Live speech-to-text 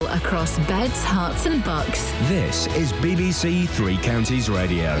Across beds, hearts and bucks. This is BBC Three Counties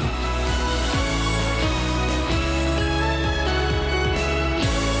Radio.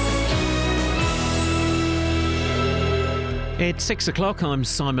 It's 6 o'clock. I'm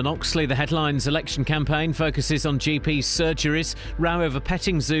Simon Oxley. The headlines: election campaign focuses on GP surgeries, row over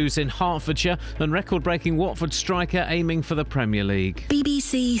petting zoos in Hertfordshire, and record-breaking Watford striker aiming for the Premier League.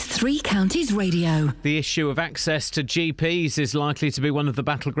 BBC Three Counties Radio. The issue of access to GPs is likely to be one of the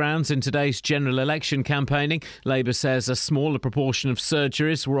battlegrounds in today's general election campaigning. Labour says a smaller proportion of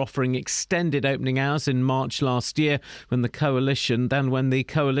surgeries were offering extended opening hours in March last year when the coalition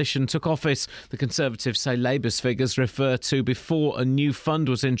took office. The Conservatives say Labour's figures refer to before a new fund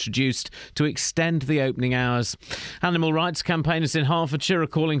was introduced to extend the opening hours. Animal rights campaigners in Hertfordshire are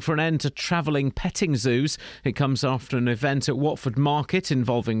calling for an end to travelling petting zoos. It comes after an event at Watford Market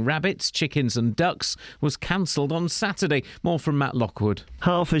involving rabbits, chickens and ducks was cancelled on Saturday. More from Matt Lockwood.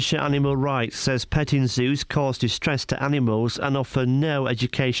 Hertfordshire Animal Rights says petting zoos cause distress to animals and offer no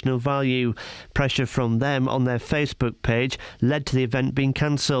educational value. Pressure from them on their Facebook page led to the event being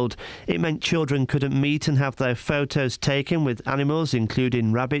cancelled. It meant children couldn't meet and have their photos taken with animals,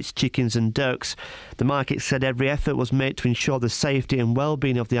 including rabbits, chickens and ducks. The market said every effort was made to ensure the safety and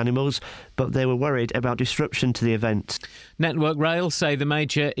well-being of the animals, but they were worried about disruption to the event. Network Rail say the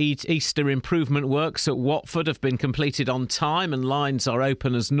major Easter improvement works at Watford have been completed on time and lines are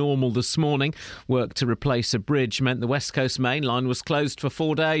open as normal this morning. Work to replace a bridge meant the West Coast Main Line was closed for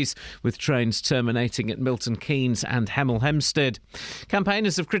 4 days, with trains terminating at Milton Keynes and Hemel Hempstead.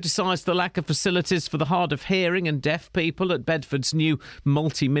 Campaigners have criticised the lack of facilities for the hard of hearing and deaf people at Bedford's new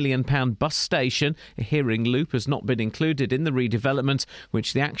multi-million-pound bus station. A hearing loop has not been included in the redevelopment,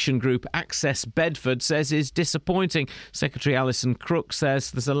 which the action group Access Bedford says is disappointing. Secretary Alison Crook says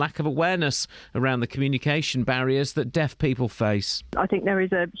there's a lack of awareness around the communication barriers that deaf people face. I think there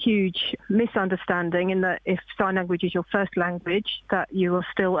is a huge misunderstanding in that if sign language is your first language, that you are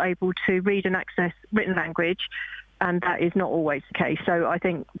still able to read and access written language, and that is not always the case. So I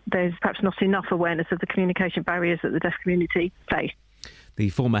think there's perhaps not enough awareness of the communication barriers that the deaf community face. The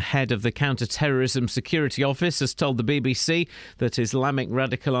former head of the Counter-Terrorism Security Office has told the BBC that Islamic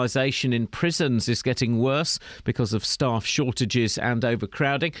radicalisation in prisons is getting worse because of staff shortages and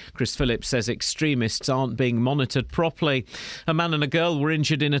overcrowding. Chris Phillips says extremists aren't being monitored properly. A man and a girl were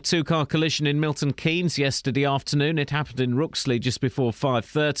injured in a two-car collision in Milton Keynes yesterday afternoon. It happened in Ruxley just before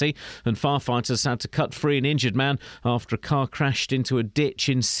 5:30, and firefighters had to cut free an injured man after a car crashed into a ditch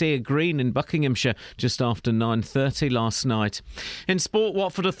in Sear Green in Buckinghamshire just after 9:30 last night. In sport,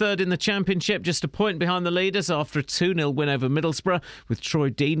 Watford are third in the Championship, just a point behind the leaders after a 2-0 win over Middlesbrough, with Troy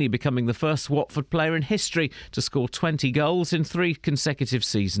Deeney becoming the first Watford player in history to score 20 goals in 3 consecutive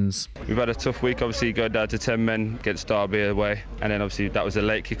seasons. We've had a tough week, obviously go down to 10 men against Derby away, and then obviously that was a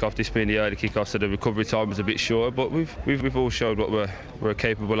late kick-off, this being the early kick-off, so the recovery time was a bit shorter, but we've all showed what we're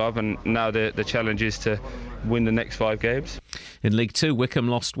capable of, and now the challenge is to win the next 5 games. In League 2, Wickham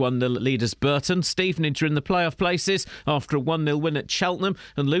lost 1-0 at leaders Burton. Stevenage are in the playoff places after a 1-0 win at Cheltenham,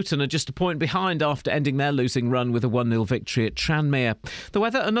 and Luton are just a point behind after ending their losing run with a 1-0 victory at Tranmere. The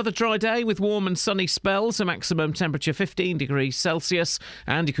weather: another dry day with warm and sunny spells, a maximum temperature 15 degrees Celsius,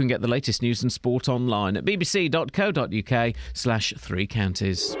 and you can get the latest news and sport online at bbc.co.uk/3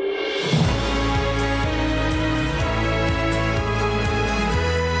 counties.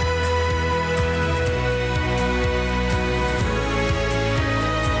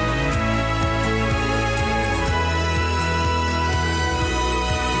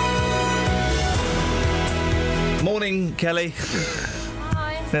 Morning, Kelly.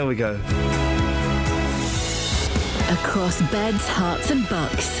 Hi. There we go. Across beds, hearts and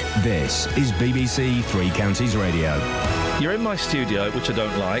bucks. This is BBC Three Counties Radio. You're in my studio, which I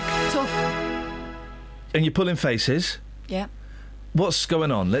don't like, Tough. and you're pulling faces. Yeah. What's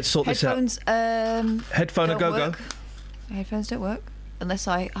going on? Let's sort Headphones, this out. Headphone a don't go-go? work. Headphones don't work unless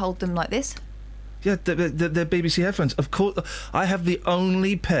I hold them like this. Yeah, they're BBC headphones. Of course, I have the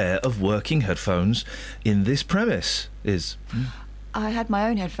only pair of working headphones in this premise. I had my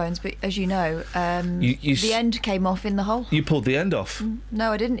own headphones, but as you know, You the end came off in the hole. You pulled the end off.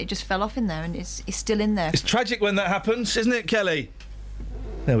 No, I didn't. It just fell off in there, and it's still in there. It's tragic when that happens, isn't it, Kelly?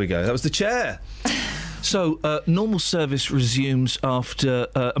 There we go. That was the chair. So, normal service resumes after...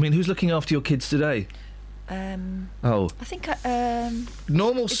 who's looking after your kids today? I think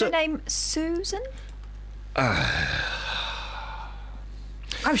Normal is her name Susan? I'm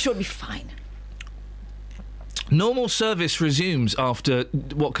sure it'll be fine. Normal service resumes after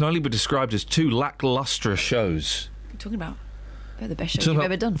what can only be described as 2 lacklustre shows. What are you talking about? They're the best shows you've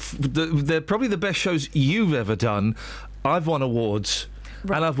ever done. They're probably the best shows you've ever done. I've won awards.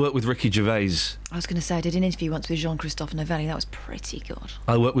 And I've worked with Ricky Gervais. I was going to say, I did an interview once with Jean-Christophe Novelli. That was pretty good.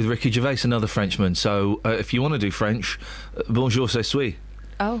 I worked with Ricky Gervais, another Frenchman. So if you want to do French, bonjour, c'est suis.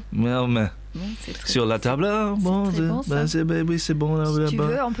 Oh. Well, mais... Sur la table, bon, c'est bon. Si tu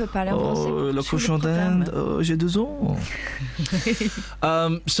veux, on peut parler en français. Le cochon d'Inde, j'ai 2 ans.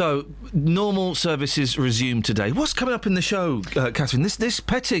 So, normal services resume today. What's coming up in the show, Catherine? This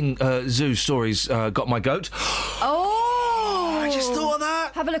petting zoo story's got my goat. Oh! I just thought of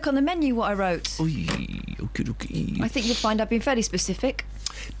that. Have a look on the menu, what I wrote. Okay. I think you'll find I've been fairly specific.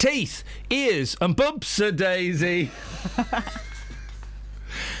 Teeth, ears, and bumps-a-daisy.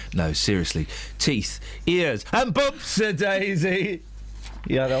 No, seriously. Teeth, ears, and bumps-a-daisy.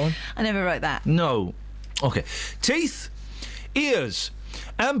 Yeah, that one? I never wrote that. No. Okay. Teeth, ears,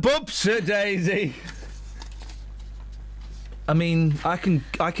 and bumps-a-daisy. I mean, I can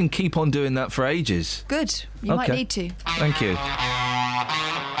keep on doing that for ages. Good. You might need to. Thank you.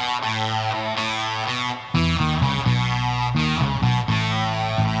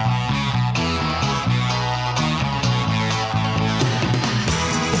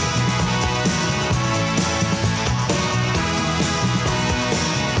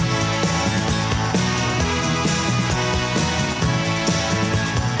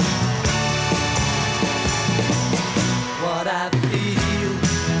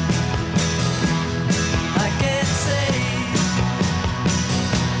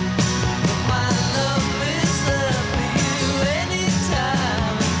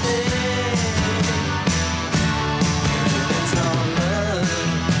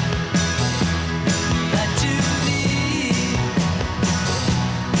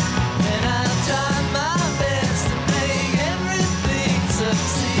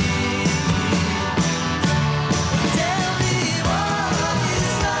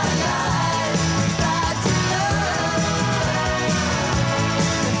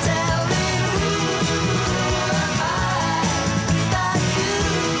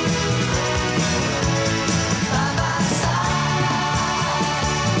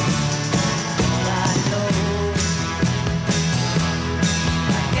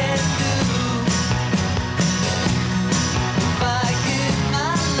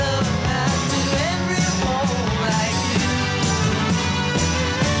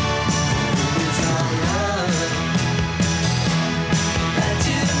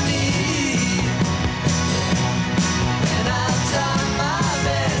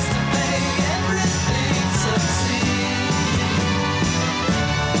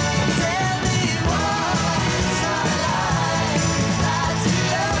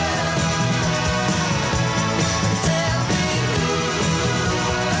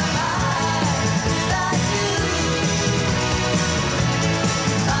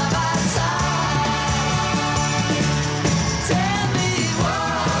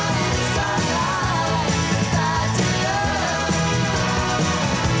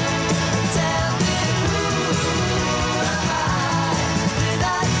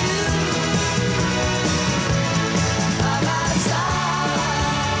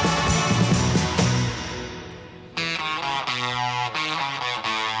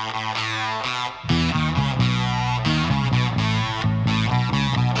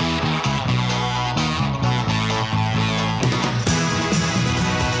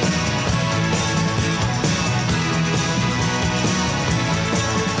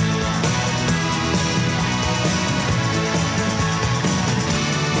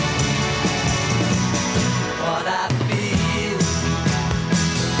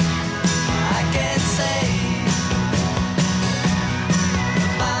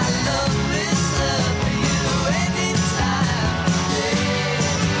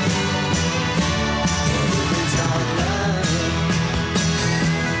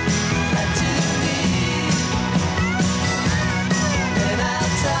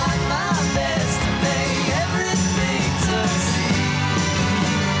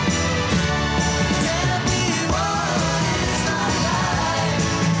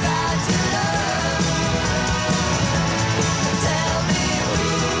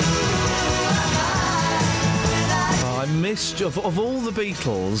 Of all the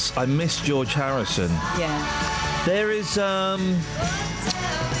Beatles, I miss George Harrison. Yeah. There is an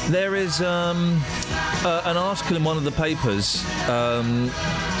article in one of the papers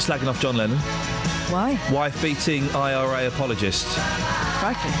slagging off John Lennon. Why? Wife-beating IRA apologist.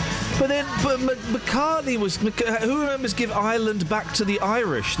 Crikey. But McCartney was... Who remembers Give Ireland Back to the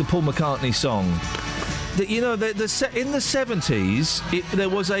Irish, the Paul McCartney song? In the 70s, there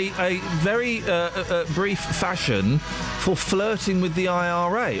was a very brief fashion for flirting with the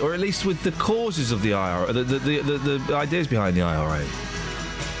IRA, or at least with the causes of the IRA, the ideas behind the IRA.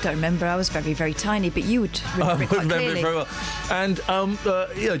 Don't remember. I was very, very tiny, but you would remember it quite remember clearly. it very well. And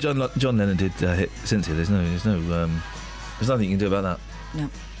John Lennon did hit Cynthia. There's nothing you can do about that. No.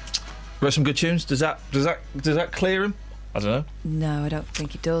 Wrote some good tunes. Does that clear him? I don't know. No, I don't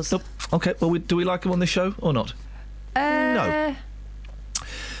think it does. Nope. Okay. Well, do we like him on this show or not? No.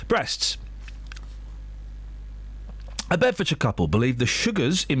 Breasts. A Bedfordshire couple believe the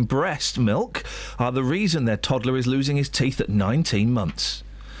sugars in breast milk are the reason their toddler is losing his teeth at 19 months.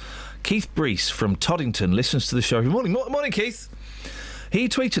 Keith Brees from Toddington listens to the show every morning. Morning, Keith. He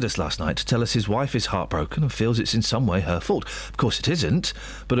tweeted us last night to tell us his wife is heartbroken and feels it's in some way her fault. Of course it isn't,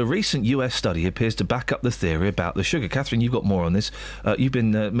 but a recent US study appears to back up the theory about the sugar. Catherine, you've got more on this. You've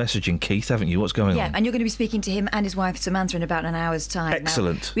been messaging Keith, haven't you? What's going on? Yeah, and you're going to be speaking to him and his wife Samantha in about an hour's time.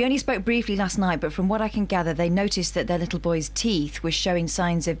 Excellent. Now, we only spoke briefly last night, but from what I can gather, they noticed that their little boy's teeth were showing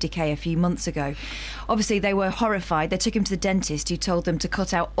signs of decay a few months ago. Obviously, they were horrified. They took him to the dentist, who told them to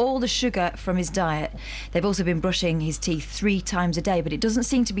cut out all the sugar from his diet. They've also been brushing his teeth 3 times a day, but it doesn't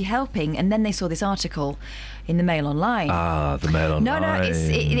seem to be helping. And then they saw this article in the Mail Online. Ah, the Mail Online. No,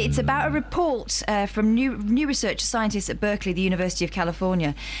 it's about a report from new research scientists at Berkeley, the University of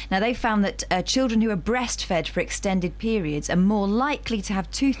California. Now, they found that children who are breastfed for extended periods are more likely to have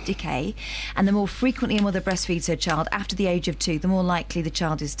tooth decay, and the more frequently a mother breastfeeds her child after the age of 2, the more likely the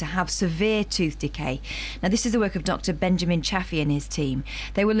child is to have severe tooth decay. Now, this is the work of Dr. Benjamin Chaffee and his team.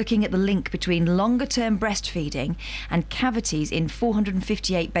 They were looking at the link between longer-term breastfeeding and cavities in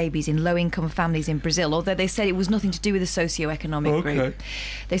 458 babies in low-income families in Brazil, although they said it was nothing to do with the socio-economic group.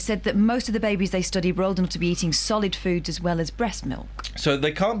 They said that most of the babies they studied were old enough to be eating solid foods as well as breast milk. So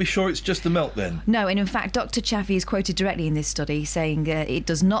they can't be sure it's just the milk then? No, and in fact, Dr. Chaffee is quoted directly in this study saying it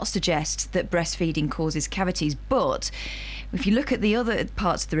does not suggest that breastfeeding causes cavities, but if you look at the other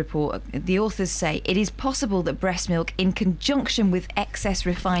parts of the report, the authors say it is possible that breast milk, in conjunction with excess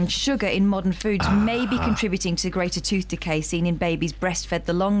refined sugar in modern foods, may be contributing to greater tooth decay seen in babies breastfed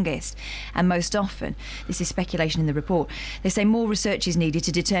the longest and most often. This is speculation in the report. They say more research is needed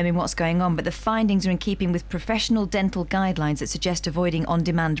to determine what's going on, but the findings are in keeping with professional dental guidelines that suggest avoiding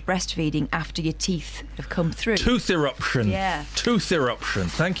on-demand breastfeeding after your teeth have come through. Tooth eruption. Yeah. Tooth eruption.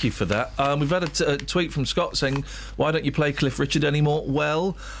 Thank you for that. We've had a tweet from Scott saying, why don't you play Cliff Richard anymore?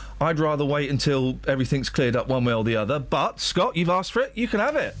 Well, I'd rather wait until everything's cleared up one way or the other. But, Scott, you've asked for it. You can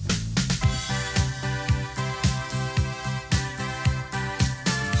have it.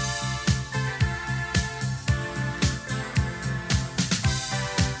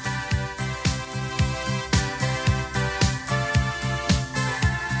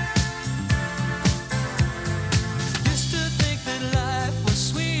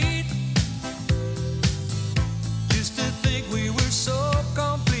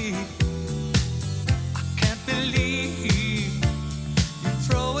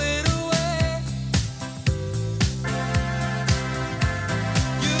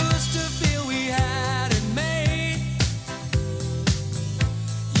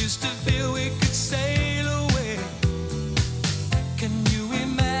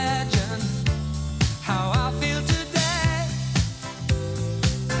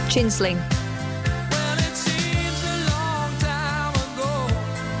 Chinsling. Well, it seems a long time ago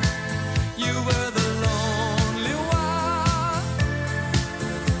you were the lonely one.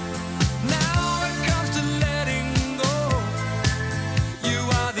 Now it comes to letting go. You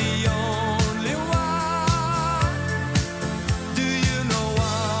are the only one. Do you know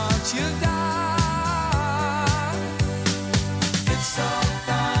what you've done? It's so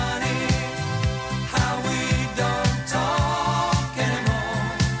funny how we don't talk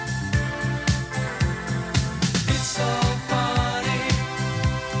anymore. It's so funny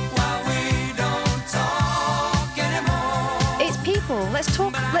why we don't talk anymore. It's people. Let's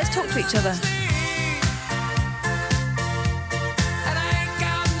talk to each other. And I ain't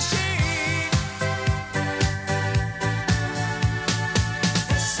counting sheep.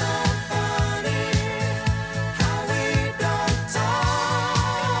 It's so funny how we don't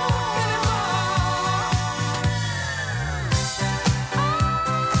talk anymore.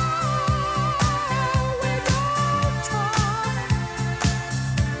 We don't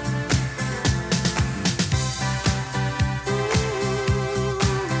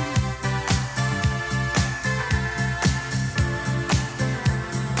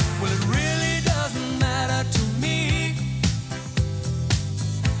Well, it really doesn't matter to me.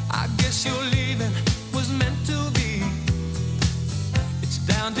 I guess your leaving was meant to be. It's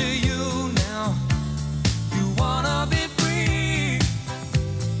down to you now. You wanna be free.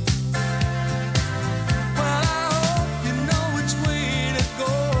 Well, I hope you know which way to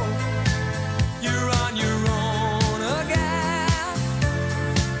go. You're on your own again.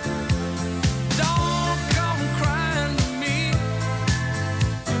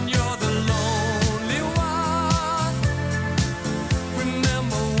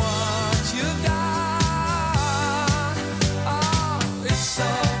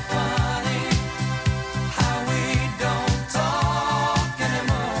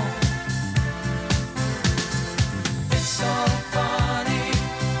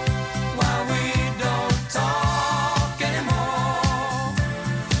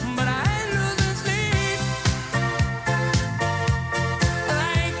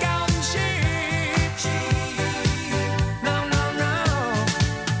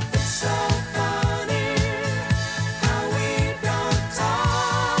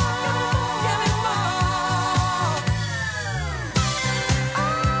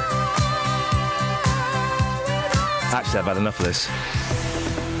 I've had enough of this.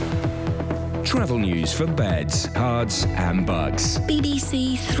 Travel news for beds, cards and bugs.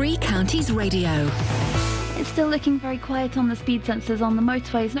 BBC Three Counties Radio. It's still looking very quiet on the speed sensors on the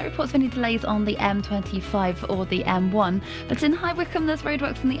motorways. No reports of any delays on the M25 or the M1. But in High Wycombe, there's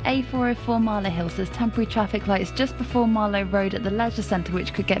roadworks on the A404 Marlow Hills. There's temporary traffic lights just before Marlow Road at the Leisure Centre,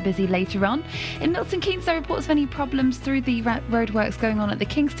 which could get busy later on. In Milton Keynes, there are reports of any problems through the roadworks going on at the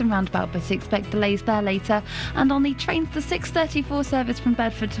Kingston roundabout, but expect delays there later. And on the trains, the 6:34 service from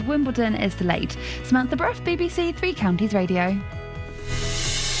Bedford to Wimbledon is delayed. Samantha Bruff, BBC Three Counties Radio.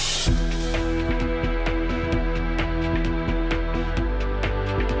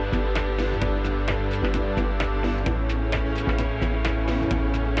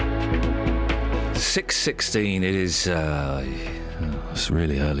 $6:16. It is. It's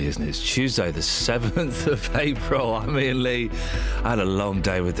really early, isn't it? It's Tuesday, the 7th of April. I'm Iain Lee. I had a long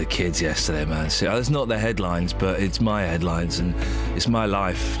day with the kids yesterday, man. See, it's not their headlines, but it's my headlines and it's my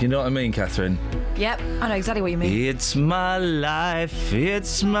life. You know what I mean, Catherine? Yep, I know exactly what you mean. It's my life,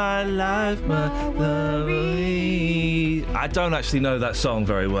 my worry. I don't actually know that song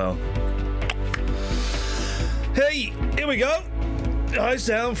very well. Hey, here we go. Eyes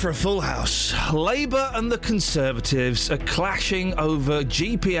down for a full house. Labour and the Conservatives are clashing over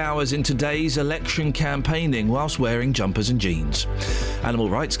GP hours in today's election campaigning whilst wearing jumpers and jeans. Animal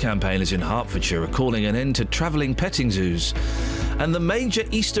rights campaigners in Hertfordshire are calling an end to travelling petting zoos. And the major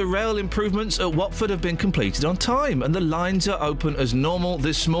Easter rail improvements at Watford have been completed on time, and the lines are open as normal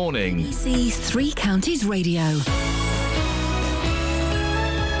this morning. BBC Three Counties Radio.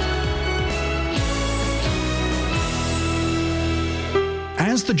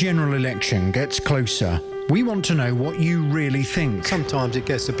 As the general election gets closer, we want to know what you really think. Sometimes it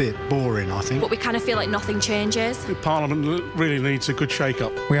gets a bit boring, I think. But we kind of feel like nothing changes. Parliament really needs a good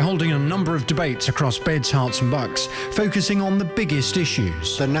shake-up. We're holding a number of debates across beds, hearts and bucks, focusing on the biggest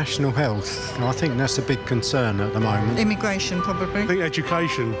issues. The national health, I think that's a big concern at the moment. Immigration, probably. I think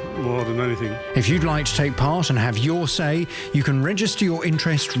education more than anything. If you'd like to take part and have your say, you can register your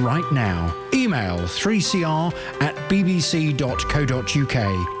interest right now. Email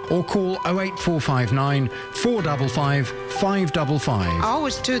 3cr@bbc.co.uk or call 08459 455 555. I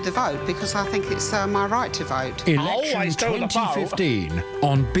always do the vote because I think it's my right to vote. Election 2015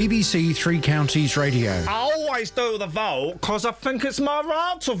 on BBC Three Counties Radio. I always do the vote because I think it's my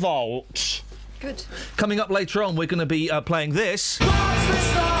right to vote. Good. Coming up later on, we're going to be playing this.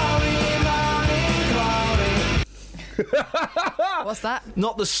 What's that?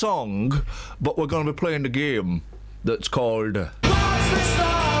 Not the song, but we're going to be playing the game that's called...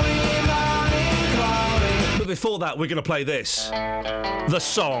 But before that, we're going to play this. The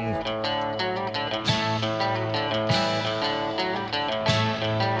song.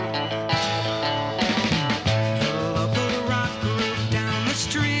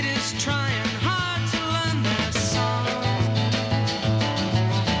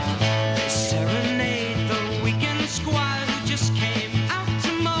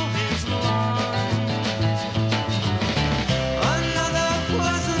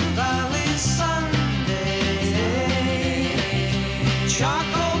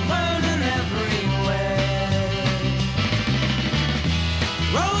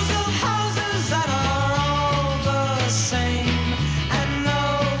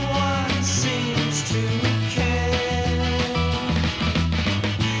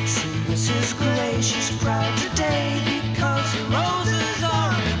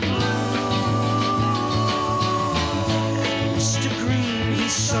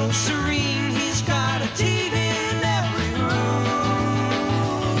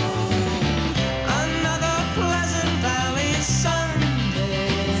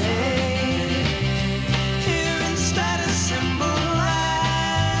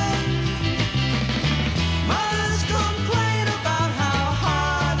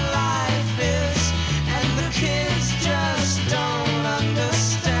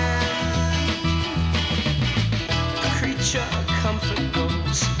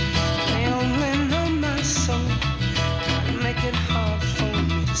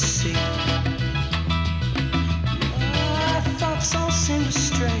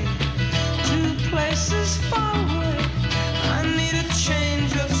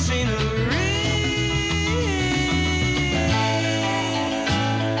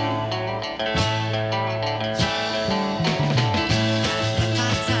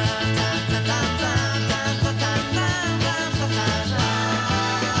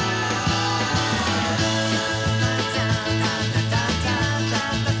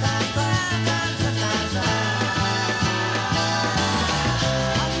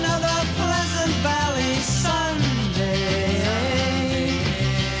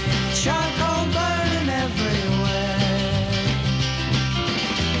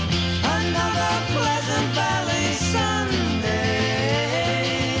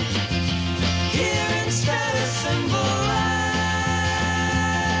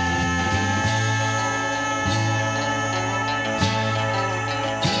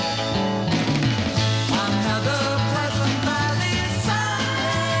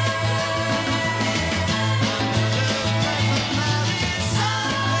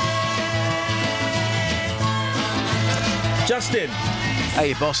 Justin.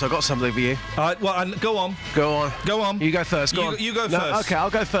 Hey, boss, I've got something for you. All right, well, go on. Go on. Go on. You go first. Go on. You go No, first. OK, I'll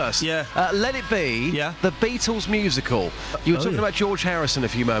go first. Yeah. Let It Be, the Beatles musical. You were talking about George Harrison a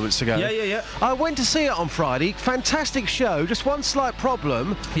few moments ago. Yeah. I went to see it on Friday. Fantastic show. Just one slight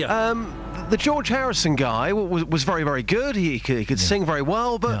problem. Yeah. The George Harrison guy was very, very good. He could sing very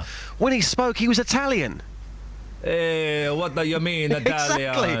well, but when he spoke, he was Italian. What do you mean, Italian?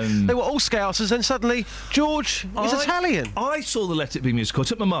 Exactly. They were all Scousers, and suddenly George is Italian. I saw the Let It Be musical. I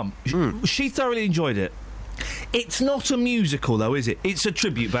took my mum. She thoroughly enjoyed it. It's not a musical, though, is it? It's a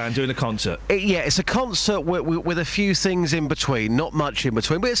tribute band doing a concert. It's a concert with a few things in between, not much in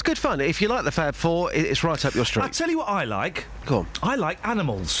between, but it's good fun. If you like the Fab Four, it's right up your street. I'll tell you what I like. Go on. I like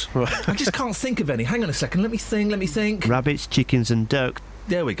animals. I just can't think of any. Hang on a second. Let me think. Rabbits, chickens and ducks.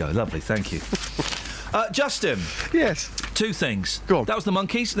 There we go. Lovely. Thank you. Justin. Yes. Two things. Go on. That was the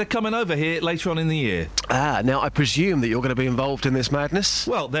Monkeys. They're coming over here later on in the year. Now I presume that you're going to be involved in this madness?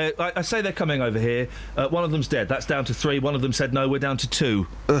 Well, I say they're coming over here. One of them's dead. That's down to 3. One of them said no, we're down to 2.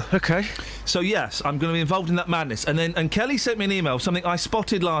 OK. So, yes, I'm going to be involved in that madness. And Kelly sent me an email of something I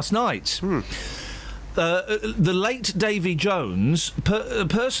spotted last night. The late Davy Jones,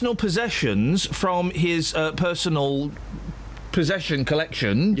 personal possessions from his personal possession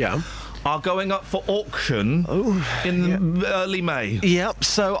collection... Yeah. Are going up for auction in early May. Yep,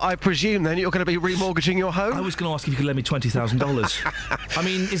 so I presume then you're going to be remortgaging your home? I was going to ask if you could lend me $20,000. I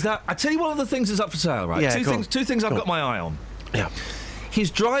mean, is that... I tell you one of the things that's up for sale, right? Yeah, two things I've got my eye on. Yeah. His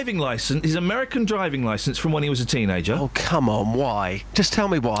driving licence, his American driving licence from when he was a teenager. Oh, come on, why? Just tell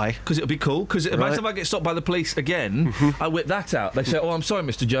me why. Because it'll be cool. Because imagine if I get stopped by the police again, I whip that out. They say, oh, I'm sorry,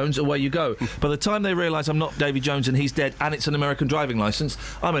 Mr. Jones, away you go. By the time they realise I'm not Davy Jones and he's dead and it's an American driving licence,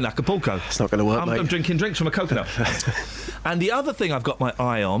 I'm in Acapulco. It's not going to work, mate. I'm drinking drinks from a coconut. And the other thing I've got my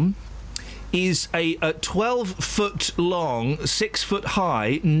eye on is a 12-foot-long,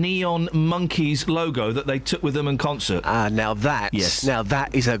 6-foot-high neon Monkeys logo that they took with them in concert. Now that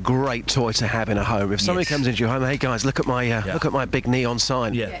is a great toy to have in a home. If somebody comes into your home, hey guys, look at my big neon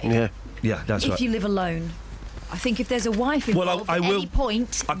sign. Yeah, that's right. If you live alone. I think if there's a wife involved at any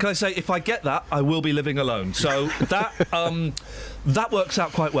point... Can I say, if I get that, I will be living alone. So that that works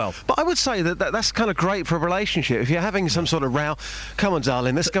out quite well. But I would say that's kind of great for a relationship. If you're having some sort of row, come on,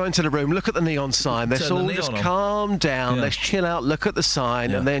 darling, let's go into the room, look at the neon sign. Let's all just calm down, let's chill out, look at the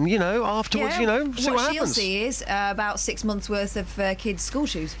sign, and then, afterwards, see what happens. What she'll see is about 6 months' worth of kids' school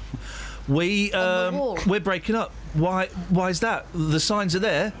shoes. We're breaking up. Why is that? The signs are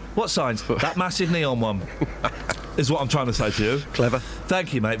there. What signs? That massive neon one. Is what I'm trying to say to you. Clever.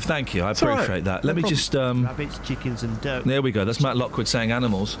 Thank you, mate. Thank you. I appreciate that. Let me just... Rabbits, chickens and ducks. There we go. That's Matt Lockwood saying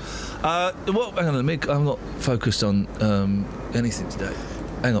animals. Hang on, I'm not focused on anything today.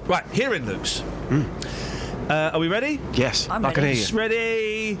 Hang on. Right, hearing loops. Are we ready? Yes, I'm I can hear you.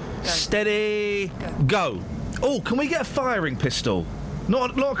 Ready, steady, go. Oh, can we get a firing pistol?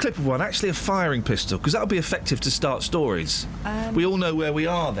 Not a clip of one, actually a firing pistol, because that'll be effective to start stories. We all know where we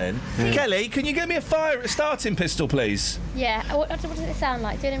are then. Yeah. Kelly, can you get me a starting pistol, please? Yeah. What does it sound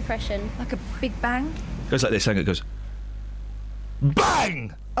like? Do an impression. Like a big bang? Goes like this, hang on, it goes...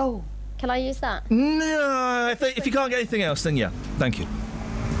 Bang! Oh. Can I use that? No, if you can't get anything else, then yeah. Thank you.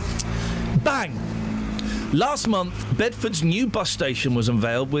 Bang! Last month, Bedford's new bus station was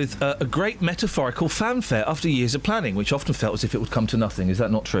unveiled with a great metaphorical fanfare after years of planning, which often felt as if it would come to nothing. Is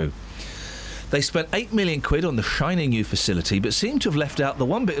that not true? They spent £8 million on the shiny new facility, but seemed to have left out the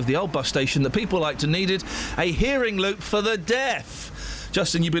one bit of the old bus station that people liked and needed, a hearing loop for the deaf.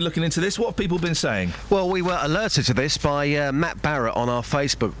 Justin, you've been looking into this. What have people been saying? Well, we were alerted to this by Matt Barrett on our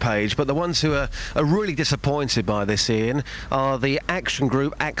Facebook page, but the ones who are really disappointed by this, Ian, are the action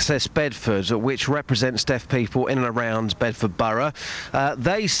group Access Bedford, which represents deaf people in and around Bedford Borough.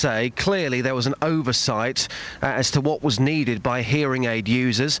 They say clearly there was an oversight as to what was needed by hearing aid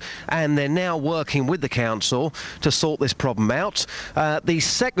users, and they're now working with the council to sort this problem out. The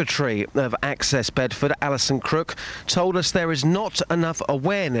secretary of Access Bedford, Alison Crook, told us there is not enough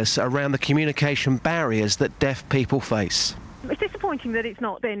awareness around the communication barriers that deaf people face. It's disappointing that it's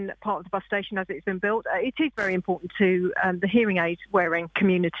not been part of the bus station as it's been built. It is very important to the hearing aid wearing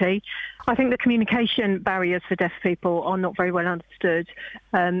community. I think the communication barriers for deaf people are not very well understood.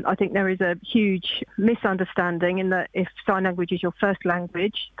 I think there is a huge misunderstanding in that if sign language is your first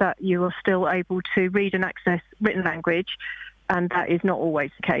language, that you are still able to read and access written language. and that is not always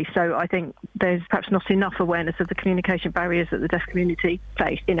the case. So I think there's perhaps not enough awareness of the communication barriers that the deaf community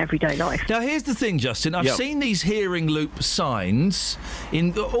face in everyday life. Now, here's the thing, Justin. I've seen these hearing loop signs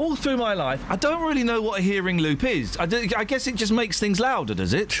all through my life. I don't really know what a hearing loop is. I guess it just makes things louder,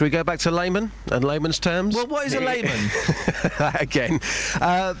 does it? Should we go back to layman and layman's terms? Well, what is a layman? Again,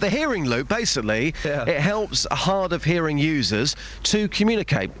 the hearing loop, basically, it helps hard of hearing users to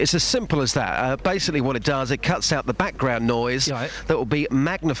communicate. It's as simple as that. Basically, what it does, it cuts out the background noise that will be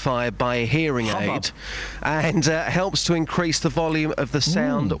magnified by a hearing aid, and helps to increase the volume of the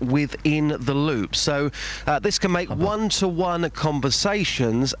sound within the loop. So this can make one-to-one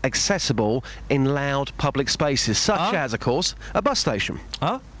conversations accessible in loud public spaces, such as, of course, a bus station.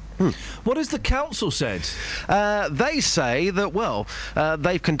 What has the council said? They say that,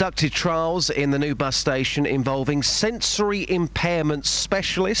 they've conducted trials in the new bus station involving sensory impairment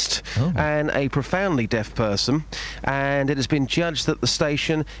specialist and a profoundly deaf person, and it has been judged that the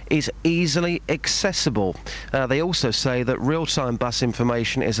station is easily accessible. They also say that real-time bus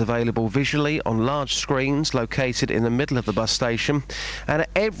information is available visually on large screens located in the middle of the bus station and at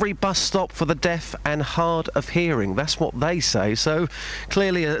every bus stop for the deaf and hard of hearing. That's what they say. So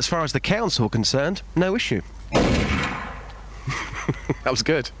clearly, as far as the council are concerned, no issue. That was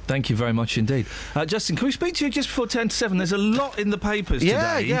good. Thank you very much indeed. Justin, can we speak to you just before 10 to 7? There's a lot in the papers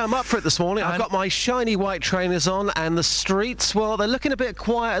today. Yeah, I'm up for it this morning. I've got my shiny white trainers on, and the streets, well, they're looking a bit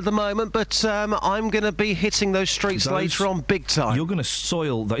quiet at the moment, but I'm going to be hitting those streets later on big time. You're going to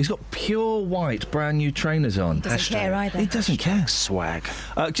soil that. He's got pure white, brand new trainers on. He doesn't care either. He doesn't care. Swag.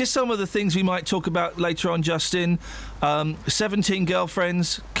 Just some of the things we might talk about later on, Justin. 17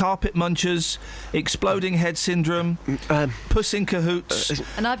 girlfriends, carpet munchers, exploding head syndrome, Puss in Cahoots,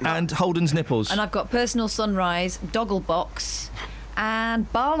 and Holden's nipples. And I've got personal sunrise, Dogglebox,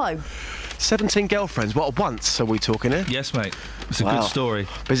 and Barlow. 17 girlfriends. What, once are we talking here? Yes, mate. It's a good story.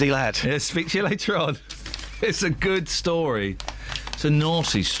 Busy lad. Yeah, speak to you later on. It's a good story. It's a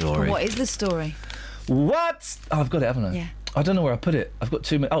naughty story. What is the story? What? Oh, I've got it, haven't I? Yeah. I don't know where I put it. I've got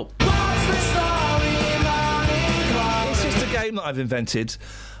 2 minutes. Oh. It's just a game that I've invented.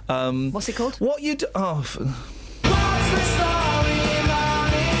 What's it called? What you do... Oh...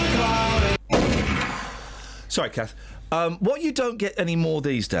 Sorry, Kath. What you don't get any more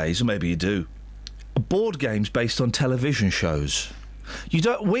these days, or maybe you do, are board games based on television shows. You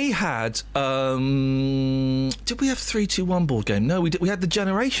don't... We had... did we have 3-2-1 board game? No, we did. We had the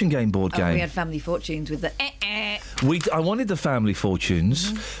Generation Game board game. We had Family Fortunes with the... I wanted the Family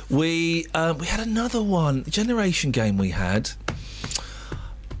Fortunes. Mm-hmm. We had another one. Generation Game we had...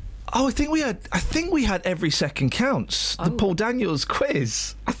 Oh, I think we had Every Second Counts, the Paul Daniels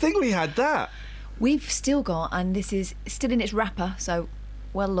quiz. I think we had that. We've still got, and this is still in its wrapper, so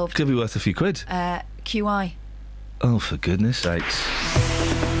well loved. Could be worth a few quid. QI. Oh, for goodness sakes.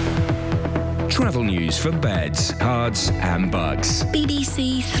 Travel news for beds, cards and bugs.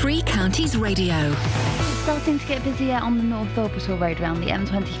 BBC Three Counties Radio. Starting to get busier on the North Orbital Road around the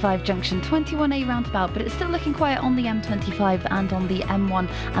M25 junction 21A roundabout, but it's still looking quiet on the M25 and on the M1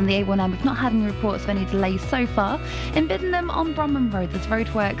 and the A1M. We've not had any reports of any delays so far. In Biddenham on Bromham Road, there's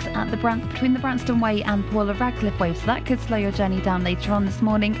roadworks at between the Branston Way and Paula Radcliffe Way, so that could slow your journey down later on this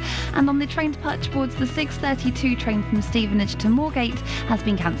morning. And on the train to Perchboards, the 6:32 train from Stevenage to Moorgate has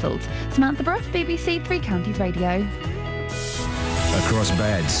been cancelled. Samantha Bruff, BBC Three Counties Radio. Across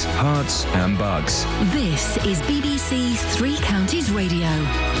beds, hearts and bugs. This is BBC Three Counties Radio.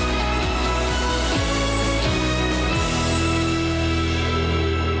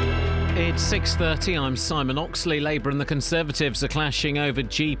 It's 6:30. I'm Simon Oxley. Labour and the Conservatives are clashing over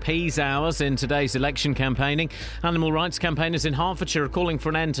GPs' hours in today's election campaigning. Animal rights campaigners in Hertfordshire are calling for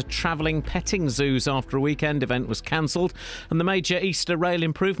an end to travelling petting zoos after a weekend event was cancelled. And the major Easter rail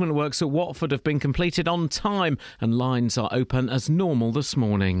improvement works at Watford have been completed on time, and lines are open as normal this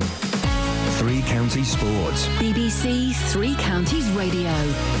morning. Three Counties Sports. BBC Three Counties Radio.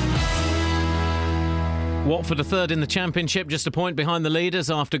 Watford are third in the Championship, just a point behind the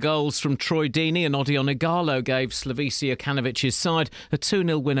leaders after goals from Troy Deeney and Odion Igalo gave Slavisa Kanovic's side a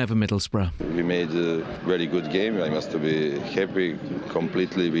 2-0 win over Middlesbrough. We made a very good game. I must be happy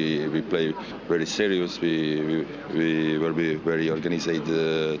completely. We play very serious. We were very organized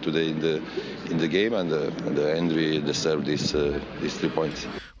today in the game, and we deserve these 3 points.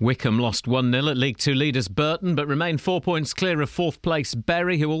 Wycombe lost 1-0 at League Two leaders Burton, but remained 4 points clear of fourth place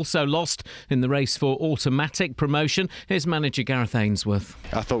Bury, who also lost in the race for automatic promotion. Here's manager Gareth Ainsworth.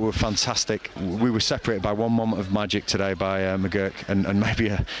 I thought we were fantastic. We were separated by one moment of magic today by McGurk, and maybe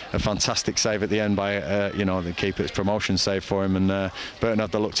a fantastic save at the end by the keeper's promotion save for him, and Burton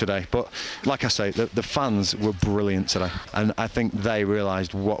had the luck today. But like I say, the fans were brilliant today, and I think they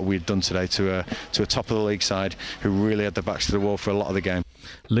realised what we'd done today to a top of the league side who really had their backs to the wall for a lot of the game.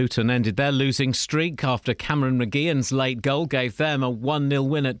 Luton ended their losing streak after Cameron McGeehan's late goal gave them a 1-0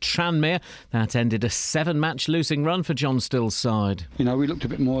 win at Tranmere. That ended a 7-match losing run for John Still's side. You know, we looked a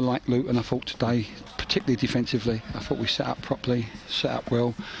bit more like Luton, I thought, today, particularly defensively. I thought we set up properly, set up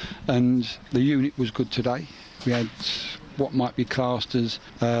well, and the unit was good today. We had what might be classed as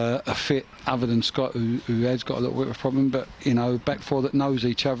a fit, other than Scott, who has got a little bit of a problem, but, you know, back four that knows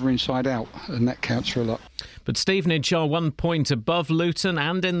each other inside out, and that counts for a lot. But Stevenage are 1 point above Luton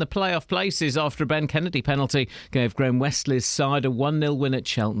and in the playoff places after a Ben Kennedy penalty gave Graham Westley's side a 1-0 win at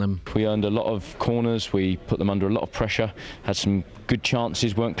Cheltenham. We earned a lot of corners, we put them under a lot of pressure, had some good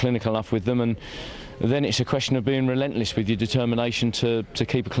chances, weren't clinical enough with them, and then it's a question of being relentless with your determination to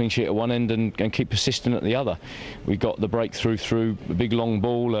keep a clean sheet at one end and keep persistent at the other. We got the breakthrough through a big long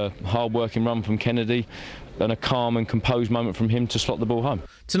ball, a hard-working run from Kennedy, and a calm and composed moment from him to slot the ball home.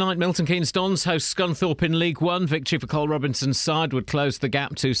 Tonight, Milton Keynes Dons host Scunthorpe in League One. Victory for Cole Robinson's side would close the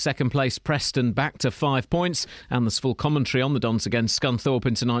gap to second-place Preston back to 5 points. And there's full commentary on the Dons against Scunthorpe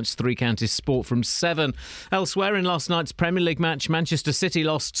in tonight's Three Counties Sport from 7. Elsewhere in last night's Premier League match, Manchester City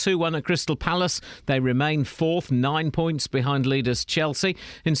lost 2-1 at Crystal Palace. They remain fourth, 9 points behind leaders Chelsea.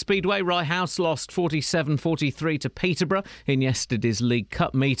 In Speedway, Rye House lost 47-43 to Peterborough in yesterday's League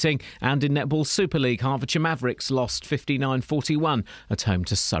Cup meeting. And in Netball Super League, Hertfordshire Mavericks lost 59-41 at home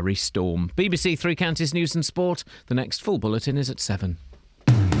to Surrey Storm. BBC Three Counties News and Sport. The next full bulletin is at 7.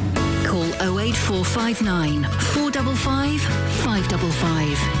 Call 08459 455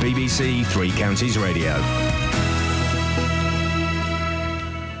 555. BBC Three Counties Radio.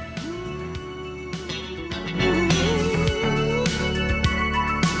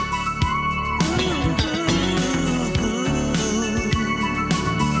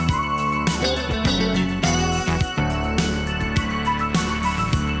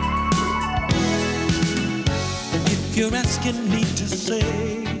 You're asking me to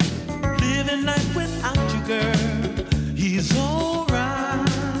say, living life without you, girl, he's alright.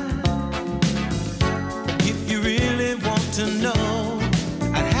 If you really want to know,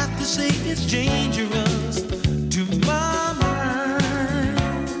 I'd have to say it's dangerous to my mind.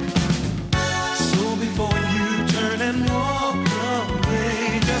 So before you turn and walk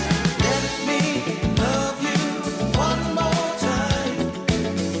away, just let me love you one more time.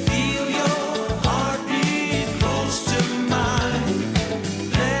 Feel your heartbeat close to mine.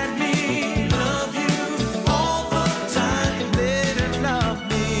 Let me love you all the time. Let it love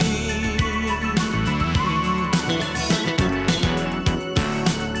me.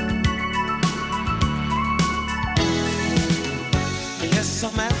 Yes,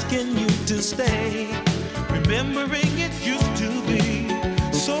 I'm asking you to stay, remembering it used to be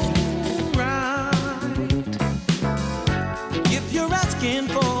so right. If you're asking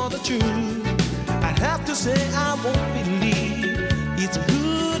for the truth, I'd have to say I won't believe it's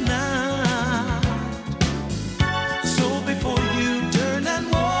good night. So before you turn and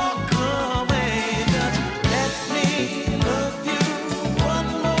walk away, just let me love you one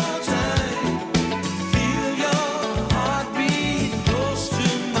more time. Feel your heartbeat close to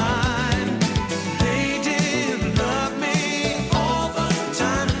mine. Lady, love me all the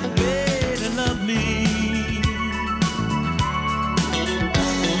time.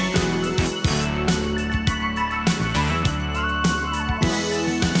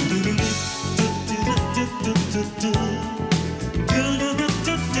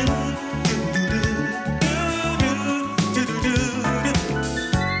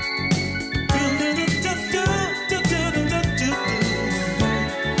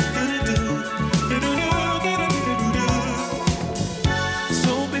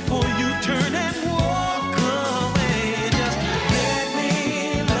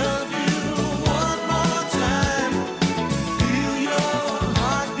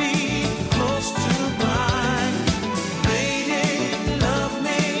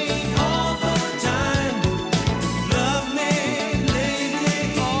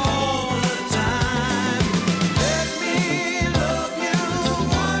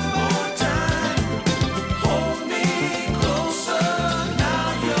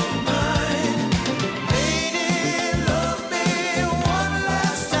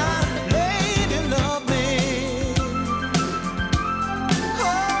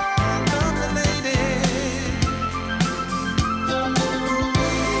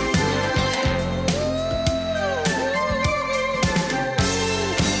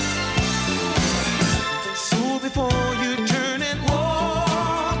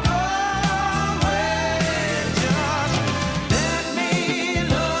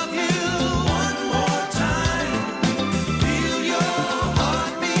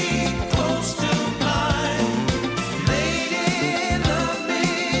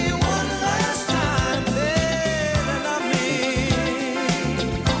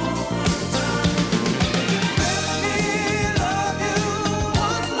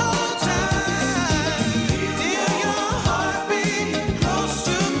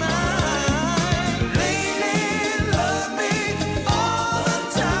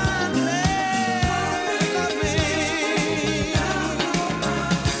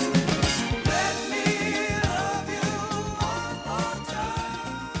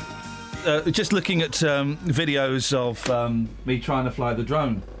 just looking at videos of me trying to fly the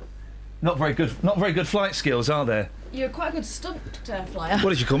drone. Not very good flight skills, are there? You're quite a good stunt flyer.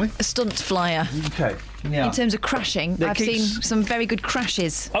 What did you call me? A stunt flyer. Okay. Yeah. In terms of crashing, I've seen some very good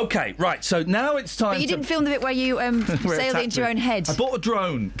crashes. Okay, right. So now it's time. But you didn't film the bit where you sailed into your own head. I bought a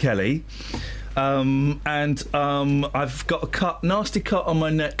drone, Kelly, and I've got a nasty cut on my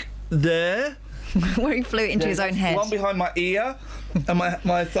neck there. Where he flew it into his own head. One behind my ear, and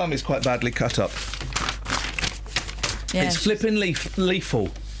my thumb is quite badly cut up. Yeah. It's flipping lethal.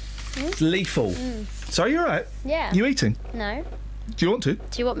 It's lethal. Sorry, you're right. Yeah. You eating? No. Do you want to?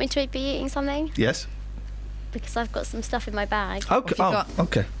 Do you want me to be eating something? Yes. Because I've got some stuff in my bag. Okay. Oh,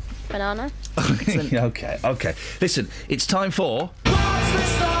 okay. Banana. Okay. Listen, it's time for.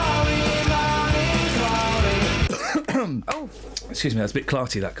 Oh. Excuse me, that's a bit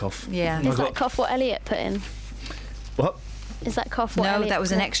clarty, that cough. Yeah. Is that cough what Elliot put in? What? Is that cough what No, Elliot that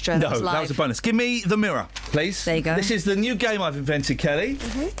was put an in? extra. No, that was live. that was a bonus. Give me the mirror, please. There you go. This is the new game I've invented, Kelly,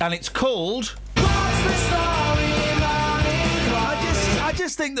 and it's called. I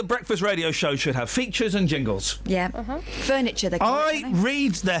just think the breakfast radio show should have features and jingles. Yeah. Furniture, they call it, don't they?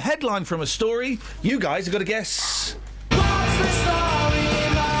 read the headline from a story. You guys have got to guess.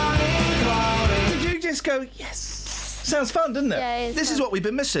 Did you just go, yes? Sounds fun, doesn't it? Yeah, this is what we've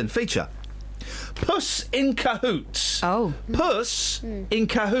been missing. Feature. Puss in Cahoots. Oh. Puss in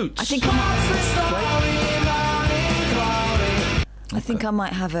Cahoots. I think I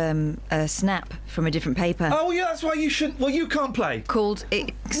might have a snap from a different paper. Oh, yeah, that's why you shouldn't. Well, you can't play. Called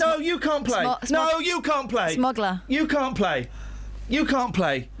it. No, you can't play. No, you can't play. Smuggler. You can't play. You can't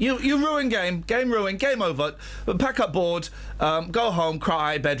play. You ruin game. Game ruined. Game over. Pack up board. Go home.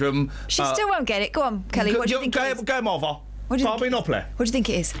 Cry. Bedroom. She still won't get it. Go on, Kelly. What do you think it is? Game over. What do you think? Not play. What do you think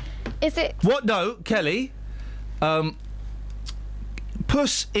it is? Is it? What? No, Kelly.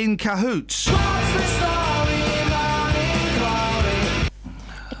 Puss in Cahoots. A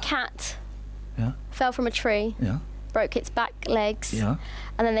cat. Yeah. Fell from a tree. Yeah. Broke its back legs. Yeah.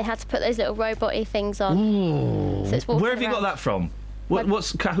 And then they had to put those little robot-y things on. Ooh. So it's walking Where have you got around. that from?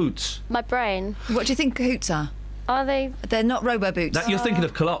 What's Cahoots? My brain. What do you think cahoots are? Are they? They're not robo boots. You're thinking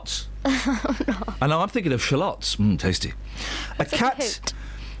of culottes. I know. I'm thinking of shallots. Tasty. A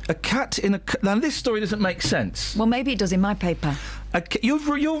cat in a. Now this story doesn't make sense. Well, maybe it does in my paper.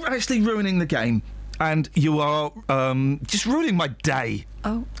 You're actually ruining the game, and you are just ruining my day.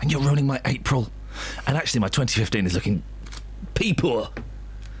 Oh. And you're ruining my April, and actually my 2015 is looking pee-poor.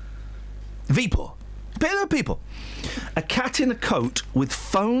 V-poor. People. A cat in a coat with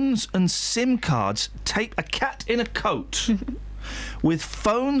phones and SIM cards taped. A cat in a coat with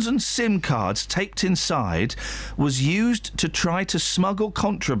phones and SIM cards taped inside was used to try to smuggle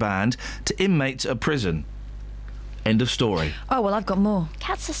contraband to inmates at a prison. End of story. Oh, well, I've got more.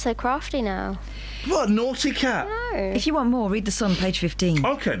 Cats are so crafty now. What a naughty cat. No. If you want more, read The Sun, page 15.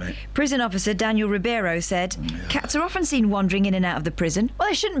 Okay, mate. Prison officer Daniel Ribeiro said, cats are often seen wandering in and out of the prison. Well,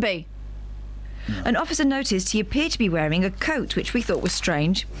 they shouldn't be. No. An officer noticed he appeared to be wearing a coat, which we thought was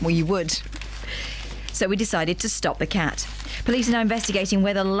strange. Well, you would. So we decided to stop the cat. Police are now investigating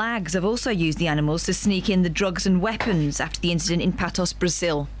whether lags have also used the animals to sneak in the drugs and weapons after the incident in Patos,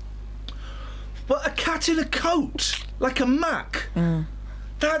 Brazil. But a cat in a coat? Like a Mac?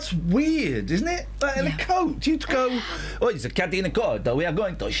 That's weird, isn't it? Like in a coat. You'd go, oh, it's a cat in a coat. We are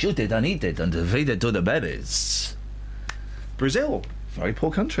going to shoot it and eat it and feed it to the babies. Brazil. Very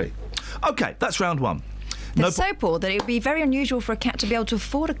poor country. OK, that's round one. They're so poor that it would be very unusual for a cat to be able to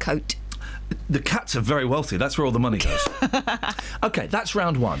afford a coat. The cats are very wealthy. That's where all the money goes. OK, that's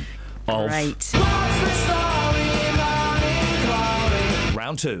round one. Great.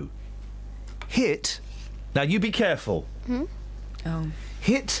 Round two. Hit. Now, you be careful. Oh.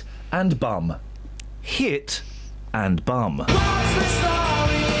 Hit and bum. Hit and bum.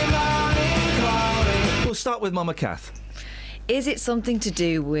 We'll start with Mama Kath. Is it something to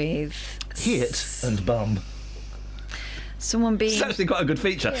do with... Hit and bum. Someone being... It's actually quite a good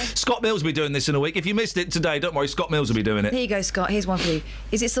feature. Yeah. Scott Mills will be doing this in a week. If you missed it today, don't worry, Scott Mills will be doing it. Here you go, Scott. Here's one for you.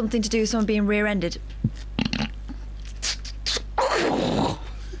 Is it something to do with someone being rear-ended?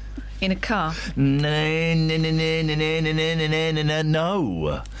 In a car? No.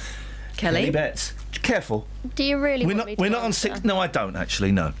 Kelly? Betts. Careful. Do you really we're want not, me to We're not on answer? 6... No, I don't,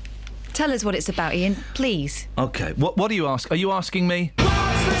 actually, no. Tell us what it's about, Iain, please. OK. What do you ask? Are you asking me?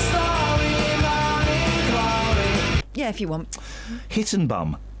 Yeah, if you want. Hit and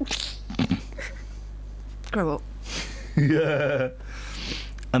bum. Grow up. Yeah.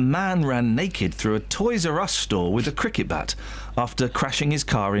 A man ran naked through a Toys R Us store with a cricket bat after crashing his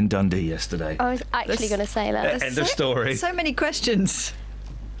car in Dundee yesterday. I was actually going to say that. End of story. So many questions.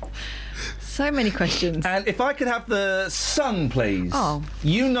 So many questions. And if I could have the song, please. Oh.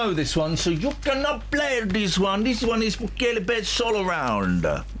 You know this one, so you cannot play this one. This one is for Kelly Betts all around.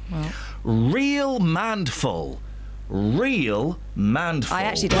 Well. Real Mandful. Real Mandful. I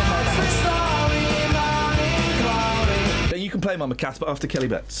actually don't know that. Then you can play Mama Cass, but after Kelly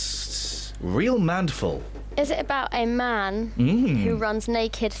Betts. Real Mandful. Is it about a man who runs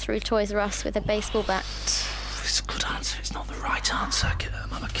naked through Toys R Us with a baseball bat? It's a good answer. It's not the right answer.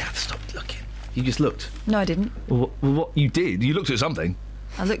 Mama Cass, stop looking. You just looked. No, I didn't. Well, what you did? You looked at something.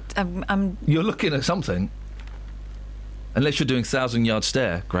 I looked. I'm. You're looking at something. Unless you're doing 1,000-Yard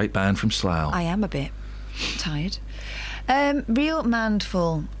Stare. Great band from Slough. I am a bit tired. Real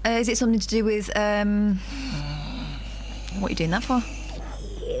Mandful. Is it something to do with? What are you doing that for?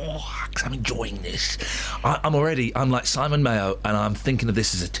 Because I'm enjoying this. I'm like Simon Mayo, and I'm thinking of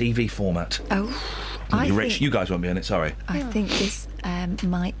this as a TV format. Oh, Rich, you guys won't be on it. Sorry. I think this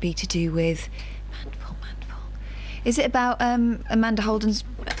might be to do with Mandful. Is it about Amanda Holden's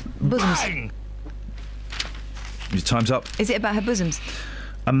bosoms? Bang! Your time's up. Is it about her bosoms?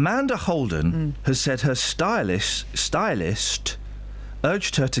 Amanda Holden has said her stylist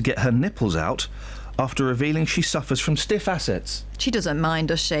urged her to get her nipples out after revealing she suffers from stiff assets. She doesn't mind,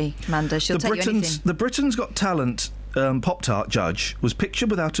 does she, Amanda? She'll take you anything. The Britain's Got Talent Pop-Tart judge was pictured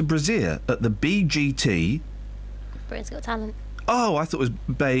without a brassiere at the BGT. Britain's Got Talent. Oh, I thought it was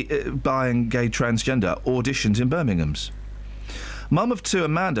bi and gay transgender auditions in Birmingham's. Mum of two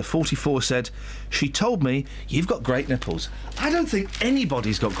Amanda, 44, said, "She told me, you've got great nipples." I don't think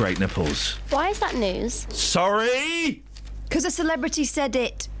anybody's got great nipples. Why is that news? Sorry? Because a celebrity said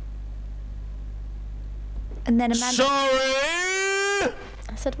it. And then Amanda... Sorry?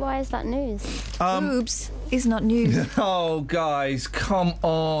 I said, why is that news? Boobs is not news. Oh, guys, come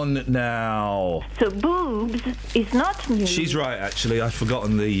on now. So boobs is not news. She's right, actually. I've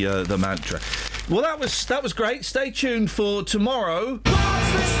forgotten the mantra. Well, that was great. Stay tuned for tomorrow,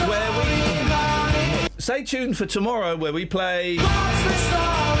 where we play.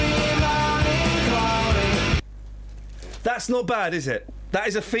 That's not bad, is it? That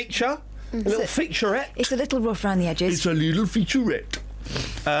is a feature, a little featurette. It's a little rough around the edges. It's a little featurette.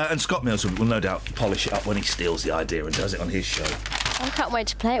 And Scott Mills will no doubt polish it up when he steals the idea and does it on his show. I can't wait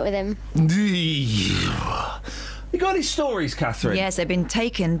to play it with him. You got any stories, Catherine? Yes, they've been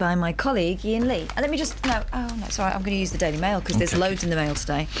taken by my colleague, Iain Lee. And let me just... No, it's all right. I'm going to use the Daily Mail because there's loads in the Mail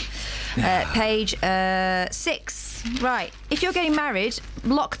today. Page 6. Right. If you're getting married,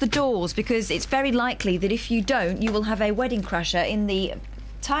 lock the doors because it's very likely that if you don't, you will have a wedding crasher in the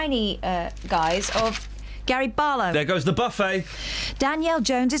tiny guise of Gary Barlow. There goes the buffet. Danielle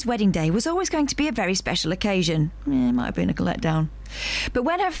Jones's wedding day was always going to be a very special occasion. It might have been a letdown. But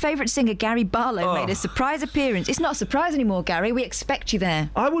when her favourite singer Gary Barlow made a surprise appearance... It's not a surprise anymore, Gary. We expect you there.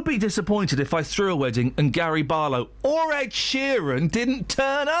 I would be disappointed if I threw a wedding and Gary Barlow or Ed Sheeran didn't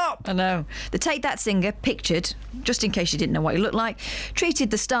turn up. I know. The Take That singer, pictured, just in case you didn't know what he looked like,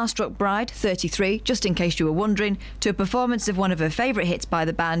 treated the starstruck bride, 33, just in case you were wondering, to a performance of one of her favourite hits by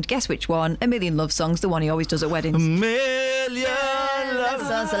the band. Guess which one? A Million Love Songs, the one he always does at weddings. A million love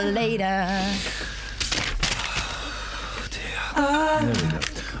songs later. There we go.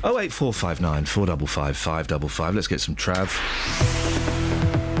 08459 455 555. Let's get some trav.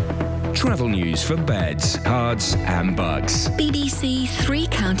 Travel news for beds, cards and bugs. BBC Three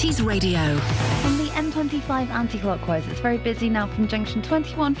Counties Radio. On the M25 anti-clockwise, it's very busy now from junction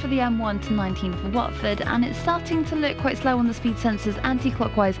 21 for the M1 to 19 for Watford, and it's starting to look quite slow on the speed sensors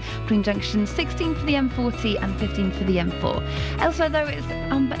anti-clockwise between junction 16 for the M40 and 15 for the M4. Elsewhere though, it's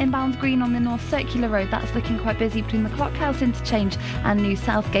inbound green on the North Circular Road. That's looking quite busy between the Clockhouse interchange and New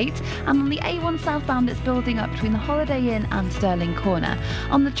Southgate, and on the A1 southbound it's building up between the Holiday Inn and Stirling Corner.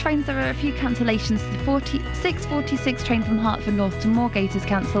 On the trains there are a few cancellations. The 646 train from Hertford North to Moorgate is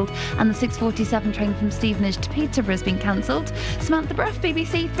cancelled, and the 647 train from Stevenage to Peterborough has been cancelled. Samantha Bruff,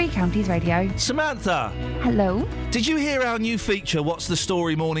 BBC Three Counties Radio. Samantha! Hello? Did you hear our new feature, What's the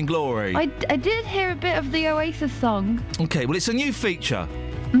Story Morning Glory? I did hear a bit of the Oasis song. OK, well, it's a new feature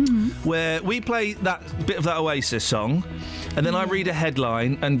where we play that bit of that Oasis song, and then I read a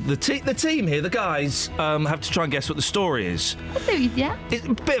headline, and the team here, the guys, have to try and guess what the story is. Yeah. It's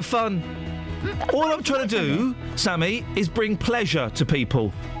a bit of fun. All I'm trying to do, Sammy, is bring pleasure to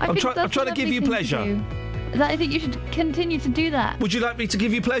people. I'm trying to give you pleasure. I think you should continue to do that. Would you like me to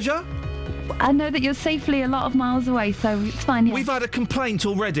give you pleasure? I know that you're safely a lot of miles away, so it's fine. Yeah. We've had a complaint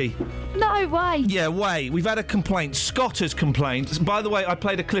already. No way. Yeah, wait. We've had a complaint. Scott has complained. By the way, I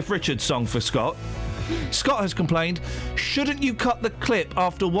played a Cliff Richard song for Scott. Scott has complained, shouldn't you cut the clip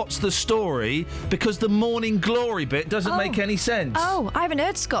after What's the Story because the Morning Glory bit doesn't make any sense? Oh, I haven't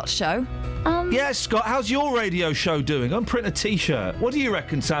heard Scott's show. Yes, Scott, how's your radio show doing? I'm printing a T-shirt. What do you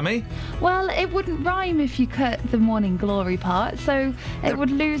reckon, Sammy? Well, it wouldn't rhyme if you cut the Morning Glory part, so it would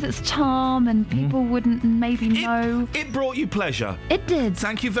lose its charm and people wouldn't maybe know. It brought you pleasure. It did.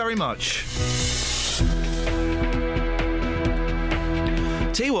 Thank you very much.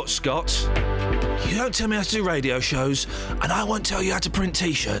 Tell you what, Scott, you don't tell me how to do radio shows, and I won't tell you how to print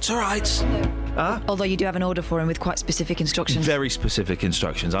T-shirts, all right? Huh? Although you do have an order for him with quite specific instructions. Very specific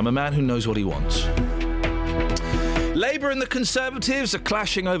instructions. I'm a man who knows what he wants. Labour and the Conservatives are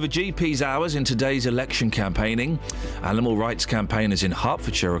clashing over GP's hours in today's election campaigning. Animal rights campaigners in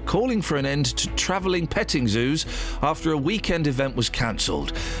Hertfordshire are calling for an end to travelling petting zoos after a weekend event was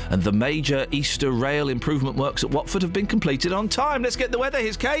cancelled. And the major Easter rail improvement works at Watford have been completed on time. Let's get the weather.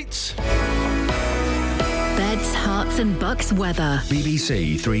 Here's Kate. Beds, Herts and Bucks weather.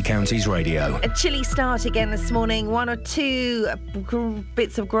 BBC Three Counties Radio. A chilly start again this morning. 1 or 2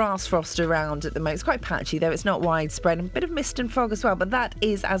 bits of grass frost around at the moment. It's quite patchy, though. It's not widespread. A bit of mist and fog as well. But that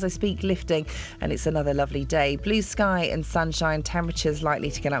is, as I speak, lifting. And it's another lovely day. Blue sky and sunshine. Temperatures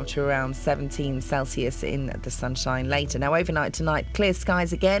likely to get up to around 17 Celsius in the sunshine later. Now, overnight tonight, clear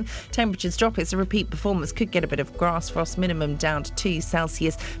skies again. Temperatures drop. It's a repeat performance. Could get a bit of grass frost. Minimum down to 2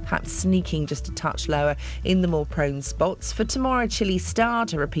 Celsius. Perhaps sneaking just a touch lower in the more prone spots. For tomorrow, chilly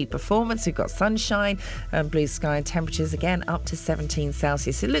start, a repeat performance. We've got sunshine and blue sky and temperatures again up to 17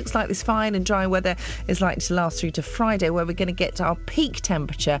 Celsius. It looks like this fine and dry weather is likely to last through to Friday, where we're going to get to our peak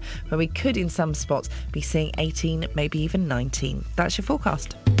temperature, where we could in some spots be seeing 18, maybe even 19. That's your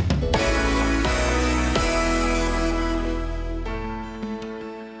forecast.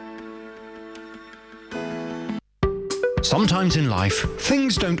 Sometimes in life,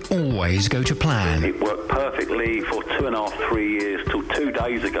 things don't always go to plan. It worked perfectly for 2.5, 3 years till 2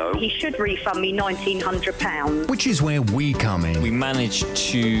 days ago. He should refund me £1,900. Which is where we come in. We managed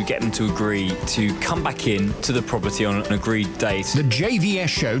to get them to agree to come back in to the property on an agreed date. The JVS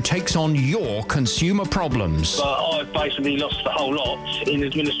show takes on your consumer problems. I've basically lost the whole lot in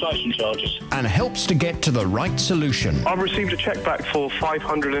administration charges. And helps to get to the right solution. I've received a cheque back for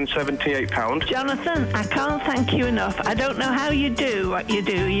 £578. Jonathan, I can't thank you enough. I don't know how you do what you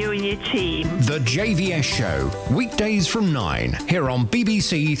do, you and your team. The JVS show, weekdays from 9, here on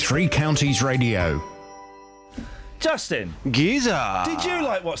BBC Three Counties Radio. Justin. Giza. Did you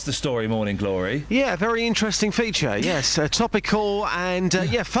like What's the Story, Morning Glory? Yeah, very interesting feature. Yes, topical and,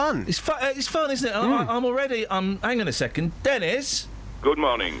 fun. It's fun, isn't it? I'm already... hang on a second. Dennis? Good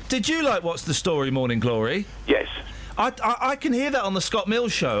morning. Did you like What's the Story, Morning Glory? Yes. I can hear that on the Scott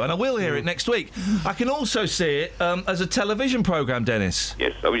Mills show, and I will hear it next week. I can also see it as a television programme, Dennis.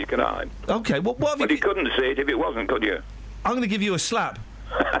 Yes, so you can I. OK, what have you... But you couldn't see it if it wasn't, could you? I'm going to give you a slap.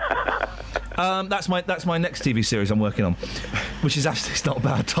 That's my next TV series I'm working on, which is actually it's not a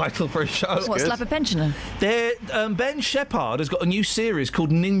bad title for a show. What, Slap a Pensioner? Ben Shephard has got a new series called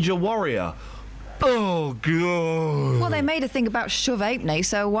Ninja Warrior. Oh, God. Well, they made a thing about Shove Apney,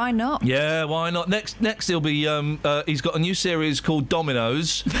 so why not? Yeah, why not? Next he'll be... he's got a new series called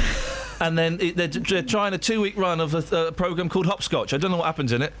Dominoes, and then they're trying a 2-week run of a programme called Hopscotch. I don't know what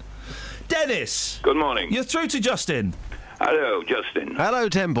happens in it. Dennis! Good morning. You're through to Justin. Hello, Justin. Hello,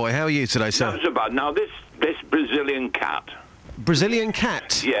 Den Boy. How are you today, sir? Not so bad. Now, this Brazilian cat... Brazilian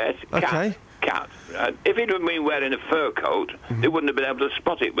cat? Yes, cat. Okay. Cat. If it had been wearing a fur coat, they wouldn't have been able to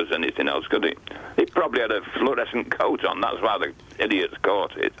spot it was anything else, could it? It probably had a fluorescent coat on. That's why the idiots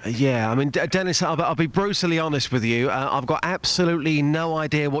caught it. Yeah, I mean, Dennis, I'll be brutally honest with you. I've got absolutely no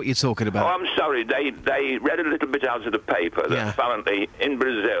idea what you're talking about. Oh, I'm sorry. They read a little bit out of the paper that apparently in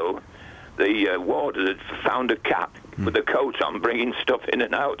Brazil the warders had found a cat with a coat on, bringing stuff in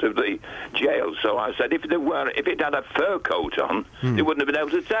and out of the jail. So I said, if it had a fur coat on, they wouldn't have been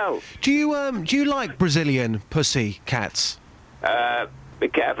able to tell. Do you like Brazilian pussy cats? Be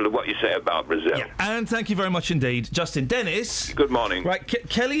careful of what you say about Brazil. Yeah. And thank you very much indeed, Justin. Dennis. Good morning. Right,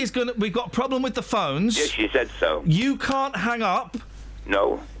 Kelly is going. We've got a problem with the phones. Yes, she said so. You can't hang up.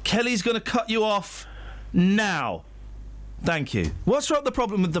 No. Kelly's going to cut you off now. Thank you. What's the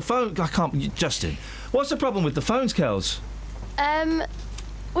problem with the phone? I can't... Justin. What's the problem with the phones, Kels?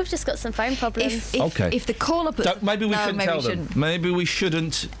 We've just got some phone problems. If the caller puts... Maybe we shouldn't tell them. Maybe we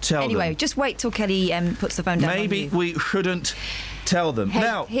shouldn't tell them. Anyway, just wait till Kelly puts the phone down. Maybe we shouldn't Tell them. Hey,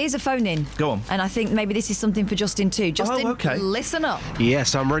 Now, here's a phone in. Go on. And I think maybe this is something for Justin too. Justin, okay. listen up.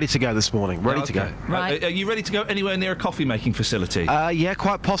 Yes, I'm ready to go this morning. Ready to go. Right. Are you ready to go anywhere near a coffee-making facility? Yeah,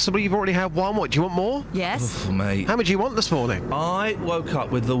 quite possibly. You've already had one. What, do you want more? Yes. Oh, mate. How much do you want this morning? I woke up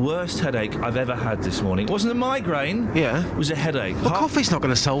with the worst headache I've ever had this morning. It wasn't a migraine. Yeah. It was a headache. Well, coffee's not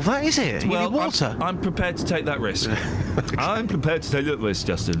going to solve that, is it? You need water. I'm prepared to take that risk. I'm prepared to take that risk,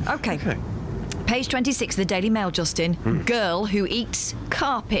 Justin. Okay. Page 26 of the Daily Mail, Justin. Girl who eats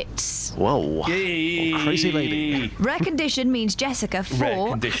carpets. Whoa. Crazy lady. Rare condition means Jessica, 4, Rare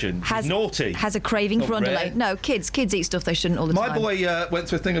condition. has naughty. Has a craving Not for underlay. rare. No, kids eat stuff they shouldn't all the My time. boy went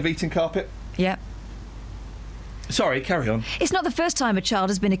through a thing of eating carpet. Yeah. Sorry, carry on. It's not the first time a child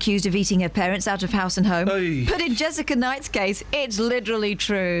has been accused of eating her parents out of house and home. Oy. But in Jessica Knight's case, it's literally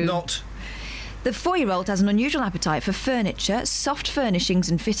true. Not. The 4-year-old has an unusual appetite for furniture, soft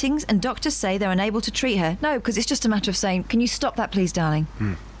furnishings and fittings, and doctors say they're unable to treat her. No, because it's just a matter of saying, can you stop that please, darling?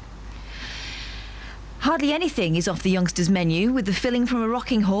 Hardly anything is off the youngster's menu, with the filling from a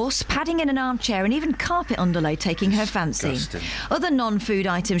rocking horse, padding in an armchair and even carpet underlay taking her fancy. Disgusting. Other non-food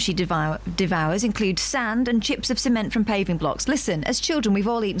items she devours include sand and chips of cement from paving blocks. Listen, as children we've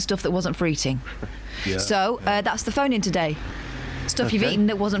all eaten stuff that wasn't for eating. Yeah. So that's the phone in today. Stuff you've Okay. eaten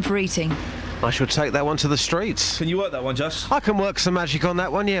that wasn't for eating. I should take that one to the streets. Can you work that one, Just? I can work some magic on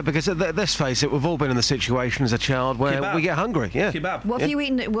that one, yeah, because let's face it, we've all been in the situation as a child where Kebab. we get hungry, yeah. Kebab. What have you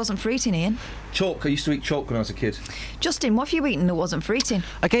eaten that wasn't for eating, Ian? Chalk. I used to eat chalk when I was a kid. Justin, what have you eaten that wasn't for eating?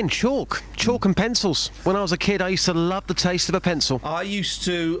 Again, chalk and pencils. When I was a kid, I used to love the taste of a pencil. I used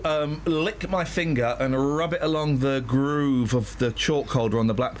to lick my finger and rub it along the groove of the chalk holder on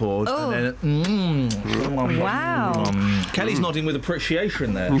the blackboard. Oh. And then, Wow. Kelly's nodding with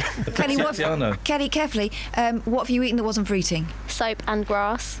appreciation there. Kelly, Tiziano. Kelly, carefully, what have you eaten that wasn't for eating? Soap and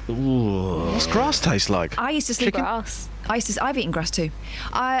grass. Ooh. What's grass taste like? I used to sleep. Grass. I've eaten grass too.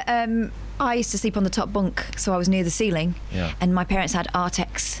 I used to sleep on the top bunk, so I was near the ceiling. Yeah. And my parents had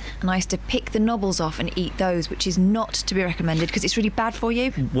Artex, and I used to pick the knobbles off and eat those, which is not to be recommended because it's really bad for you.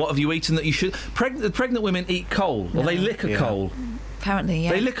 What have you eaten that you should? Pregnant women eat coal, or they lick a coal. Apparently,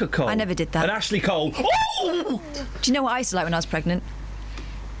 yeah. They lick a coal. I never did that. And Ashley Cole. Oh! Do you know what I used to like when I was pregnant?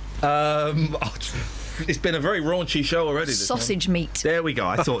 It's been a very raunchy show already. This Sausage meat. There we go.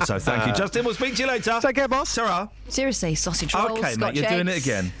 I thought so. Thank you, Justin. We'll speak to you later. Take care, boss. Ta-ra. Seriously, sausage rolls, Okay, Scotch mate, you're doing it eggs,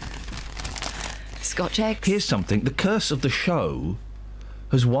 again. Scotch eggs. Here's something. The curse of the show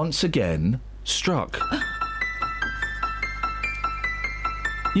has once again struck.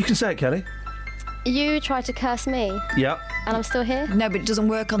 You can say it, Kelly. You tried to curse me, Yeah. and I'm still here. No, but it doesn't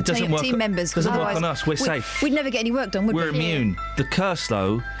work on It doesn't work team members. doesn't work otherwise on us. We're safe. We'd never get any work done, would We're we? immune. The curse,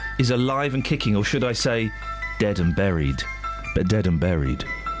 though, is alive and kicking, or should I say, dead and buried. But dead and buried.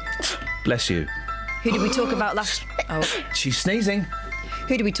 Bless you. Who did we talk about last? Oh, She's sneezing.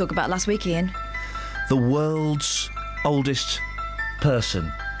 who did we talk about last week, Ian? The world's oldest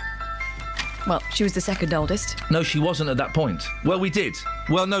person. Well, she was the second oldest. No, she wasn't at that point. Well, we did.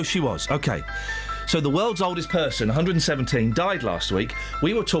 Well, no, she was. Okay. So the world's oldest person, 117, died last week.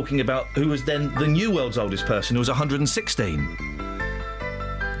 We were talking about who was then the new world's oldest person, who was 116.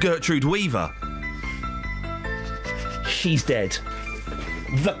 Gertrude Weaver. She's dead.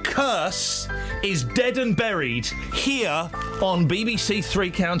 The curse is dead and buried here on BBC Three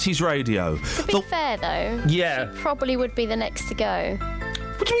Counties Radio. To be fair, though, Yeah. probably would be the next to go.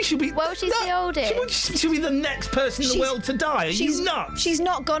 What do you mean she'll be... Well, she's the oldest. She'll be the next person in the world to die. Are you nuts? She's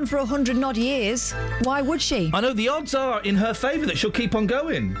not gone for 100 and odd years. Why would she? I know the odds are in her favour that she'll keep on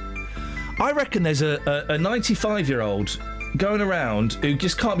going. I reckon there's a 95-year-old going around who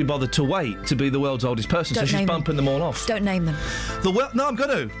just can't be bothered to wait to be the world's oldest person, Don't so she's name bumping them all off. Don't name them. No, I'm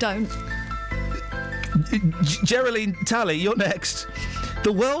going to. Don't. Geraldine Talley, you're next.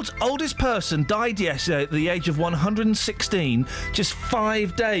 The world's oldest person died yesterday at the age of 116, just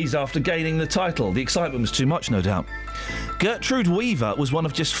 5 days after gaining the title. The excitement was too much, no doubt. Gertrude Weaver was one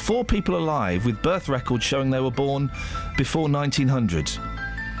of just 4 people alive with birth records showing they were born before 1900.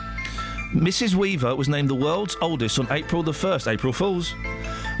 Mrs. Weaver was named the world's oldest on April the 1st, April Fool's,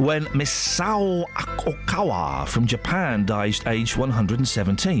 when Misao Okawa from Japan died aged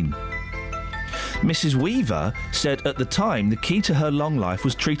 117. Mrs. Weaver said at the time the key to her long life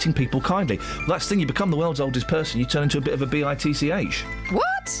was treating people kindly. Well, that's the thing, you become the world's oldest person, you turn into a bit of a bitch.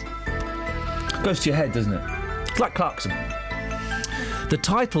 What? Goes to your head, doesn't it? It's like Clarkson. The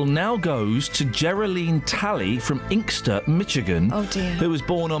title now goes to Geraldine Talley from Inkster, Michigan. Oh, dear. Who was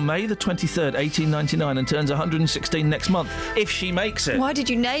born on May the 23rd, 1899 and turns 116 next month. If she makes it. Why did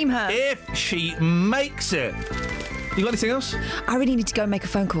you name her? If she makes it. You got anything else? I really need to go and make a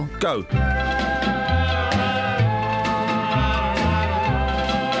phone call. Go.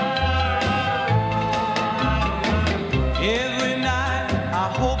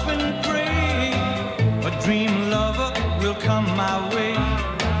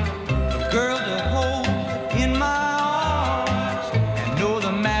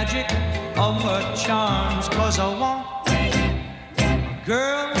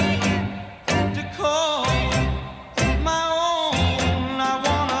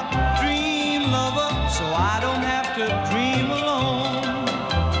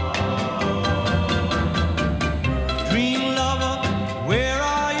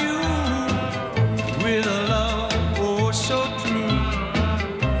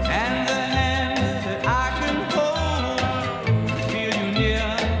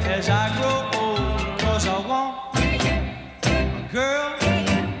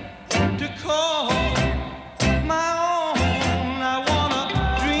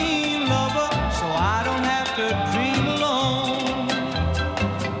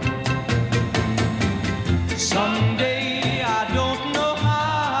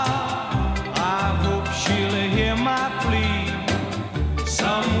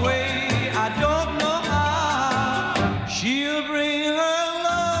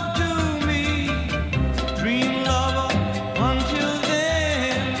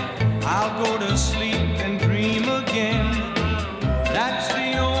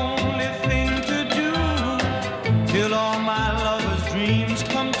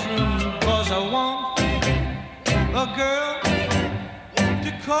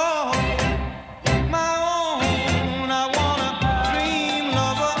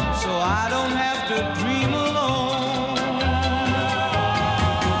 I don't have to dream alone.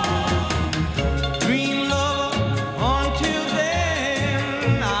 Dream lover, until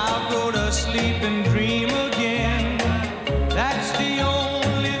then I'll go to sleep and dream again. That's the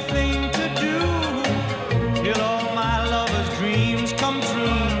only thing to do till all my lover's dreams come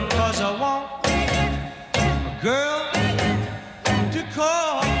true. 'Cause I want a girl to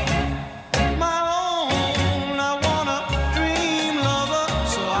call my own. I want a dream lover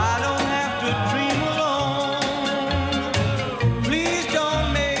so I don't have to dream alone. Please don't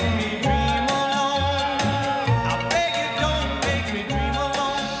make me dream alone. I beg you, don't make me dream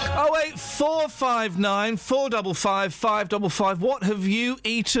alone. 08459 455 555. What have you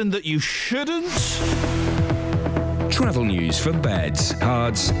eaten that you shouldn't? Travel news for beds,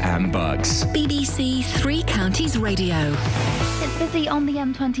 cards and bugs. BBC Three Counties Radio. It's busy on the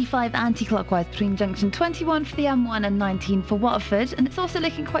M25 anti-clockwise between junction 21 for the M1 and 19 for Watford, and it's also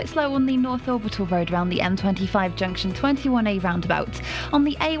looking quite slow on the North Orbital Road around the M25 junction 21A roundabout. On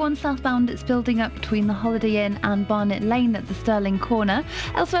the A1 southbound, it's building up between the Holiday Inn and Barnet Lane at the Stirling corner.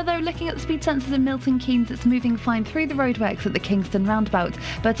 Elsewhere though, looking at the speed sensors in Milton Keynes, it's moving fine through the roadworks at the Kingston roundabout,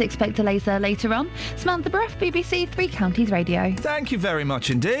 but expect delays there later on. Samantha Bruff, BBC Three Counties Radio. Thank you very much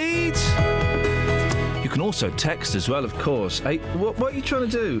indeed. You can also text as well, of course. Hey, what are you trying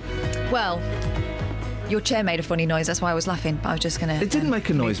to do? Well, your chair made a funny noise. That's why I was laughing. But I was just going to. It didn't make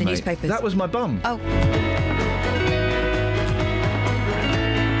a noise, the mate. Newspapers. That was my bum. Oh.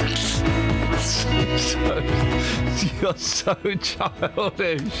 You're so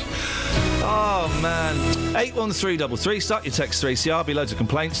childish. Oh, man. 81333. Start your text 3CR. Be loads of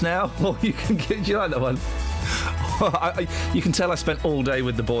complaints now. Or you can get... Do you like that one? You can tell I spent all day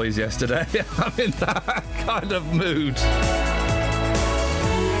with the boys yesterday. I'm in that kind of mood.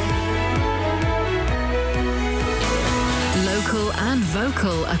 Local and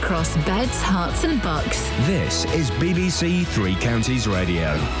vocal across beds, hearts and bucks. This is BBC Three Counties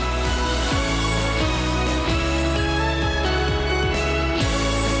Radio.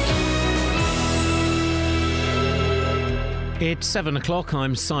 It's 7 o'clock.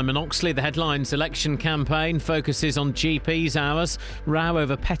 I'm Simon Oxley. The headlines: election campaign focuses on GPs' hours, row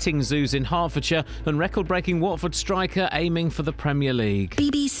over petting zoos in Hertfordshire, and record-breaking Watford striker aiming for the Premier League.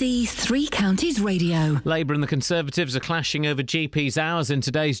 BBC Three Counties Radio. Labour and the Conservatives are clashing over GPs' hours in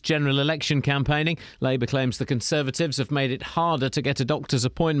today's general election campaigning. Labour claims the Conservatives have made it harder to get a doctor's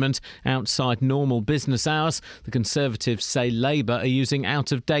appointment outside normal business hours. The Conservatives say Labour are using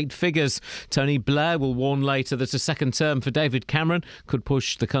out-of-date figures. Tony Blair will warn later that a second term for David Cameron could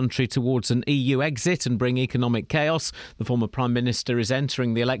push the country towards an EU exit and bring economic chaos. The former Prime Minister is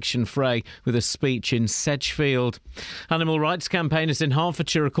entering the election fray with a speech in Sedgefield. Animal rights campaigners in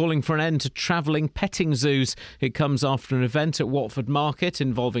Hertfordshire are calling for an end to travelling petting zoos. It comes after an event at Watford Market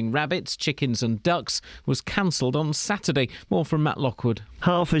involving rabbits, chickens and ducks was cancelled on Saturday. More from Matt Lockwood.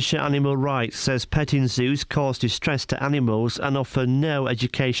 Hertfordshire Animal Rights says petting zoos cause distress to animals and offer no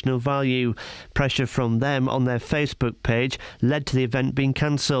educational value. Pressure from them on their Facebook page led to the event being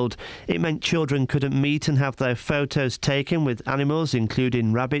cancelled. It meant children couldn't meet and have their photos taken with animals,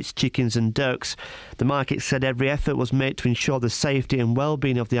 including rabbits, chickens and ducks. The market said every effort was made to ensure the safety and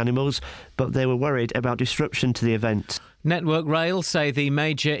well-being of the animals, but they were worried about disruption to the event. Network Rail say the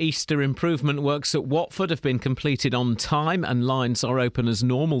major Easter improvement works at Watford have been completed on time and lines are open as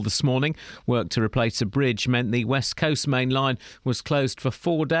normal this morning. Work to replace a bridge meant the West Coast main line was closed for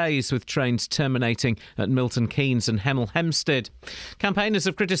 4 days, with trains terminating at Milton Keynes and Hemel Hempstead. Campaigners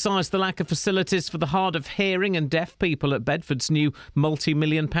have criticised the lack of facilities for the hard of hearing and deaf people at Bedford's new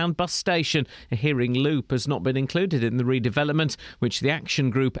multi-million-pound bus station. A hearing loop has not been included in the redevelopment, which the action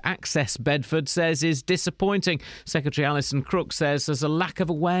group Access Bedford says is disappointing. Secretary Alison Crook says there's a lack of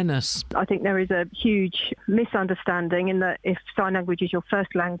awareness. I think there is a huge misunderstanding in that if sign language is your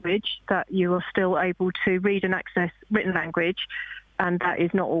first language, that you are still able to read and access written language, and that is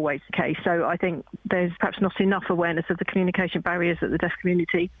not always the case. So I think there's perhaps not enough awareness of the communication barriers that the deaf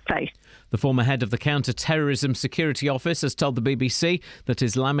community face. The former head of the Counter-Terrorism Security Office has told the BBC that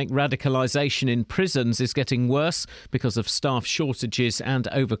Islamic radicalisation in prisons is getting worse because of staff shortages and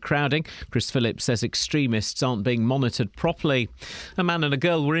overcrowding. Chris Phillips says extremists aren't being monitored properly. A man and a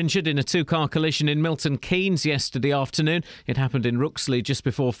girl were injured in a two-car collision in Milton Keynes yesterday afternoon. It happened in Ruxley just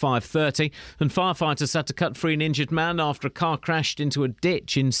before 5:30, and firefighters had to cut free an injured man after a car crashed into into a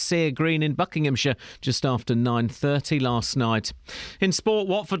ditch in Sear Green in Buckinghamshire just after 9:30 last night. In sport,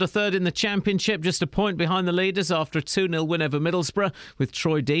 Watford are third in the Championship, just a point behind the leaders after a 2-0 win over Middlesbrough, with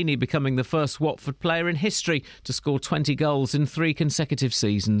Troy Deeney becoming the first Watford player in history to score 20 goals in 3 consecutive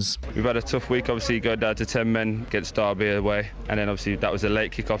seasons. We've had a tough week, obviously going down to 10 men against Derby away, and then obviously that was a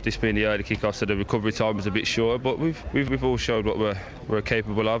late kick-off, this being the early kick-off, so the recovery time was a bit shorter, but we've all showed what we're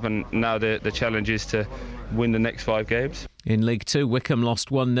capable of, and now the challenge is to win the next 5 games. In League 2, Wickham lost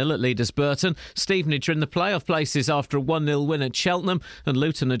 1-0 at Leaders Burton. Stevenage are in the playoff places after a 1-0 win at Cheltenham, and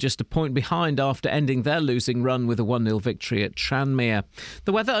Luton are just a point behind after ending their losing run with a 1-0 victory at Tranmere.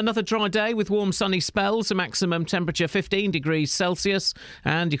 The weather, another dry day with warm sunny spells, a maximum temperature 15 degrees Celsius,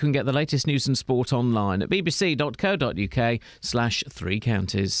 and you can get the latest news and sport online at bbc.co.uk/3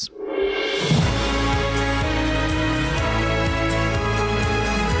 counties.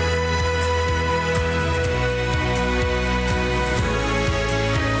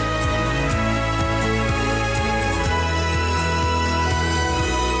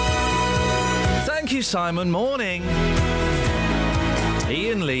 Thank you, Simon. Morning.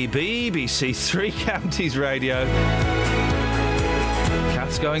 Iain Lee, BBC Three Counties Radio.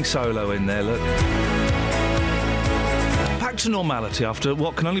 Kath's going solo in there, look. Back to normality after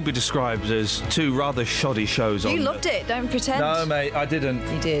what can only be described as 2 rather shoddy shows on... You loved it, don't pretend. No, mate, I didn't.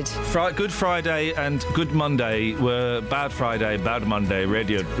 You did. Good Friday and Good Monday were Bad Friday, Bad Monday,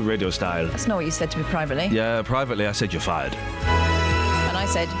 radio style. That's not what you said to me privately. Yeah, privately I said you're fired. And I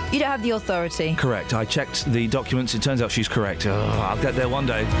said, you don't have the authority. Correct. I checked the documents. It turns out she's correct. Oh, I'll get there one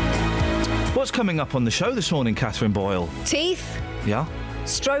day. What's coming up on the show this morning, Catherine Boyle? Teeth. Yeah?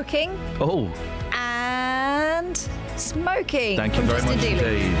 Stroking. Oh. And smoking. Thank you very much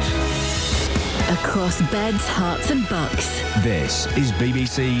indeed. Across beds, hearts and bucks. This is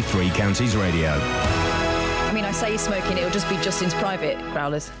BBC Three Counties Radio. I mean, I say smoking, it'll just be Justin's private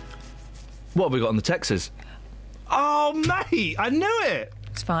growlers. What have we got on the Texas? Oh, mate, I knew it.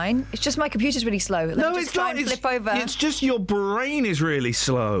 It's fine. It's just my computer's really slow. Let me just try and flip over. It's just your brain is really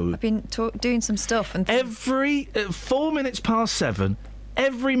slow. I've been doing some stuff. And every 4 minutes past 7,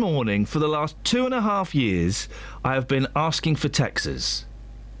 every morning for the last 2.5 years, I have been asking for Texas.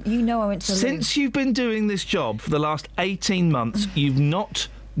 You know I went to Since you've been doing this job for the last 18 months, you've not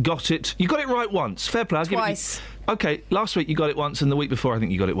got it. You got it right once. Fair play. Twice. OK, last week you got it once, and the week before I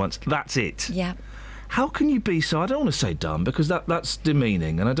think you got it once. That's it. Yeah. How can you be so... I don't want to say dumb, because that's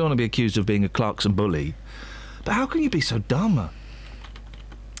demeaning, and I don't want to be accused of being a Clarkson bully. But how can you be so dumb?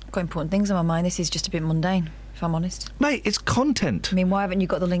 I've got important things on my mind. This is just a bit mundane, if I'm honest. Mate, it's content. I mean, why haven't you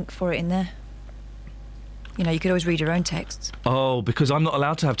got the link for it in there? You know, you could always read your own texts. Oh, because I'm not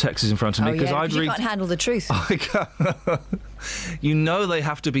allowed to have texts in front of me. Oh, yeah, because you can't handle the truth. You know they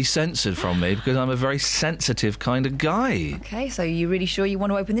have to be censored from me because I'm a very sensitive kind of guy. OK, so you really sure you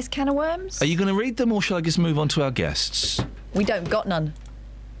want to open this can of worms? Are you going to read them or shall I just move on to our guests? We got none.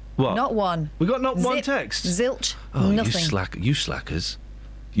 What? Not one. We got not one text? Zilch. Oh, nothing. You slackers.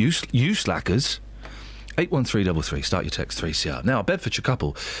 You slackers. 81333, start your text 3CR. Now, a Bedfordshire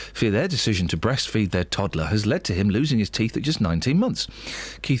couple fear their decision to breastfeed their toddler has led to him losing his teeth at just 19 months.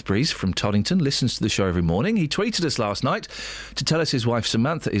 Keith Breeze from Toddington listens to the show every morning. He tweeted us last night to tell us his wife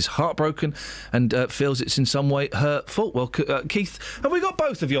Samantha is heartbroken and feels it's in some way her fault. Well, Keith, have we got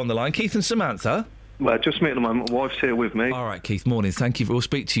both of you on the line, Keith and Samantha? Well, just me at the moment. My wife's here with me. All right, Keith, morning. Thank you. We'll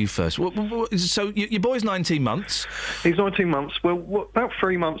speak to you first. So, your boy's 19 months? He's 19 months. Well, about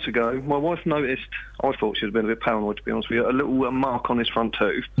 3 months ago, my wife noticed, I thought she was being a bit paranoid, to be honest with you, a little mark on his front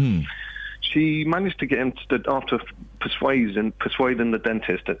tooth. She managed to get him after persuading the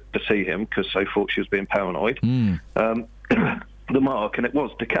dentist to see him, because they thought she was being paranoid, the mark, and it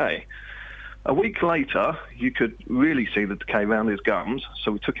was decay. A week later, you could really see the decay around his gums,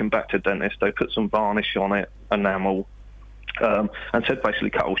 so we took him back to the dentist. They put some varnish on it, enamel, and said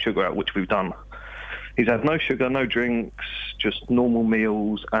basically cut all sugar out, which we've done. He's had no sugar, no drinks, just normal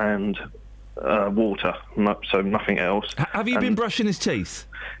meals and water, so nothing else. Have you been brushing his teeth?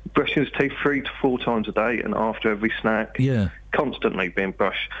 Brushing his teeth 3 to 4 times a day, and after every snack. Yeah. Constantly being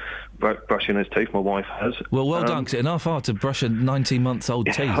brushing his teeth, my wife has. Well done, because it's enough hard to brush a 19-month-old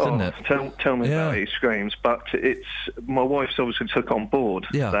teeth, isn't it? Tell me about it, he screams. But my wife's obviously took on board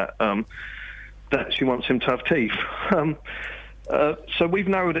that she wants him to have teeth. So we've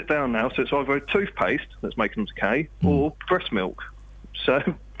narrowed it down now, so it's either a toothpaste that's making them decay or breast milk. So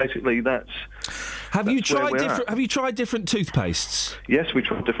basically that's... Have you tried different toothpastes? Yes, we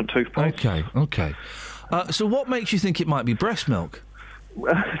tried different toothpastes. OK. So what makes you think it might be breast milk?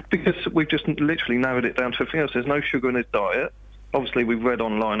 Because we've just literally narrowed it down to everything else. There's no sugar in his diet. Obviously, we've read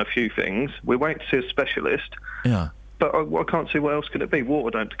online a few things. We're waiting to see a specialist. Yeah. but I can't see what else could it be.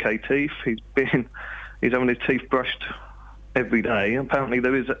 Water don't decay teeth. He's having his teeth brushed every day. Apparently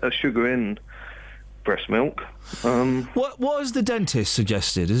there is a sugar in breast milk. What has the dentist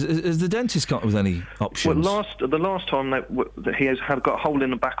suggested? Has the dentist got with any options? Well, the last time that he has got a hole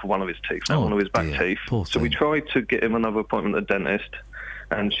in the back of one of his teeth, one of his back teeth. So we tried to get him another appointment at the dentist,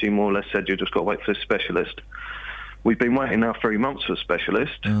 and she more or less said, you just got to wait for a specialist. We've been waiting now 3 months for a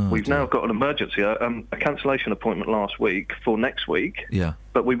specialist. We've now got an emergency, a cancellation appointment last week for next week. Yeah.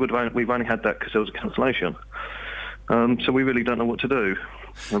 But we've only had that because there was a cancellation. So we really don't know what to do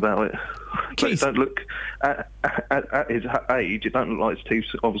about it. Keith, don't look at his age. It don't look like his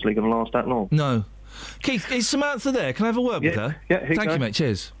teeth's obviously going to last that long. No. Keith, is Samantha there? Can I have a word with her? Yeah. Thank you, mate.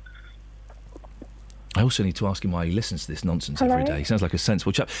 Cheers. I also need to ask him why he listens to this nonsense every day. He sounds like a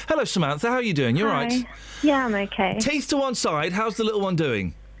sensible chap. Hello, Samantha. How are you doing? You all right? Yeah, I'm okay. Teeth to one side. How's the little one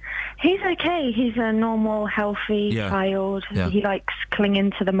doing? He's okay. He's a normal, healthy child. Yeah. He likes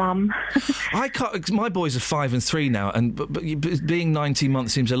clinging to the mum. I can't. My boys are 5 and 3 now, and but being 19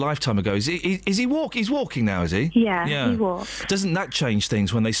 months seems a lifetime ago. Is he walk? He's walking now, is he? Yeah, he walks. Doesn't that change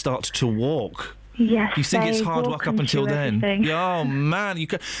things when they start to walk? Yes. You think it's hard work up until then? Everything. Oh man, you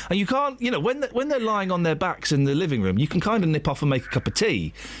can't. You know, when they're lying on their backs in the living room, you can kind of nip off and make a cup of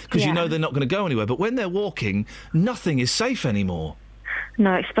tea because you know they're not going to go anywhere. But when they're walking, nothing is safe anymore.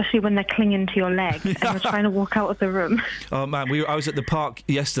 No, especially when they're clinging to your leg and you're trying to walk out of the room. Oh man, I was at the park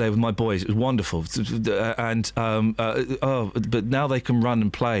yesterday with my boys. It was wonderful, and but now they can run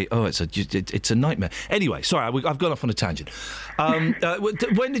and play. Oh, it's a nightmare. Anyway, sorry, I've gone off on a tangent.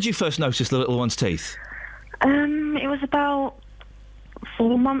 When did you first notice the little one's teeth? It was about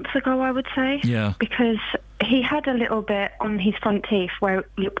 4 months ago, I would say. Yeah. Because he had a little bit on his front teeth where it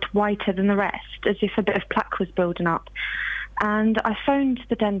looked whiter than the rest, as if a bit of plaque was building up. And I phoned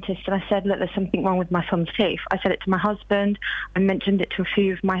the dentist and I said, look, there's something wrong with my son's teeth. I said it to my husband. I mentioned it to a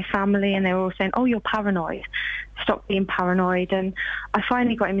few of my family, and they were all saying, oh, you're paranoid. Stop being paranoid. And I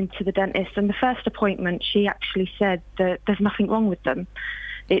finally got him into the dentist, and the first appointment, she actually said that there's nothing wrong with them.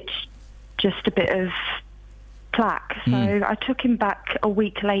 It's just a bit of plaque. So I took him back a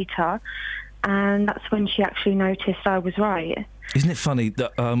week later, and that's when she actually noticed I was right. Isn't it funny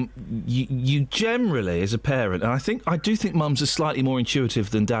that you generally, as a parent, and I do think mums are slightly more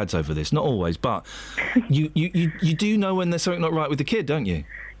intuitive than dads over this. Not always, but you do know when there's something not right with the kid, don't you?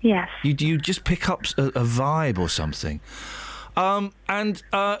 Yes. You just pick up a vibe or something. And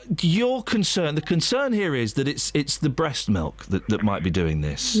your concern, the concern here is that it's the breast milk that might be doing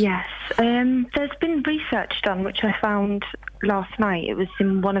this. Yes. There's been research done, which I found last night. It was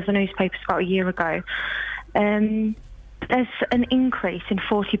in one of the newspapers about a year ago. There's an increase in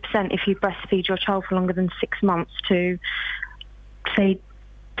 40% if you breastfeed your child for longer than 6 months to, say,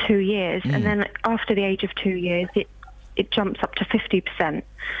 2 years. And then after the age of 2 years, it jumps up to 50%.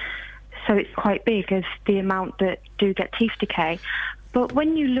 So it's quite big as the amount that do get teeth decay. But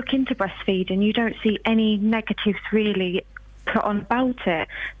when you look into breastfeeding, you don't see any negatives really put on about it.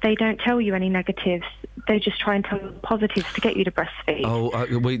 They don't tell you any negatives. They just try and tell you positives to get you to breastfeed. Oh,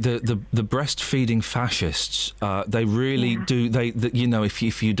 the breastfeeding fascists, they really do. You know, if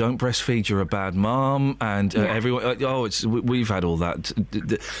you don't breastfeed, you're a bad mum, and everyone. We've had all that.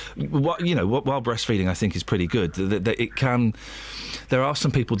 While breastfeeding, I think, is pretty good. It can. There are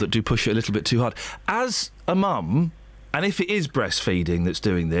some people that do push it a little bit too hard. As a mum, and if it is breastfeeding that's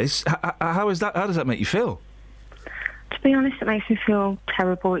doing this, how is that? How does that make you feel? To be honest, it makes me feel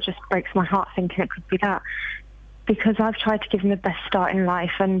terrible. It just breaks my heart thinking it could be that. Because I've tried to give him the best start in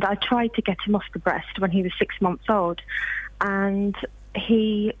life, and I tried to get him off the breast when he was 6 months old. And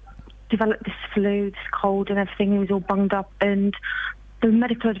he developed this flu, this cold and everything. He was all bunged up. And the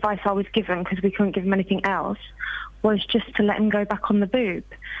medical advice I was given, because we couldn't give him anything else, was just to let him go back on the boob,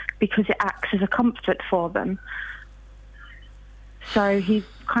 because it acts as a comfort for them. So he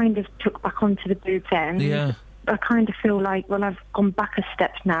kind of took back onto the boob then. Yeah. I kind of feel like, well, I've gone back a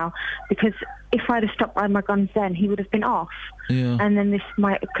step now, because if I'd have stuck by my guns then, he would have been off. Yeah. And then this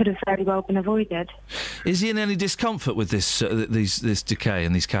could have very well been avoided. Is he in any discomfort with this decay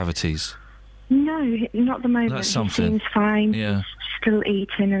and these cavities? No, not at the moment. That's something. He seems fine. Yeah. He's still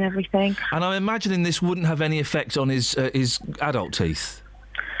eating and everything. And I'm imagining this wouldn't have any effect on his adult teeth.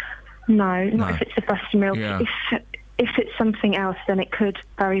 No, not if it's the breast milk. Yeah. If it's something else, then it could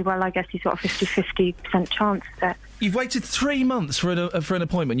very well, I guess he's got a 50% chance of it. You've waited 3 months for an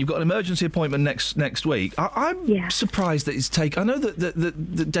appointment. You've got an emergency appointment next week. I'm surprised that it's taken. I know that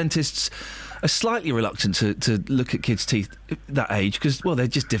the dentists are slightly reluctant to look at kids' teeth at that age because, well, they're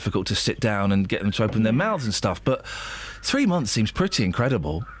just difficult to sit down and get them to open their mouths and stuff. But 3 months seems pretty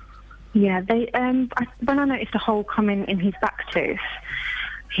incredible. Yeah, when I noticed a hole coming in his back tooth,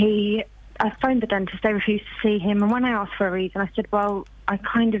 I phoned the dentist, they refused to see him, and when I asked for a reason, I said, well,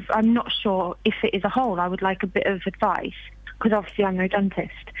 I'm not sure if it is a hole, I would like a bit of advice, because obviously I'm no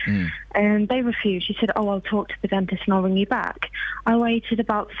dentist. And they refused. She said, I'll talk to the dentist and I'll ring you back. I waited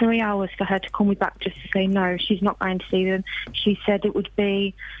about 3 hours for her to call me back just to say no, she's not going to see them. She said it would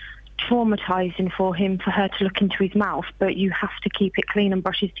be traumatising for him for her to look into his mouth, but you have to keep it clean and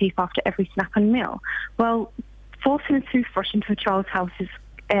brush his teeth after every snack and meal. Well, forcing a toothbrush into a child's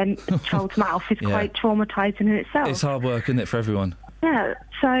child's mouth is quite traumatising in itself. It's hard work, isn't it, for everyone? Yeah,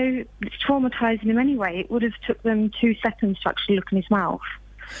 so it's traumatising him anyway. It would have took them 2 seconds to actually look in his mouth.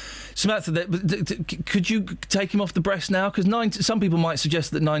 Samantha, could you take him off the breast now? Because some people might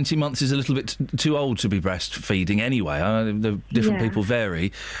suggest that 90 months is a little bit too old to be breastfeeding anyway. The different people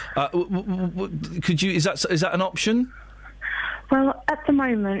vary. Could you? Is that an option? Well, at the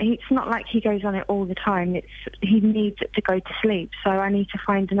moment, it's not like he goes on it all the time. He needs it to go to sleep, so I need to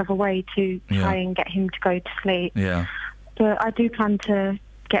find another way to try and get him to go to sleep. Yeah. But I do plan to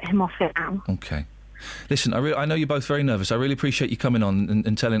get him off it now. Okay. Listen, I know you're both very nervous. I really appreciate you coming on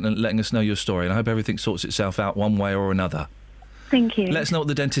and telling and letting us know your story, and I hope everything sorts itself out one way or another. Thank you. Let us know what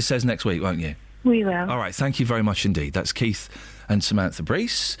the dentist says next week, won't you? We will. All right, thank you very much indeed. That's Keith and Samantha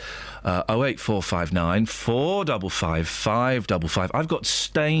Brees. 08459 455 555. I've got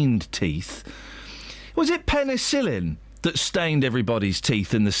stained teeth. Was it penicillin that stained everybody's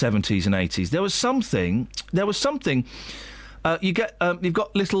teeth in the 70s and 80s? There was something. You've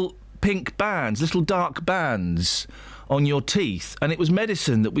got little pink bands, little dark bands on your teeth, and it was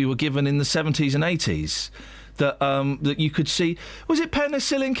medicine that we were given in the 70s and 80s that you could see. Was it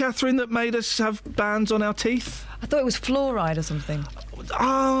penicillin, Catherine, that made us have bands on our teeth? I thought it was fluoride or something.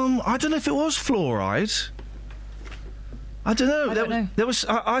 I don't know if it was fluoride. I don't know. There was.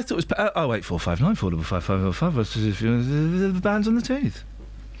 I thought it was 08459 455 555. The bands on the teeth.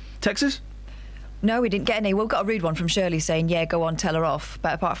 Texas? No, we didn't get any. We've got a rude one from Shirley saying, yeah, go on, tell her off.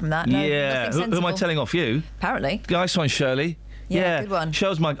 But apart from that, no. Yeah. Who am I telling off? You? Apparently. Nice one, Shirley. Yeah, good one.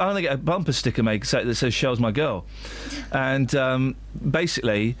 I'm going to get a bumper sticker made that says "Shell's my girl," and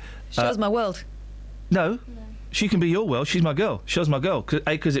basically, Shell's my world. No, she can be your world. She's my girl. Shell's my girl.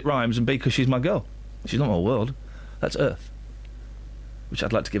 A, because it rhymes, and B, because she's my girl. She's not my world. That's Earth. Which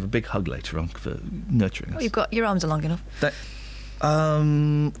I'd like to give a big hug later on for nurturing us. Well, you've got your arms are long enough.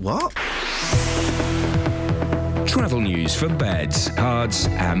 What? Travel news for beds, cards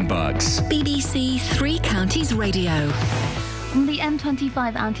and bugs. BBC Three Counties Radio. On the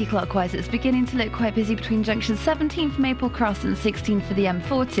M25 anti-clockwise, it's beginning to look quite busy between junctions 17 for Maple Cross and 16 for the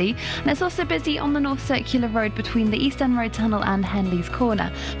M40. And it's also busy on the North Circular Road between the East End Road Tunnel and Henley's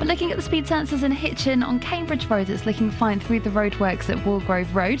Corner. But looking at the speed sensors in Hitchin on Cambridge Road, it's looking fine through the roadworks at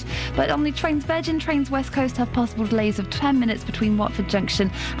Walgrove Road. But on the trains, Virgin Trains West Coast have possible delays of 10 minutes between Watford Junction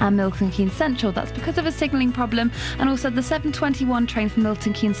and Milton Keynes Central. That's because of a signalling problem. And also the 7:21 train from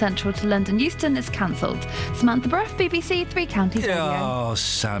Milton Keynes Central to London Euston is cancelled. Samantha Bruff, BBC Three Counties. Oh,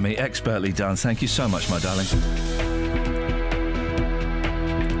 Sammy, expertly done. Thank you so much, my darling.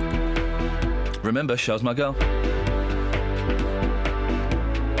 Remember, Shell's my girl.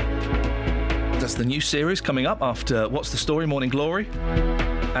 That's the new series coming up after What's the Story? Morning Glory.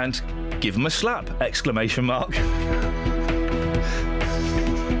 And Give 'em a slap! ! I'm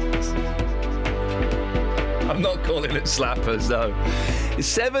not calling it slappers, though. It's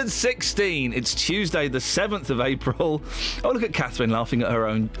 7:16. It's Tuesday, the 7th of April. Oh, look at Catherine laughing at her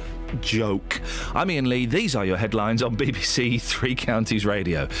own joke. I'm Iain Lee. These are your headlines on BBC Three Counties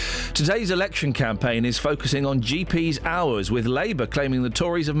Radio. Today's election campaign is focusing on GP's hours, with Labour claiming the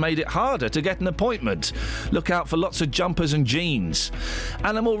Tories have made it harder to get an appointment. Look out for lots of jumpers and jeans.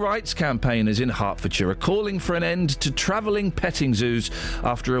 Animal rights campaigners in Hertfordshire are calling for an end to travelling petting zoos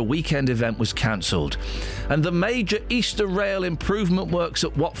after a weekend event was cancelled. And the major Easter rail improvement works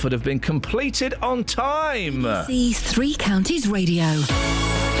at Watford have been completed on time. BBC Three Counties Radio.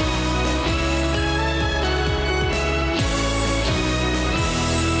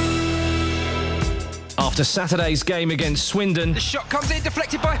 After Saturday's game against Swindon, the shot comes in,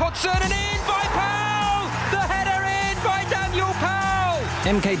 deflected by Hodgson, and in by Powell! The header in by Daniel Powell!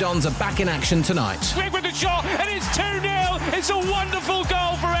 MK Dons are back in action tonight. Swing with the shot, and it's 2-0! It's a wonderful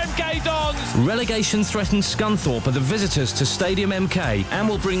goal for MK Dons! Relegation threatens Scunthorpe are the visitors to Stadium MK, and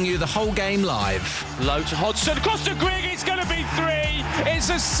we'll bring you the whole game live. Low to Hodgson, across to Grigg, it's going to be 3! It's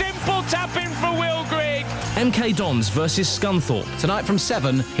a simple tap-in for Will Grigg! MK Dons versus Scunthorpe, tonight from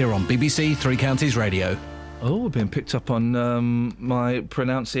 7, here on BBC Three Counties Radio. Oh, we're being picked up on my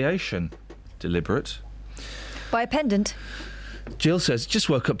pronunciation. Deliberate. By a pendant? Jill says, just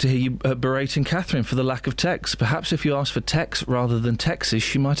woke up to hear you berating Catherine for the lack of text. Perhaps if you asked for text rather than Texas,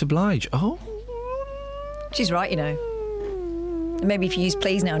 she might oblige. Oh. She's right, you know. And maybe if you use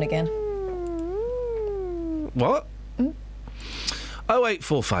please now and again. What?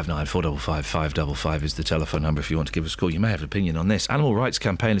 08459 455 555 is the telephone number if you want to give us a call. You may have an opinion on this. Animal rights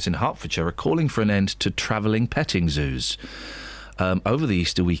campaigners in Hertfordshire are calling for an end to travelling petting zoos. Over the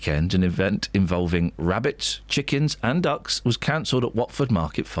Easter weekend, an event involving rabbits, chickens and ducks was cancelled at Watford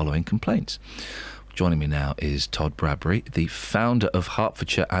Market following complaints. Joining me now is Todd Bradbury, the founder of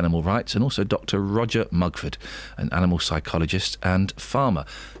Hertfordshire Animal Rights, and also Dr. Roger Mugford, an animal psychologist and farmer.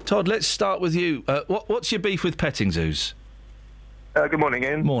 Todd, let's start with you. What's your beef with petting zoos? Good morning,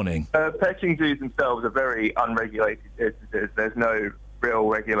 Ian. Morning. Petting zoos themselves are very unregulated businesses. There's no real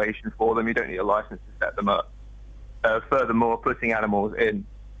regulation for them. You don't need a license to set them up. Furthermore, putting animals in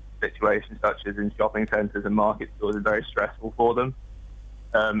situations such as in shopping centres and market stores is very stressful for them.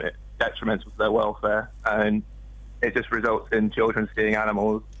 It's detrimental to their welfare, and it just results in children seeing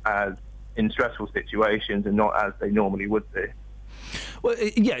animals as in stressful situations and not as they normally would be. Well,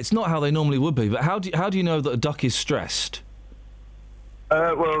 yeah, it's not how they normally would be, but how do you know that a duck is stressed?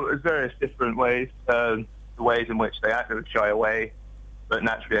 Well, there's various different ways. The ways in which they act, they would shy away, but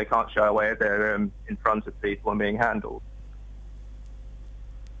naturally they can't shy away if they're in front of people and being handled.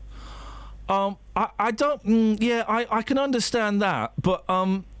 I don't... I can understand that, but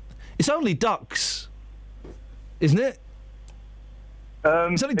it's only ducks, isn't it?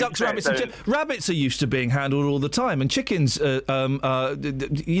 It's only ducks, rabbits, and rabbits are used to being handled all the time, and chickens, they're too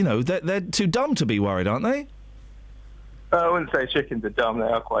dumb to be worried, aren't they? I wouldn't say chickens are dumb. They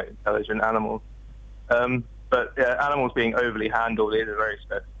are quite intelligent animals. But animals being overly handled is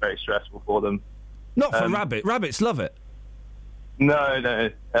very stressful for them. Not for rabbit. Rabbits love it. No.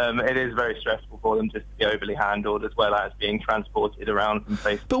 It is very stressful for them just to be overly handled, as well as being transported around from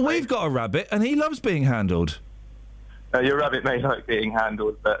place to place. But we've got a rabbit, and he loves being handled. Your rabbit may like being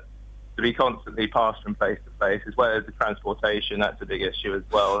handled, but to be constantly passed from place to place, as well as the transportation, that's a big issue as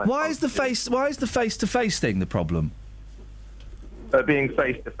well. Why is the face-to-face thing the problem? Being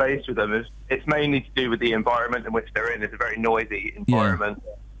face-to-face with them, it's mainly to do with the environment in which they're in. It's a very noisy environment.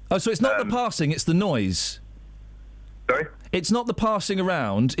 Yeah. Oh, so it's not the passing, it's the noise? Sorry? It's not the passing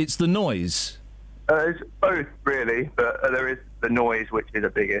around, it's the noise? It's both, really, but there is the noise, which is a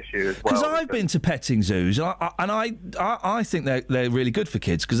big issue as well. Because I've been to petting zoos, and I think they're really good for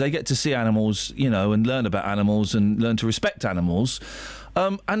kids, because they get to see animals, and learn about animals and learn to respect animals.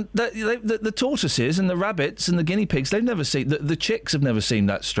 And the tortoises and the rabbits and the guinea pigs, they've never seen... The chicks have never seen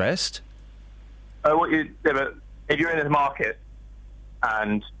that stressed. If you're in a market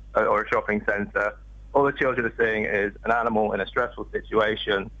or a shopping centre, all the children are seeing is an animal in a stressful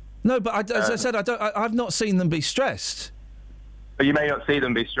situation. No, but as I said, I've not seen them be stressed. But you may not see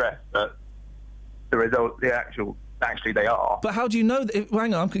them be stressed, but the result, actually they are. But how do you know...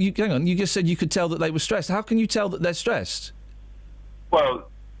 Hang on, you just said you could tell that they were stressed. How can you tell that they're stressed? Well,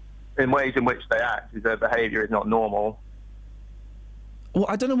 in ways in which they act, their behaviour is not normal. Well,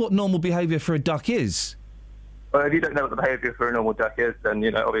 I don't know what normal behaviour for a duck is. Well, if you don't know what the behaviour for a normal duck is, then,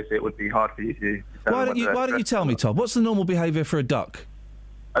 obviously it would be hard for you to... Why don't you tell me, Todd? What's the normal behaviour for a duck?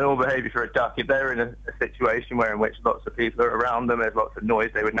 A normal behaviour for a duck, if they're in a situation in which lots of people are around them, there's lots of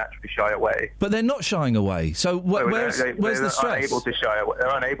noise, they would naturally shy away. But they're not shying away, so where's the stress? Unable to shy away.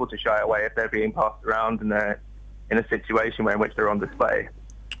 They're unable to shy away if they're being passed around and they're in a situation in which they're on display.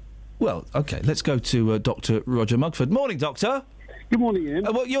 Well, OK, let's go to Dr. Roger Mugford. Morning, Doctor. Good morning, Ian.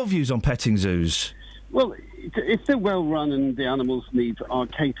 What are your views on petting zoos? Well, if they're well run and the animals' needs are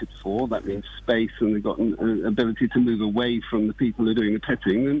catered for, that means space, and they've got an ability to move away from the people who are doing the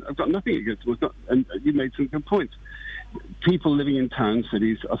petting, then I've got nothing against them. And you made some good points. People living in town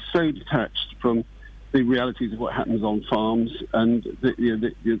cities are so detached from the realities of what happens on farms, and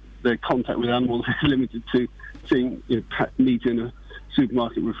their contact with animals is limited to seeing meat in a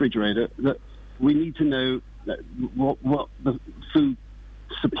supermarket refrigerator, that we need to know what the food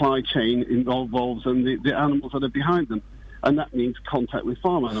supply chain involves and the animals that are behind them. And that means contact with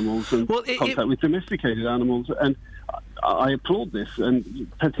farm animals and contact with domesticated animals. And I applaud this.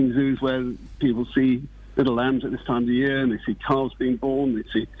 And petting zoos where people see little lambs at this time of the year, and they see calves being born, they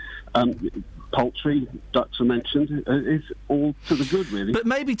see poultry, ducks are mentioned, is all to the good, really. But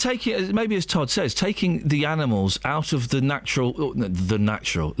maybe as Todd says, taking the animals out of the natural,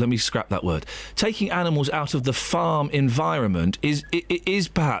 let me scrap that word, taking animals out of the farm environment is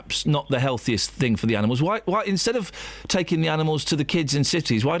perhaps not the healthiest thing for the animals. Why instead of taking the animals to the kids in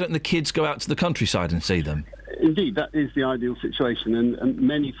cities, why don't the kids go out to the countryside and see them? Indeed, that is the ideal situation, and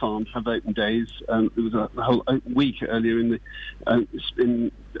many farms have open days. There was a whole week earlier in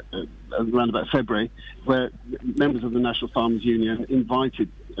around about February, where members of the National Farmers Union invited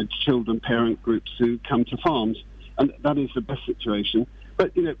children parent groups to come to farms, and that is the best situation.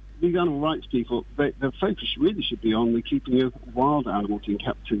 But these animal rights people, their focus really should be on the keeping of wild animals in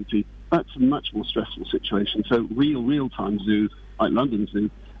captivity. That's a much more stressful situation. So real-time zoos, like London Zoo,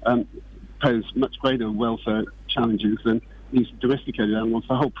 pose much greater welfare challenges than these domesticated animals.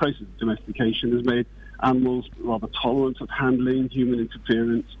 The whole process of domestication has made animals rather tolerant of handling, human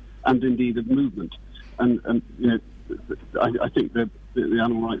interference, and indeed of movement. And I think the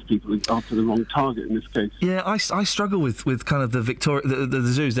animal rights people are after the wrong target in this case. Yeah, I struggle with kind of the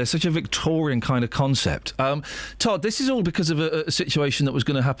zoos. They're such a Victorian kind of concept. Todd, this is all because of a situation that was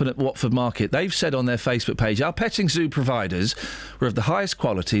going to happen at Watford Market. They've said on their Facebook page, our petting zoo providers were of the highest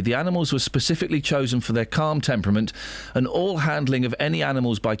quality. The animals were specifically chosen for their calm temperament, and all handling of any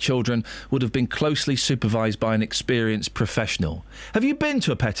animals by children would have been closely supervised by an experienced professional. Have you been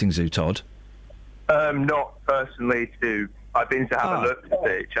to a petting zoo, Todd? Not personally I've been to have a look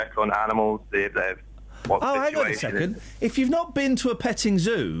to check on animals, see if they've... hang on a second. If you've not been to a petting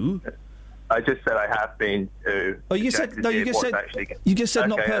zoo... I just said I have been to... Oh, you said... No, you just said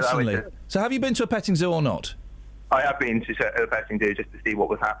not personally. So have you been to a petting zoo or not? I have been to a petting zoo just to see what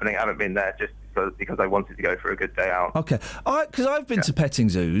was happening. I haven't been there just because I wanted to go for a good day out. OK. Because I've been to petting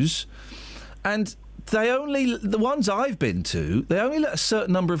zoos, and... the ones I've been to, they only let a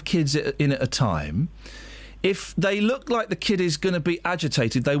certain number of kids in at a time. If they look like the kid is going to be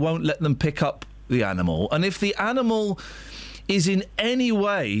agitated, they won't let them pick up the animal. And if the animal is in any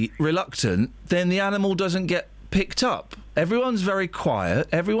way reluctant, then the animal doesn't get picked up. Everyone's very quiet.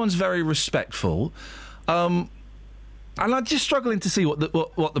 Everyone's very respectful. And I'm just struggling to see what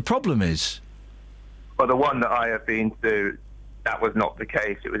the problem is. Well, the one that I have been to, that was not the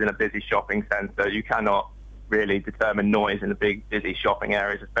case. It was in a busy shopping centre. You cannot really determine noise in the big, busy shopping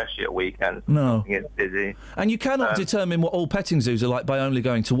areas, especially at weekends. No. It's busy. And you cannot determine what all petting zoos are like by only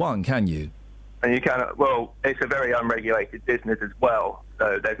going to one, can you? And you cannot... Well, it's a very unregulated business as well,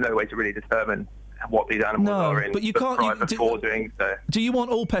 so there's no way to really determine what these animals are in. But you can't... before doing so. Do you want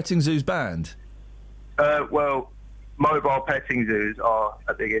all petting zoos banned? Well... Mobile petting zoos are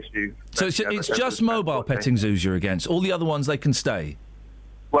a big issue. So it's just mobile petting zoos you're against? All the other ones, they can stay?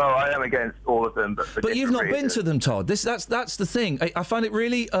 Well, I am against all of them, but for But you've not reasons. been to them, Todd. That's the thing. I find it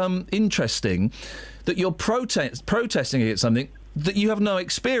really interesting that you're protesting against something that you have no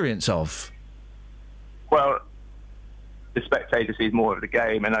experience of. Well, the spectator sees more of the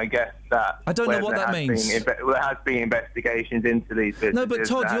game, and I guess that... I don't know what that means. There has been investigations into these businesses. No, but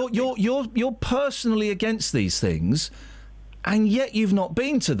Todd, you're personally against these things, and yet you've not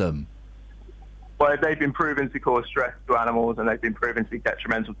been to them. Well, they've been proven to cause stress to animals, and they've been proven to be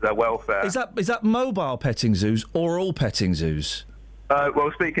detrimental to their welfare. Is that mobile petting zoos or all petting zoos?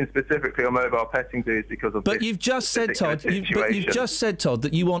 Well, speaking specifically on mobile petting zoos because of... But you've just said, Todd, you've just said, Todd,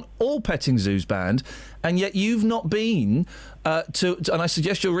 that you want all petting zoos banned, and yet you've not been to... And I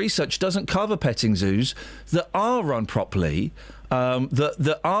suggest your research doesn't cover petting zoos that are run properly,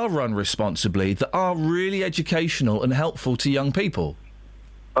 that are run responsibly, that are really educational and helpful to young people.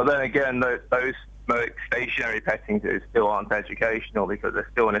 But then again, those stationary petting zoos still aren't educational because they're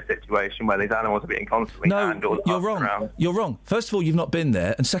still in a situation where these animals are being constantly handled. You're wrong. Around. You're wrong. First of all, you've not been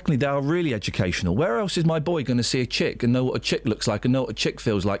there, and secondly, they are really educational. Where else is my boy going to see a chick and know what a chick looks like and know what a chick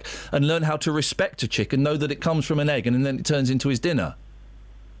feels like and learn how to respect a chick and know that it comes from an egg and then it turns into his dinner?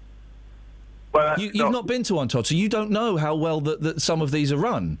 Well, you've not been to one, Todd, so you don't know how well that some of these are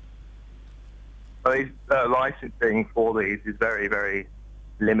run. Well, licensing for these is very, very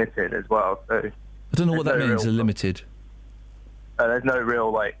limited as well. So I don't know what that means. They're limited. There's no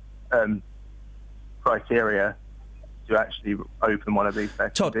real criteria to actually open one of these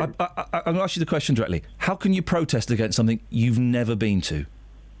petting Todd, zoos. I'm going to ask you the question directly. How can you protest against something you've never been to?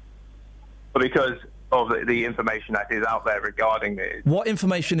 Well, because of the information that is out there regarding these. What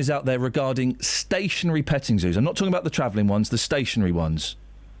information is out there regarding stationary petting zoos? I'm not talking about the travelling ones, the stationary ones.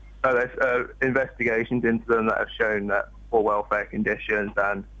 There's investigations into them that have shown that poor welfare conditions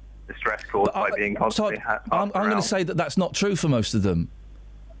and the stress caused by being constantly I'm going to say that that's not true for most of them.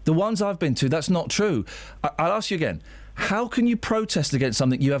 The ones I've been to, that's not true. I'll ask you again. How can you protest against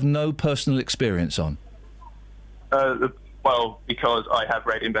something you have no personal experience on? Well, because I have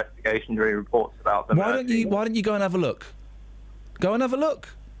read investigatory reports about them. Why don't you go and have a look? Go and have a look.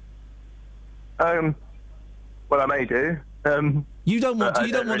 Well, I may do. You don't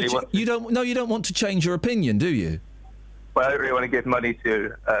want to change your opinion, do you? Well, I don't really want to give money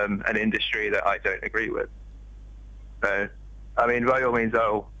to an industry that I don't agree with. So, I mean, by all means,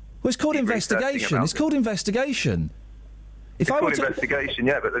 Well, it's called investigation. It's called investigation. It's called investigation,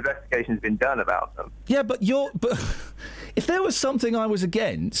 yeah, but the investigation's been done about them. Yeah, but if there was something I was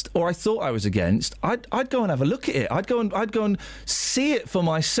against, or I thought I was against, I'd go and have a look at it. I'd go and see it for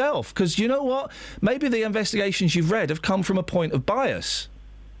myself. Because you know what? Maybe the investigations you've read have come from a point of bias.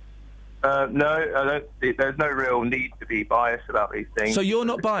 No, I don't. There's no real need to be biased about these things. So you're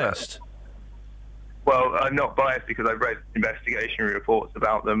not biased? Well, I'm not biased because I've read investigation reports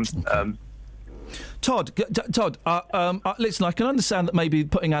about them. Okay. Todd, listen, I can understand that maybe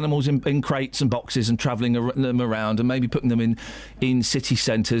putting animals in crates and boxes and travelling them around and maybe putting them in city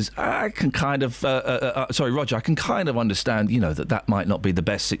centres, I can kind of... sorry, Roger, I can kind of understand, that might not be the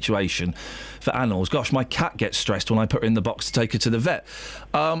best situation for animals. Gosh, my cat gets stressed when I put her in the box to take her to the vet.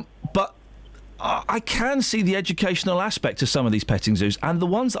 But I can see the educational aspect of some of these petting zoos, and the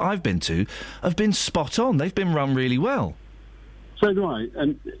ones that I've been to have been spot on. They've been run really well. So do I.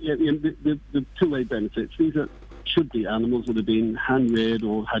 And the two-way benefits, these should be animals that have been hand-reared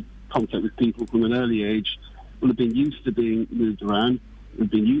or had contact with people from an early age, will have been used to being moved around,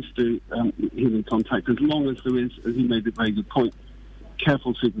 have been used to human contact, as long as there is, as you made a very good point,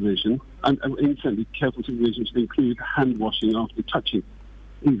 careful supervision. And incidentally, careful supervision should include hand-washing after touching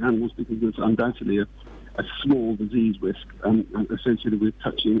these animals, because there's undoubtedly a small disease risk associated with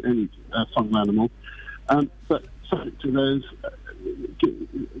touching any fungal animal. But subject to those,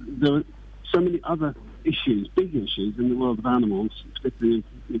 there are so many other issues, big issues in the world of animals, particularly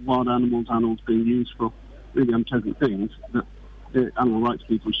wild animals being used for really unpleasant things, that the animal rights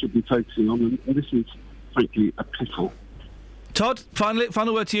people should be focusing on, and this is, frankly, a piffle. Todd,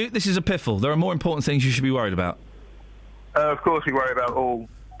 final word to you. This is a piffle. There are more important things you should be worried about. Of course, we worry about all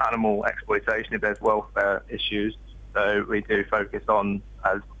animal exploitation if there's welfare issues. So we do focus on,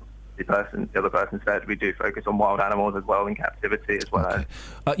 as the other person said, we do focus on wild animals as well in captivity as well.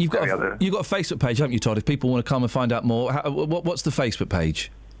 Okay. You've got a Facebook page, haven't you, Todd? If people want to come and find out more, what's the Facebook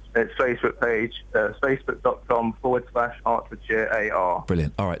page? It's Facebook page, facebook.com/Hertfordshire AR.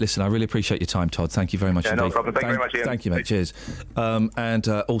 Brilliant. All right, listen, I really appreciate your time, Todd. Thank you very much. Yeah, no problem. Thank you very much, Iain. Thank you, mate. Cheers. And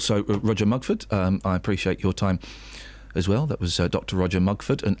also, Roger Mugford, I appreciate your time as well. That was Dr. Roger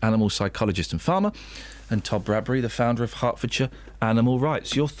Mugford, an animal psychologist and farmer, and Todd Bradbury, the founder of Hertfordshire Animal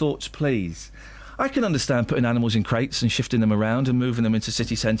Rights. Your thoughts, please. I can understand putting animals in crates and shifting them around and moving them into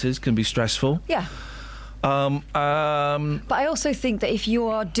city centres can be stressful. Yeah. But I also think that if you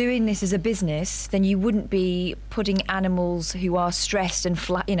are doing this as a business, then you wouldn't be putting animals who are stressed and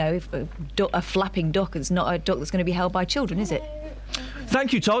a flapping duck is not a duck that's going to be held by children, is it?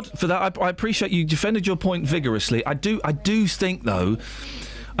 Thank you, Todd, for that. I appreciate you defended your point vigorously. I do think, though,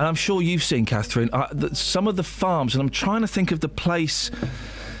 and I'm sure you've seen, Catherine, that some of the farms, and I'm trying to think of the place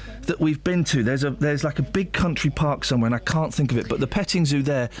that we've been to. There's like a big country park somewhere, and I can't think of it, but the petting zoo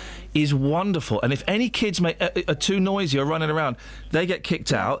there is wonderful. And if any kids are too noisy or running around, they get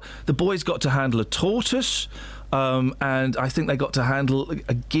kicked out. The boys got to handle a tortoise. And I think they got to handle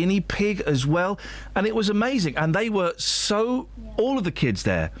a guinea pig as well. And it was amazing. And they were all of the kids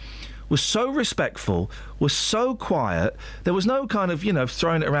there were so respectful, were so quiet. There was no kind of,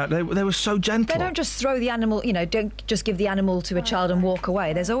 throwing it around. They were so gentle. They don't just throw the animal, don't just give the animal to a child and walk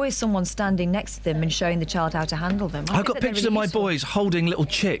away. There's always someone standing next to them and showing the child how to handle them. I've got pictures of my boys holding little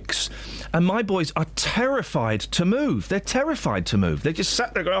chicks, and my boys are terrified to move. They're terrified to move. They just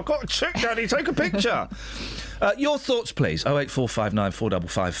sat there going, I've got a chick, Daddy, take a picture. Your thoughts, please. 08459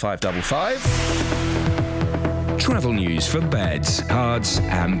 455 555. Travel news for beds, cards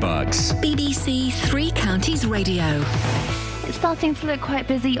and bugs. BBC Three Counties Radio. It's starting to look quite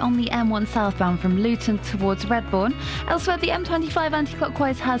busy on the M1 southbound from Luton towards Redbourne. Elsewhere, the M25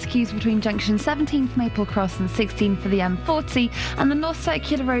 anti-clockwise has queues between junction 17 for Maple Cross and 16 for the M40, and the North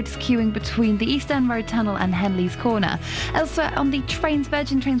Circular Road is queuing between the East End Road Tunnel and Henley's Corner. Elsewhere, on the trains,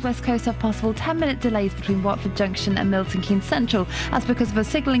 Virgin Trains West Coast have possible 10-minute delays between Watford Junction and Milton Keynes Central. That's because of a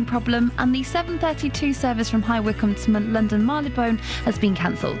signalling problem, and the 7:32 service from High Wycombe to London Marylebone has been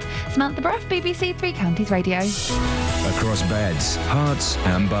cancelled. Samantha Bruff, BBC Three Counties Radio. Across beds, hearts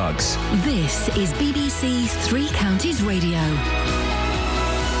and bugs. This is BBC Three Counties Radio.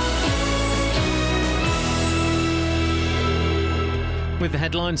 With the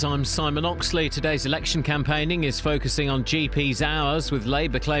headlines, I'm Simon Oxley. Today's election campaigning is focusing on GP's hours, with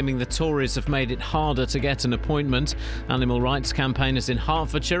Labour claiming the Tories have made it harder to get an appointment. Animal rights campaigners in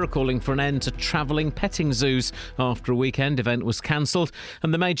Hertfordshire are calling for an end to travelling petting zoos after a weekend event was cancelled.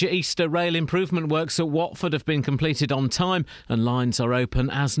 And the major Easter rail improvement works at Watford have been completed on time, and lines are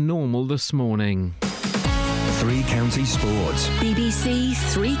open as normal this morning. Three Counties Sports. BBC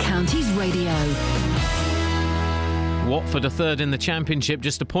Three Counties Radio. Watford are third in the Championship,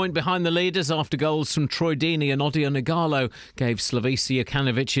 just a point behind the leaders after goals from Troy Deeney and Odia Nigalo gave Slavisa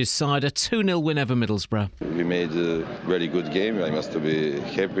Jokanović's side a 2-0 win over Middlesbrough. We made a very good game. I must be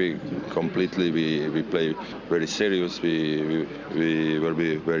happy completely. We play very serious. We were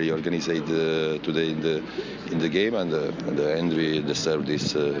very organized today in the game, and at the end we deserve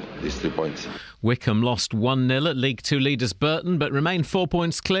these 3 points. Wycombe lost 1-0 at League Two leaders Burton, but remained 4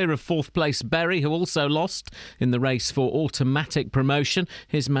 points clear of fourth place Bury, who also lost in the race for automatic promotion.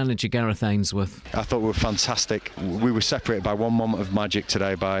 Here's manager Gareth Ainsworth. I thought we were fantastic. We were separated by one moment of magic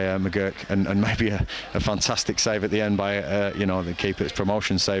today by McGurk, and maybe a fantastic save at the end by the keeper's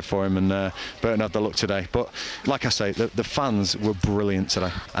promotion save for him, and Burton had the luck today. But like I say, the fans were brilliant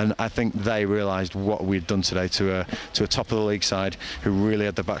today, and I think they realised what we'd done today to a top of the league side who really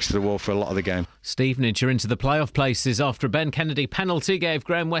had their backs to the wall for a lot of the game. Stevenage are into the playoff places after a Ben Kennedy penalty gave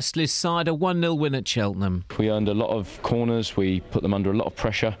Graham Westley's side a 1-0 win at Cheltenham. We earned a lot of corners, we put them under a lot of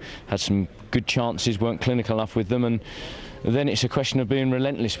pressure, had some good chances, weren't clinical enough with them, and then it's a question of being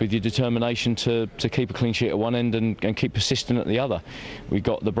relentless with your determination to keep a clean sheet at one end and keep persistent at the other. We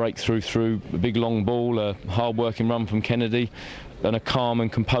got the breakthrough through a big long ball, a hard-working run from Kennedy, and a calm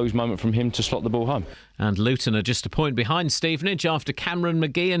and composed moment from him to slot the ball home. And Luton are just a point behind Stevenage after Cameron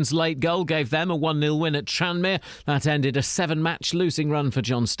McGeehan's late goal gave them a 1-0 win at Tranmere. That ended a 7-match losing run for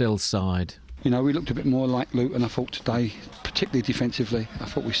John Still's side. You know, we looked a bit more like Luton, I thought, today, particularly defensively. I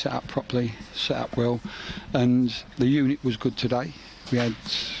thought we set up properly, set up well, and the unit was good today. We had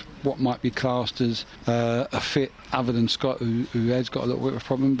what might be classed as a fit other than Scott, who has got a little bit of a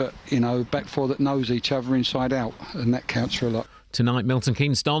problem, but, back four that knows each other inside out, and that counts for a lot. Tonight, Milton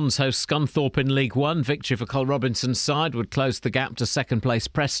Keynes Dons host Scunthorpe in League One. Victory for Col Robinson's side would close the gap to second place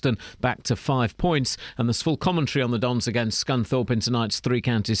Preston, back to 5 points. And there's full commentary on the Dons against Scunthorpe in tonight's Three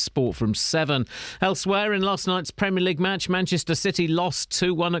Counties Sport from 7. Elsewhere, in last night's Premier League match, Manchester City lost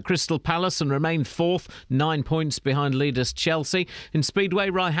 2-1 at Crystal Palace and remained fourth, 9 points behind leaders Chelsea. In Speedway,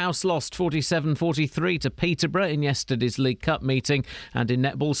 Rye House lost 47-43 to Peterborough in yesterday's League Cup meeting. And in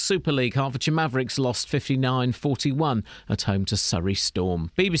Netball's Super League, Hertfordshire Mavericks lost 59-41 at home to Surrey Storm.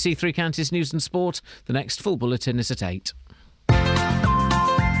 BBC Three Counties News and Sport. The next full bulletin is at 8. There's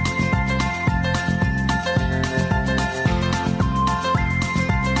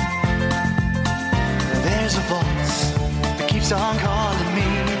a voice that keeps on calling me.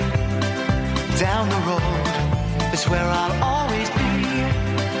 Down the road, it's where I'll always be.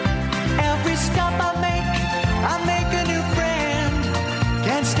 Every stop I make a new friend.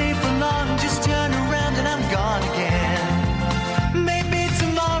 Can't stay for long, just turn around and I'm gone again.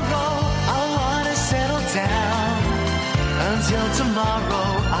 Until tomorrow,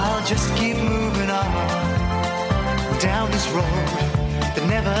 I'll just keep moving on down this road that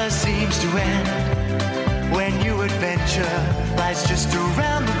never seems to end. When new adventure lies just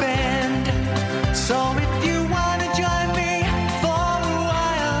around the bend. So if you wanna join me for a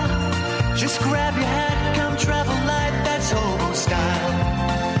while, just grab your hat, come travel light, that's hobo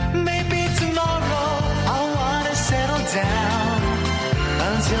style. Maybe tomorrow I'll wanna settle down.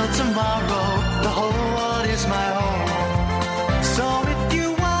 Until tomorrow, the whole world is my home. So if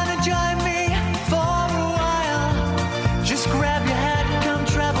you wanna join me for a while, just grab your hat, come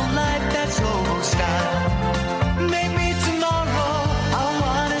travel light, that's old style. Maybe tomorrow I'll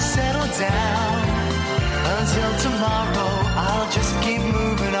wanna settle down. Until tomorrow, I'll just keep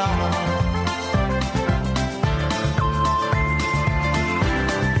moving on.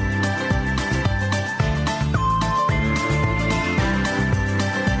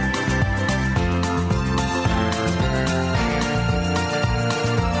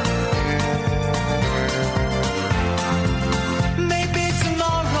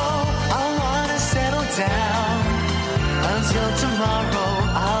 Until tomorrow,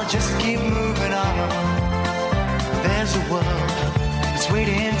 I'll just keep moving on. There's a world that's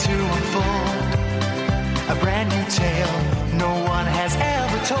waiting to unfold, a brand new tale no one has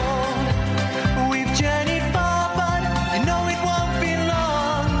ever told. We've journeyed far, but you know it won't be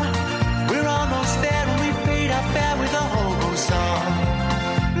long. We're almost there and we've paid our fare with a hobo song.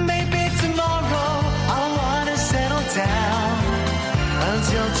 Maybe tomorrow I'll wanna settle down.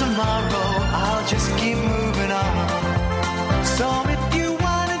 Until tomorrow, I'll just keep moving on. So if you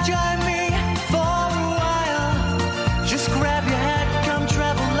wanna join me for a while, just grab your hat, come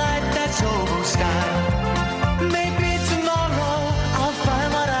travel light, that's hobo style. Maybe tomorrow I'll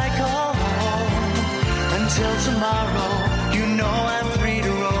find what I call home. Until tomorrow, you know I'm free to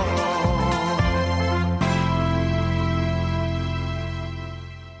roll.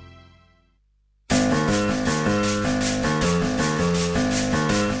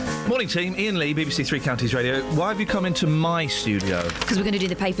 Morning team. Iain Lee, BBC Three Counties Radio. Why have you come into my studio? Because we're going to do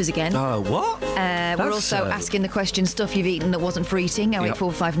the papers again. Oh, what? We're also asking the question, stuff you've eaten that wasn't for eating.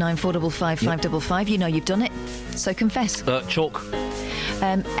 08459 455 555. You know you've done it, so confess. Chalk.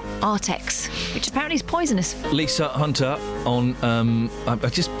 Artex, which apparently is poisonous. Lisa Hunter on... I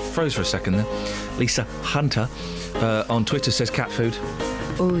just froze for a second there. Lisa Hunter on Twitter says cat food.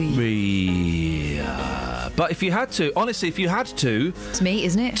 But if you had to, honestly, if you had to... It's meat,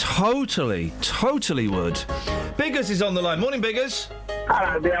 isn't it? Totally would. Biggers is on the line. Morning, Biggers.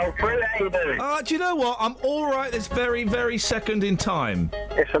 Hello, the old friend. How you doing? Do you know what? I'm all right this very, very second in time.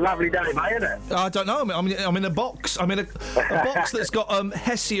 It's a lovely day, mate, isn't it? I don't know. I'm in a box. I'm in a box that's got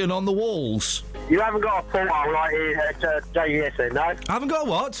Hessian on the walls. You haven't got a porthole like at JVS then, no? I haven't got a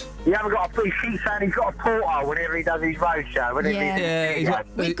what? You haven't got a... He keeps saying he's got a porthole whenever he does his road show.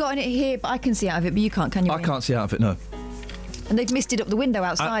 We've got it here, but I can see out of it, but you can't, can you? I can't see out of it, no. And they've misted up the window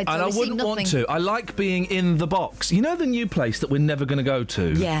outside, and so I we see wouldn't nothing. want to. I like being in the box. You know the new place that we're never going to go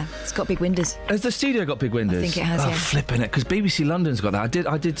to? Yeah, it's got big windows. Has the studio got big windows? I think it has, yeah. Flipping it, because BBC London's got that.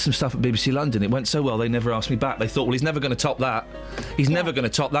 I did some stuff at BBC London. It went so well, they never asked me back. They thought, well, he's never going to top that. He's never going to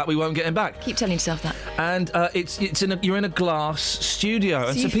top that. We won't get him back. Keep telling yourself that. And you're in a glass studio,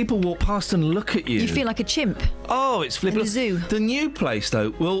 and so people walk past and look at you. You feel like a chimp. Oh, it's flipping. In a zoo. The new place, though,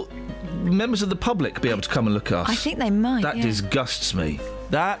 will members of the public be able to come and look at us? I think they might. That disgusts me.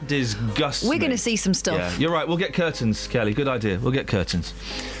 That disgusts me. We're going to see some stuff. Yeah, you're right. We'll get curtains, Kelly. Good idea. We'll get curtains.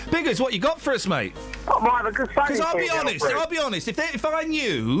 Biggers, what you got for us, mate? I might have a good phone. Because I'll be honest. If I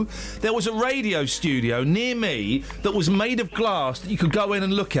knew there was a radio studio near me that was made of glass that you could go in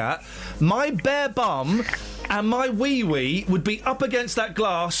and look at, my bare bum and my wee-wee would be up against that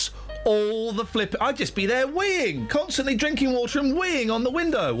glass all the flip. I'd just be there weeing, constantly drinking water and weeing on the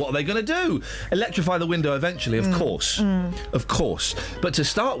window. What are they going to do? Electrify the window eventually, of course. Of course. But to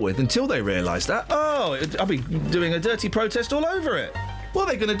start with, until they realise that, I'll be doing a dirty protest all over it. What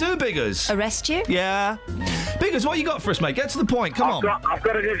are they going to do, Biggers? Arrest you? Yeah. Biggers, what you got for us, mate? Get to the point. Come on. I've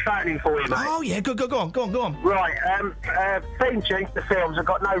got a good phoning for you, mate. Oh, yeah. Go on. Right. Theme tunes to films have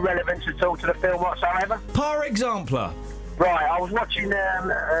got no relevance at all to the film whatsoever. Par exemplar. Right, I was watching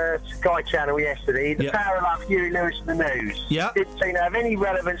Sky Channel yesterday, The Power of Love, Huey Lewis and the News. Yeah. Didn't seem to have any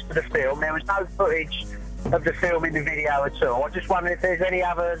relevance to the film. There was no footage of the film in the video at all. I just wondered if there's any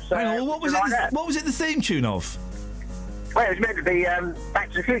others. Hang on, what was it the theme tune of? Well, it was meant to be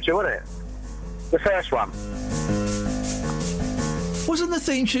Back to the Future, wasn't it? The first one. Wasn't the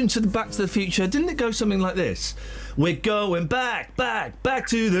theme tune to the Back to the Future? Didn't it go something like this? We're going back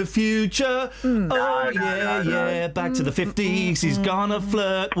to the future. No, back to the 50s. He's gonna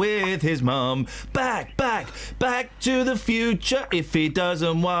flirt with his mum. Back to the future. If he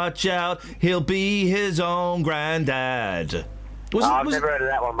doesn't watch out, he'll be his own granddad. I've never heard of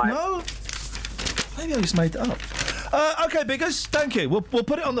that one, mate. No? Maybe I just made that up. OK, Biggers, thank you. We'll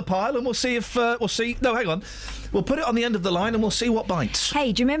put it on the pile and we'll see if... No, hang on. We'll put it on the end of the line and we'll see what bites.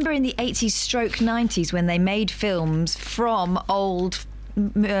 Hey, do you remember in the 80s stroke 90s when they made films from old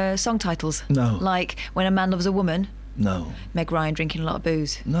song titles? No. Like When a Man Loves a Woman? No. Meg Ryan drinking a lot of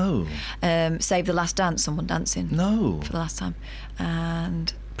booze? No. Save the Last Dance, someone dancing? No. For the last time.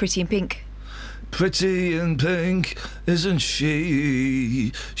 And Pretty in Pink? Pretty in pink, isn't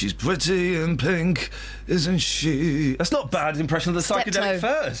she? She's pretty in pink, isn't she? That's not a bad impression of the psychedelic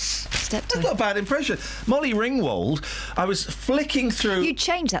verse. That's not a bad impression. Molly Ringwald, I was flicking through... You'd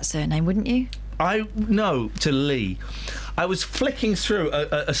change that surname, wouldn't you? No, to Lee. I was flicking through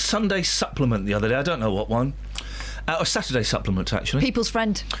a Sunday supplement the other day. I don't know what one. A Saturday supplement, actually. People's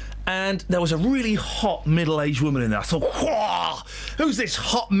Friend. And there was a really hot middle-aged woman in there. I thought, whoa, who's this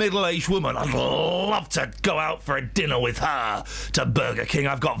hot middle-aged woman? I'd love to go out for a dinner with her to Burger King.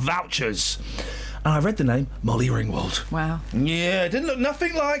 I've got vouchers. And I read the name, Molly Ringwald. Wow. Yeah, didn't look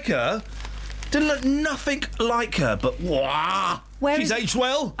nothing like her. But wow. She's aged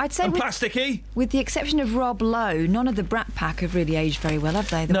well. I'd say and plasticky. With the exception of Rob Lowe, none of the Brat Pack have really aged very well, have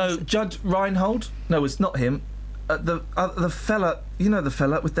they? No, Judd Reinhold. No, it's not him. The fella, you know the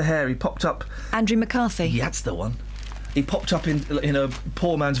fella with the hair, he popped up... Andrew McCarthy? Yeah, that's the one. He popped up in a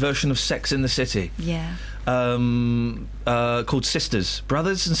poor man's version of Sex in the City. Yeah. Called Sisters.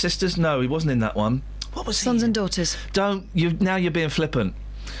 Brothers and Sisters? No, he wasn't in that one. What was Sons and Daughters? Now you're being flippant.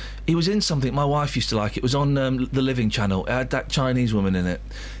 He was in something my wife used to like. It was on the Living Channel. It had that Chinese woman in it.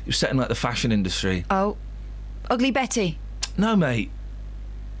 It was set in, like, the fashion industry. Oh. Ugly Betty? No, mate.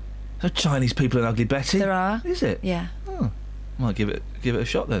 There are Chinese people in Ugly Betty. There are. Is it? Yeah. Oh. Might give it a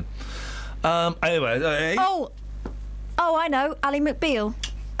shot then. Anyway. Oh, I know. Ally McBeal.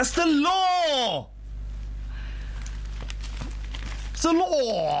 That's the law! the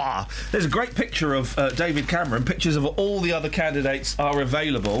law. There's a great picture of David Cameron. Pictures of all the other candidates are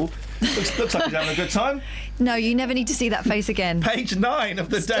available. Looks like he's having a good time. No, you never need to see that face again. Page 9 of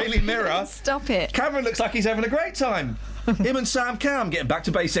the Daily Mirror. Stop it. Cameron looks like he's having a great time. Him and Sam Cam getting back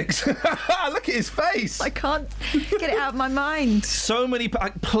to basics. Look at his face. I can't get it out of my mind. So many...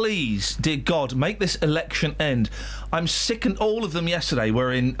 please, dear God, make this election end. I'm sick, and all of them yesterday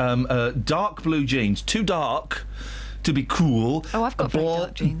were in dark blue jeans. Too dark to be cool. Oh, I've got very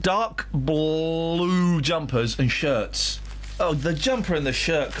dark jeans. Dark blue jumpers and shirts. Oh, the jumper and the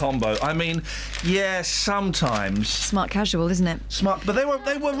shirt combo. I mean, yeah, sometimes. Smart casual, isn't it? Smart, but they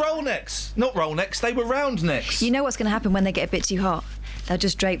were roll necks. Not roll necks, they were round necks. You know what's going to happen when they get a bit too hot? They'll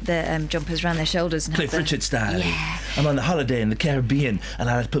just drape their jumpers around their shoulders and Cliff have Richard style. Yeah. I'm on the holiday in the Caribbean and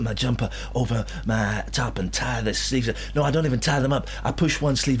I put my jumper over my top and tie the sleeves. No, I don't even tie them up. I push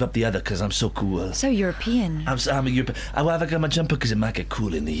one sleeve up the other because I'm so cool. So European. I'm a European. I got my jumper because it might get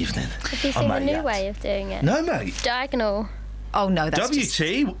cool in the evening. Have you seen the new way of doing it? No, mate. Diagonal. Oh, no, that's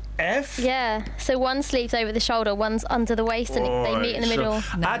WTF? Yeah, so one sleeve's over the shoulder, one's under the waist, and they meet in the middle.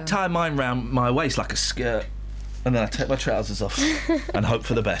 I'd tie mine round my waist like a skirt, and then I'd take my trousers off and hope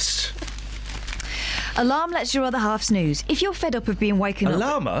for the best. Alarm lets your other half snooze. If you're fed up of being woken up...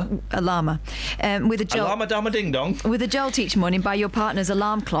 Alarma. With a jolt... Alarma dama ding dong. With a jolt each morning by your partner's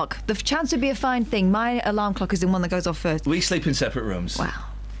alarm clock, the chance would be a fine thing. My alarm clock is the one that goes off first. We sleep in separate rooms. Wow.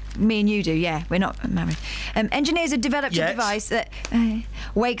 Me and you do, yeah. We're not married. Engineers have developed a device that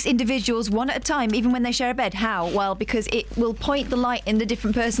wakes individuals one at a time, even when they share a bed. How? Well, because it will point the light in the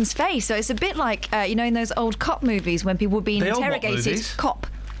different person's face. So it's a bit like, in those old cop movies when people were being interrogated. Cop.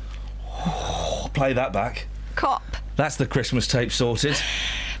 Play that back. Cop. That's the Christmas tape sorted.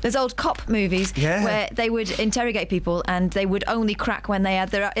 There's old cop movies where they would interrogate people and they would only crack when they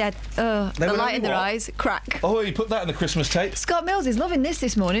had the light in their eyes. Crack. Oh, you put that in the Christmas tape? Scott Mills is loving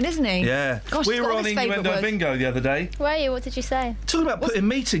this morning, isn't he? Yeah. Gosh, we were on Innuendo Bingo the other day. Were you? What did you say? Talking about putting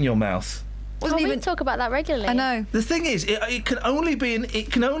meat in your mouth. We talk about that regularly. I know. The thing is, it can only be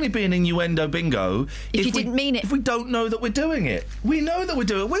an innuendo bingo if you didn't mean it. If we don't know that we're doing it, we know that we're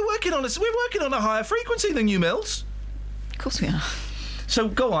doing it. We're working on a higher frequency than you, Mills. Of course we are. So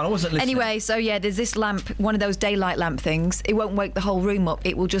go on, I wasn't listening. Anyway, so yeah, there's this lamp, one of those daylight lamp things. It won't wake the whole room up.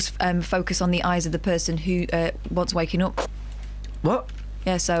 It will just focus on the eyes of the person who wants waking up. What?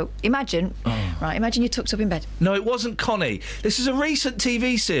 Yeah, so imagine you're tucked up in bed. No, it wasn't Connie. This is a recent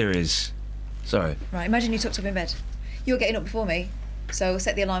TV series. Sorry. Right, imagine you're tucked up in bed. You're getting up before me, so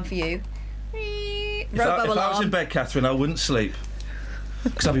set the alarm for you. If I was in bed, Catherine, I wouldn't sleep.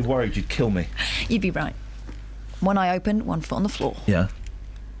 Because I'd be worried you'd kill me. You'd be right. One eye open, one foot on the floor. Yeah.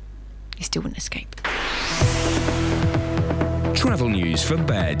 You still wouldn't escape. Travel news for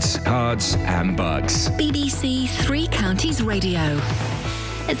beds, cards and bugs. BBC Three Counties Radio.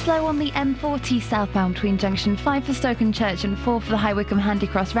 It's slow on the M40 southbound between junction 5 for Stoke-on-Church and 4 for the High Wycombe Handy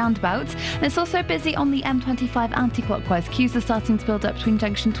Cross roundabout. And it's also busy on the M25 anti-clockwise. Queues are starting to build up between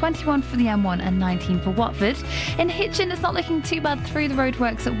junction 21 for the M1 and 19 for Watford. In Hitchin, it's not looking too bad through the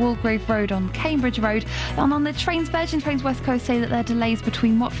roadworks at Walgrave Road on Cambridge Road. And on the trains, Virgin Trains West Coast say that their delays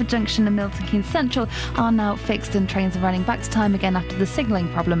between Watford Junction and Milton Keynes Central are now fixed and trains are running back to time again after the signalling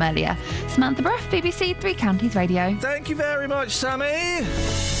problem earlier. Samantha Bruff, BBC Three Counties Radio. Thank you very much, Sammy.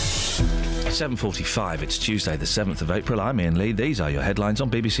 7:45, it's Tuesday the 7th of April. I'm Iain Lee. These are your headlines on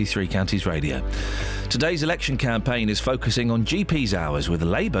BBC Three Counties Radio. Today's election campaign is focusing on GP's hours, with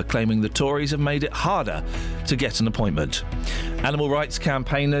Labour claiming the Tories have made it harder to get an appointment. Animal rights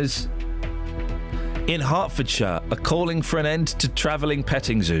campaigners in Hertfordshire are calling for an end to travelling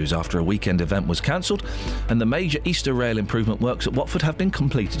petting zoos after a weekend event was cancelled, and the major Easter rail improvement works at Watford have been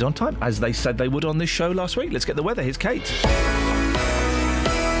completed on time, as they said they would on this show last week. Let's get the weather. Here's Kate.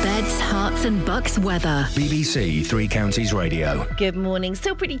 Beds, Herts and Bucks weather. BBC Three Counties Radio. Good morning.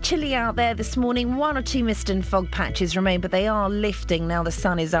 Still pretty chilly out there this morning. 1 or 2 mist and fog patches remain, but they are lifting now the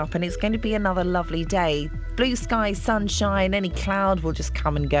sun is up, and it's going to be another lovely day. Blue sky, sunshine, any cloud will just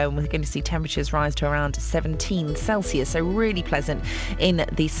come and go, and we're going to see temperatures rise to around 17 Celsius, so really pleasant in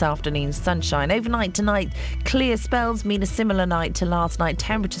this afternoon's sunshine. Overnight tonight, clear spells mean a similar night to last night.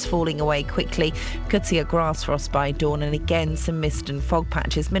 Temperatures falling away quickly. Could see a grass frost by dawn, and again some mist and fog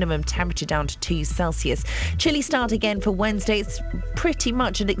patches. Minimum temperature down to 2 Celsius. Chilly start again for Wednesday. It's pretty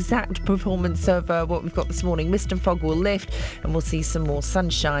much an exact performance of what we've got this morning. Mist and fog will lift, and we'll see some more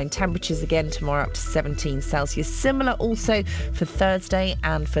sunshine. Temperatures again tomorrow up to 17 Celsius. Similar also for Thursday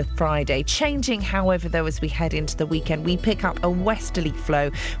and for Friday. Changing, however, though, as we head into the weekend, we pick up a westerly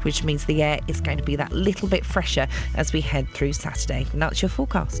flow, which means the air is going to be that little bit fresher as we head through Saturday. And that's your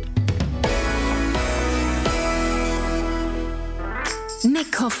forecast.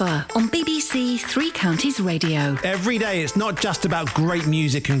 Nick Coffer on BBC Three Counties Radio. Every day it's not just about great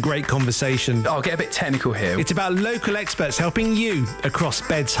music and great conversation. I'll get a bit technical here. It's about local experts helping you across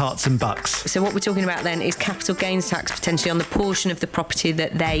beds, hearts and bucks. So what we're talking about then is capital gains tax potentially on the portion of the property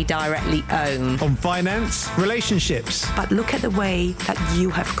that they directly own. On finance, relationships. But look at the way that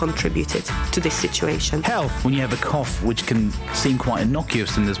you have contributed to this situation. Health. When you have a cough which can seem quite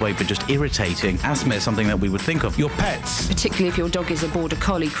innocuous in this way but just irritating, asthma is something that we would think of. Your pets. Particularly if your dog is a border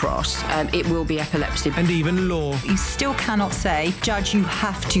collie cross, it will be epilepsy. And even law. You still cannot say, Judge, you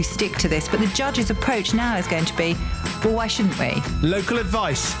have to stick to this. But the judge's approach now is going to be, well, why shouldn't we? Local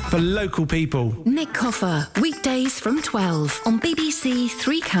advice for local people. Nick Coffer, weekdays from 12 on BBC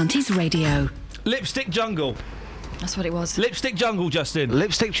Three Counties Radio. Lipstick Jungle. That's what it was. Lipstick Jungle, Justin.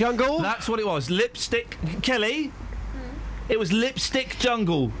 Lipstick Jungle? That's what it was. Lipstick... Kelly? It was Lipstick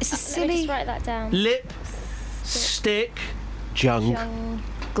Jungle. It's a Let me silly... just write that down. Lipstick... Jungle.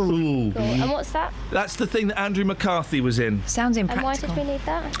 Ooh. And what's that? That's the thing that Andrew McCarthy was in. Sounds And why impractical. did we need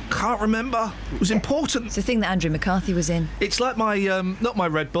that? Can't remember. It was important. It's the thing that Andrew McCarthy was in. It's like my, not my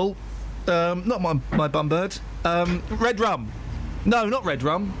Red Bull, not my Bumbird, Red Rum. No, not Red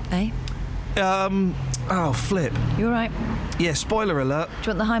Rum. Eh? Oh, flip. You all right? Yeah, spoiler alert.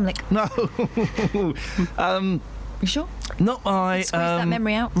 Do you want the Heimlich? No. You sure? Not my... Squeeze that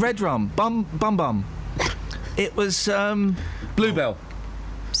memory out. Red Rum. Bum. It was, Bluebell.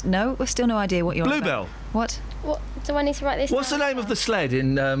 No, we've still no idea what you're on Bluebell. about. What? What do I need to write this What's the down? name of the sled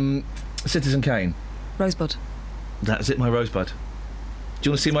in Citizen Kane? Rosebud. That's it, my Rosebud. Do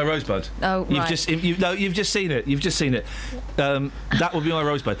you want to see my Rosebud? Oh, you've right. You've just seen it. You've just seen it. That will be my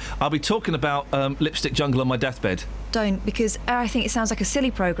Rosebud. I'll be talking about Lipstick Jungle on my deathbed. Don't, because I think it sounds like a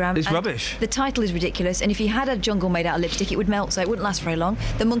silly programme. It's and rubbish. The title is ridiculous, and if you had a jungle made out of lipstick, it would melt, so it wouldn't last very long.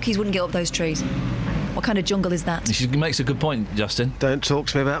 The monkeys wouldn't get up those trees. What kind of jungle is that? She makes a good point, Justin. Don't talk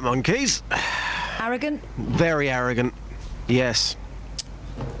to me about monkeys. Arrogant? Very arrogant. Yes.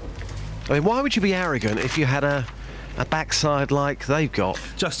 I mean, why would you be arrogant if you had a backside like they've got?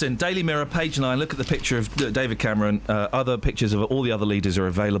 Justin, Daily Mirror, page 9, look at the picture of David Cameron. Other pictures of all the other leaders are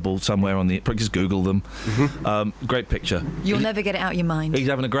available somewhere on the... Just Google them. Mm-hmm. Great picture. You'll never get it out of your mind. He's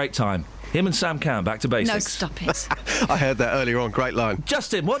having a great time. Him and Sam Cam, back to basics. No, stop it. I heard that earlier on. Great line.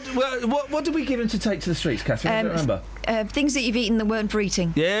 Justin, what did we give him to take to the streets, Catherine? I don't remember. Things that you've eaten that weren't for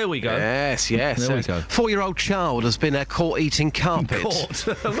eating. There we go. Yes. There we go. 4-year-old child has been caught eating carpet.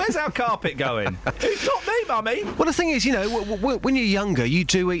 Where's our carpet going? It's not me, Mummy. Well, the thing is, you know, when you're younger, you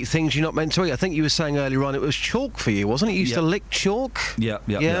do eat things you're not meant to eat. I think you were saying earlier on it was chalk for you, wasn't it? You used to lick chalk? Yeah.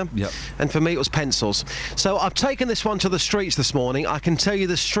 And for me, it was pencils. So I've taken this one to the streets this morning. I can tell you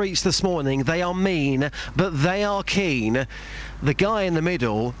the streets this morning, they are mean, but they are keen. The guy in the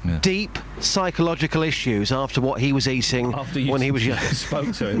middle, deep psychological issues after what he was eating when he was young.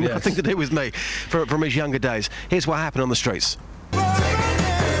 Spoke to him, yes. Nothing to do with me, from his younger days. Here's what happened on the streets.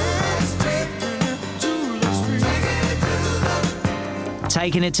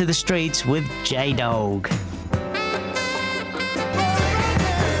 Taking it to the streets with J-Dog.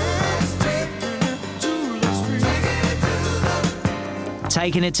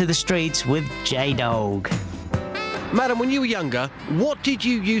 Taking it to the streets with J-Dog. Madam, when you were younger, what did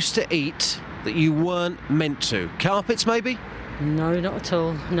you used to eat that you weren't meant to? Carpets, maybe? No, not at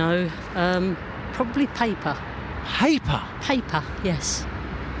all, no. Probably paper. Paper? Paper, yes.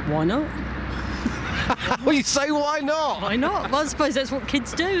 Why not? Well, you say why not? Why not? Well, I suppose that's what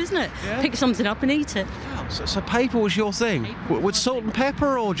kids do, isn't it? Yeah. Pick something up and eat it. So paper was your thing? With salt and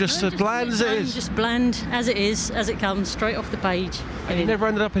pepper, or just as bland as it is? Just bland as it is, as it comes, straight off the page. And you never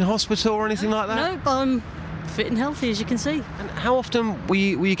ended up in hospital or anything like that? No, but I'm fit and healthy, as you can see. And how often were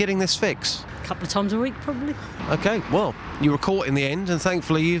you getting this fix? A couple of times a week, probably. OK, well, you were caught in the end, and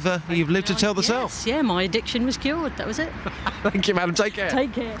thankfully you've lived to tell the tale. Yeah, my addiction was cured, that was it. Thank you, madam, take care.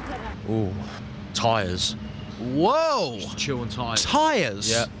 Take care. Ooh, tyres. Whoa! Just chew on tyres.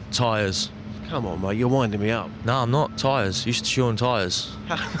 Tyres? Yeah, tyres. Come on, mate, you're winding me up. No, I'm not. Tyres. Used to chew on tyres.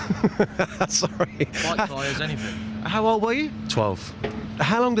 Sorry. Like tyres, anything. How old were you? 12.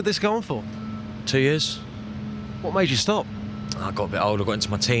 How long did this go on for? 2 years. What made you stop? I got a bit older, got into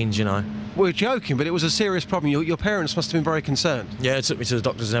my teens, you know. We're joking, but it was a serious problem. Your parents must have been very concerned. Yeah, it took me to the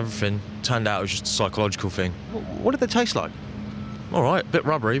doctors and everything. Turned out it was just a psychological thing. What did they taste like? All right, bit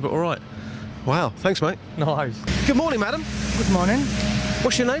rubbery, but all right. Wow, thanks, mate. Nice. Good morning, madam. Good morning.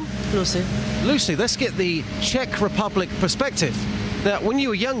 What's your name? Lucy. Lucy, let's get the Czech Republic perspective. Now, when you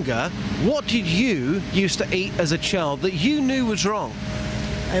were younger, what did you used to eat as a child that you knew was wrong?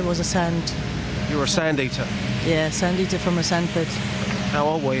 I was a sand. You were a sand eater? Yeah, sand eater from a sandpit. How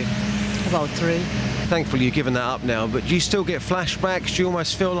old were you? About 3. thankfully you've given that up now, but do you still get flashbacks? Do you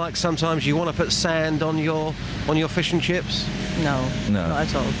almost feel like sometimes you want to put sand on your fish and chips? No, not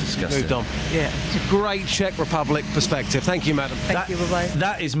at all. Disgusting. Moved on. Yeah. It's a great Czech Republic perspective. Thank you, madam. Thank you, bye-bye.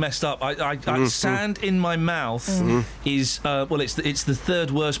 That is messed up. Sand in my mouth is it's the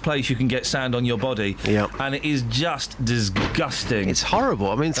third worst place you can get sand on your body. Yep. And it is just disgusting. It's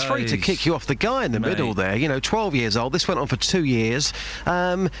horrible. I mean, 3 to kick you off the guy in the middle there. 12 years old. This went on for 2 years.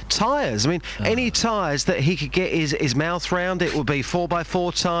 Tyres. I mean, any tyres that he could get his mouth round, it would be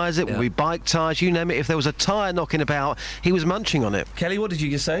 4x4 tyres, it would be bike tyres, you name it. If there was a tyre knocking about, he was munching on it. Kelly, what did you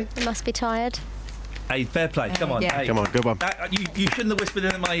just say? He must be tired. Hey, fair play. Come on. Yeah. Hey. Come on, good one. You shouldn't have whispered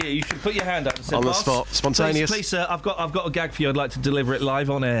in my ear. You should put your hand up and say, on the "Boss, spot, spontaneous." Please, sir, I've got a gag for you. I'd like to deliver it live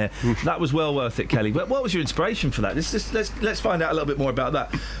on air. That was well worth it, Kelly. But what was your inspiration for that? Let's find out a little bit more about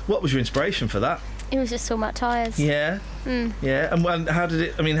that. What was your inspiration for that? It was just talking about tyres. Yeah. Yeah. And how did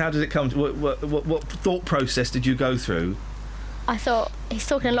it come to what thought process did you go through? I thought he's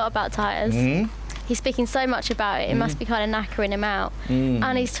talking a lot about tyres. He's speaking so much about it, it must be kind of knackering him out.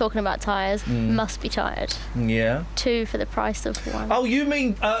 And he's talking about tyres, must be tired. Yeah. 2 for the price of 1. Oh, you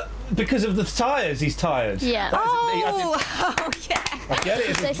mean because of the tyres he's tired? Yeah. yeah. I get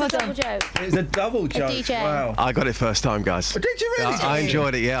it. It's a double joke. It's a double joke. DJ. Wow. I got it first time, guys. Did you really? I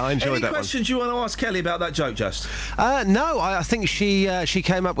enjoyed it, yeah, I enjoyed Any that questions you want to ask Kelly about that joke, Just? No, I think she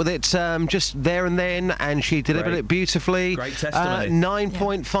came up with it just there and then, and she delivered it beautifully. Great testimony.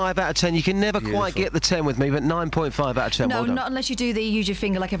 9.5 out of 10. You can never quite get the 10 with me, but 9.5 out of 10. No, well done. not unless you do the use your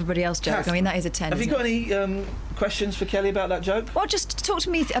finger like everybody else joke. I mean, that is a 10. Have you got any questions for Kelly about that joke? Well, just talk to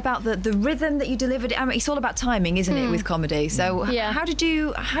me about the rhythm that you delivered. I mean, it's all about timing, isn't it, with comedy? So how did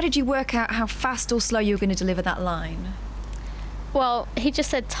you work out how fast or slow you were going to deliver that line? Well, he just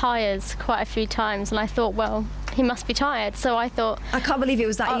said tyres quite a few times, and I thought, well, he must be tired. So I thought... I can't believe it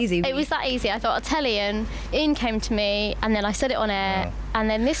was that easy. It was that easy. I thought, I'll tell Iain. Iain came to me, and then I said it on air, and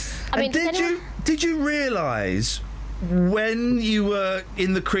then this... Did you realise when you were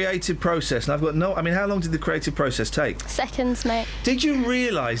in the creative process, and I've got no... I mean, how long did the creative process take? Seconds, mate. Did you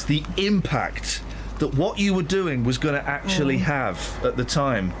realise the impact that what you were doing was going to actually have at the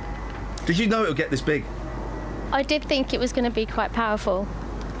time? Did you know it would get this big? I did think it was going to be quite powerful.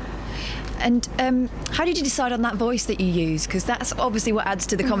 And how did you decide on that voice that you use? Because that's obviously what adds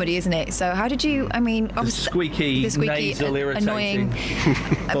to the comedy, isn't it? So how did you, I mean... The squeaky nasal, irritating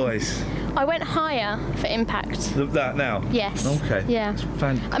voice. I went higher for impact. That now? Yes. Okay. Yeah.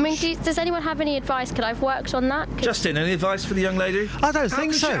 I mean, does anyone have any advice? Could I've worked on that? Justin, any advice for the young lady? I don't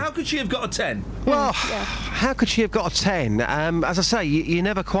think so. How could she have got a 10? Well, how could she have got a 10? As I say, you're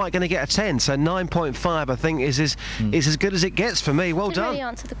never quite going to get a 10, so 9.5 I think is as good as it gets for me. Well done. Really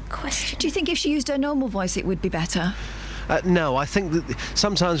answer the question. Do you think if she used her normal voice it would be better? No, I think that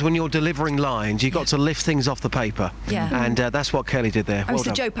sometimes when you're delivering lines, you've got to lift things off the paper. Yeah. And that's what Kelly did there. It's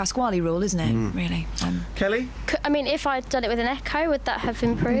the Joe Pasquale rule, isn't it? Really. Kelly? I mean, if I'd done it with an echo, would that have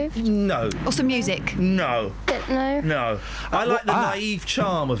improved? No. Or some music? No. No. No. I like the naive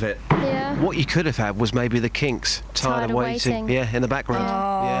charm of it. Yeah. What you could have had was maybe the Kinks, Tired of Waiting. Yeah, in the background.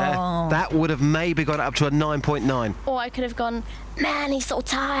 Oh. Yeah. That would have maybe got it up to a 9.9. Or I could have gone, man, he's so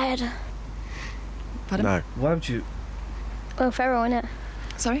tired. Pardon? No. Why would you... Well, Ferrell, innit?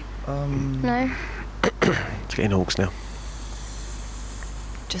 Sorry? No. It's getting hawks now.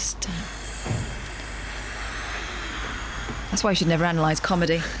 Just... That's why you should never analyse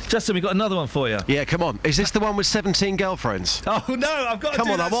comedy. Justin, we've got another one for you. Yeah, come on. Is this the one with 17 girlfirls? Oh, no, I've got to Come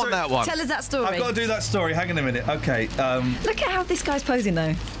do on, that I want story. that one. Tell us that story. I've got to do that story. Hang on a minute. OK. Look at how this guy's posing,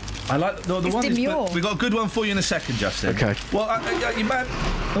 though. I like the It's one. demure. We've got a good one for you in a second, Justin. OK. Well, you man.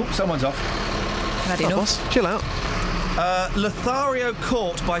 Oh, someone's off. Had enough. Boss, chill out. Lothario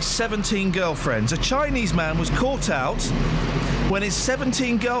caught by 17 girlfriends. A Chinese man was caught out when his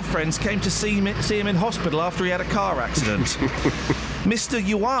 17 girlfriends came to see him in hospital after he had a car accident. Mr.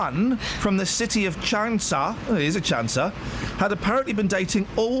 Yuan from the city of Changsha, he is a Changsha, had apparently been dating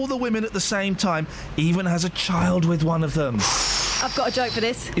all the women at the same time, even has a child with one of them. I've got a joke for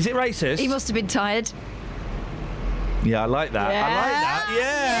this. Is it racist? He must have been tired. Yeah, I like that. Yeah. I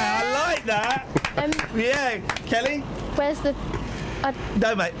like that. Yeah, I like that. Yeah, Kelly? Where's the...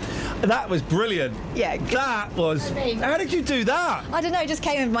 No, mate. That was brilliant. Yeah. That was... How did you do that? I don't know, it just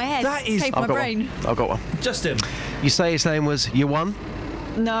came in my head. That is... Came from my brain. I've got one. Justin. You say his name was Yuan?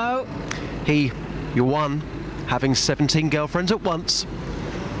 No. Yuan, having 17 girlfriends at once.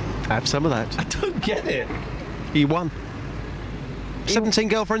 Have some of that. I don't get it. Yuan. 17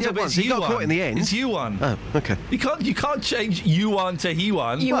 girlfriends at once. He got caught in the end. It's Yuan. Oh, okay. You can't change Yuan to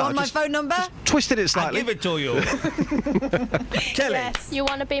He-Wan. You want my phone number? twisted it slightly. I give it to you. Kelly. Yes. You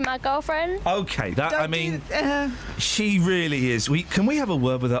want to be my girlfriend? Okay, she really is. Can we have a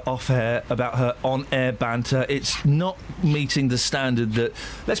word with her off-air about her on-air banter? It's not meeting the standard that,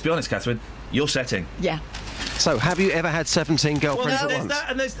 let's be honest, Catherine, you're setting. Yeah. So, have you ever had 17 girlfriends at once? That,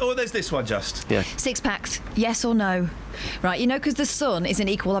 and there's this one, just. Yeah. 6 packs, yes or no? Right, you know, because the Sun is an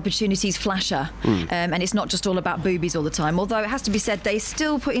equal opportunities flasher, and it's not just all about boobies all the time, although it has to be said they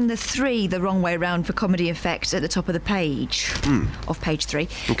still put in the 3 the wrong way round for comedy effect at the top of the page, of page 3.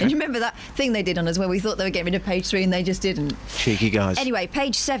 Okay. And you remember that thing they did on us where we thought they were getting rid of page 3 and they just didn't? Cheeky guys. Anyway,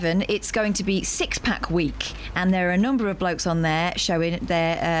 page 7, it's going to be 6-pack week, and there are a number of blokes on there showing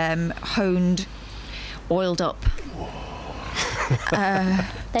their honed, oiled up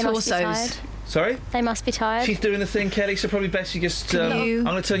They must be torsos. tired. Sorry? They must be tired. She's doing the thing, Kelly, so probably best you just... I'm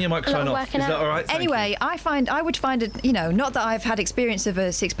going to turn your microphone off. Is that all right? Thank Anyway, I would find it, you know, not that I've had experience of a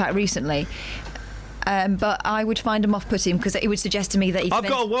 6-pack recently, but I would find them off-putting because it would suggest to me that I've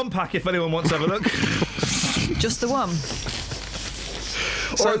got a 1-pack if anyone wants to have a look. Just the one.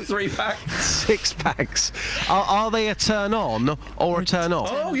 Or a 3-pack. 6 packs. Are they a turn on or a turn off?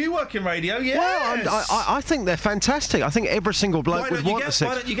 Oh, you work in radio, yes. Well, I think they're fantastic. I think every single bloke would want a 6.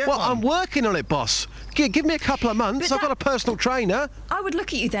 Why don't you get well, one? I'm working on it, boss. Give me a couple of months. I've got a personal trainer. I would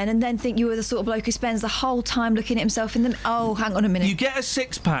look at you then and then think you were the sort of bloke who spends the whole time looking at himself in the... Oh, hang on a minute. You get a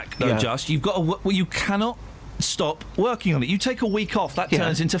 6-pack, though, Just. You've got you cannot stop working on it. You take a week off, that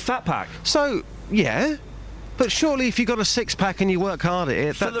turns into fat pack. So, yeah. But surely if you've got a 6-pack and you work hard at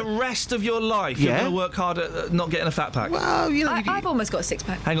it... For the rest of your life, you're going to work hard at not getting a fat pack. Well, you know... I've almost got a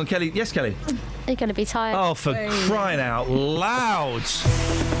 6-pack. Hang on, Kelly. Yes, Kelly? You're going to be tired. Oh, for crying out loud.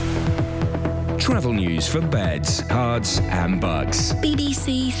 Travel news for beds, cards and bugs.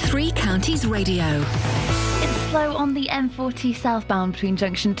 BBC Three Counties Radio. It's slow on the M40 southbound between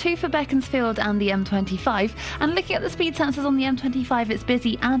junction 2 for Beaconsfield and the M25. And looking at the speed sensors on the M25, it's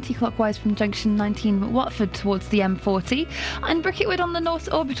busy anti-clockwise from junction 19 Watford towards the M40. And Bricketwood on the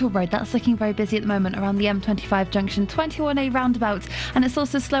North Orbital Road, that's looking very busy at the moment around the M25 junction 21A roundabout. And it's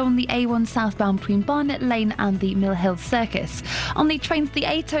also slow on the A1 southbound between Barnet Lane and the Mill Hill Circus. On the trains, the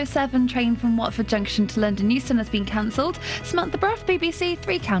 807 train from Watford Junction to London Euston has been cancelled. Samantha Bruff, BBC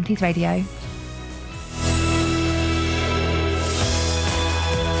Three Counties Radio.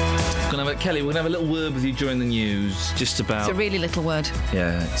 Kelly, we're going to have a little word with you during the news, just about... It's a really little word.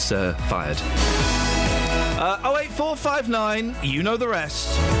 Yeah, it's fired. 08459, you know the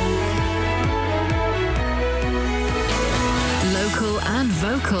rest. Local and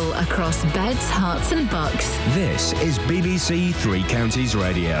vocal across beds, hearts and bucks. This is BBC Three Counties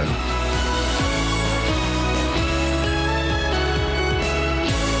Radio.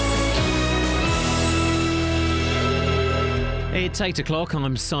 It's 8 o'clock.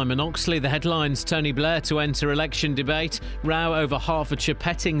 I'm Simon Oxley. The headlines: Tony Blair to enter election debate, row over Hertfordshire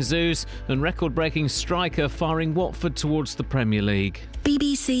petting zoos, and record-breaking striker firing Watford towards the Premier League.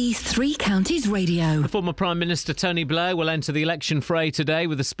 BBC Three Counties Radio. The former Prime Minister Tony Blair will enter the election fray today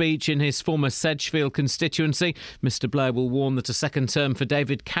with a speech in his former Sedgefield constituency. Mr Blair will warn that a second term for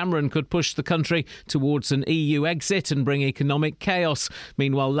David Cameron could push the country towards an EU exit and bring economic chaos.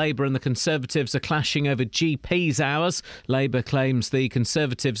 Meanwhile, Labour and the Conservatives are clashing over GPs' hours. Labour claims the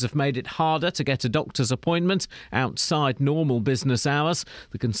Conservatives have made it harder to get a doctor's appointment outside normal business hours.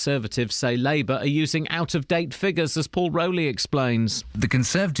 The Conservatives say Labour are using out-of-date figures, as Paul Rowley explains. The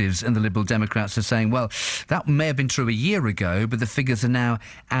Conservatives and the Liberal Democrats are saying, well, that may have been true a year ago, but the figures are now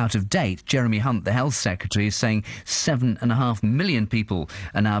out of date. Jeremy Hunt, the Health Secretary, is saying 7.5 million people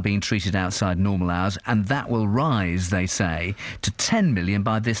are now being treated outside normal hours, and that will rise, they say, to 10 million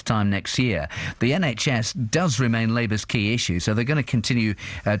by this time next year. The NHS does remain Labour's key issue, so they're going to continue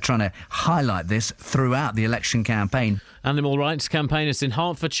trying to highlight this throughout the election campaign. Animal rights campaigners in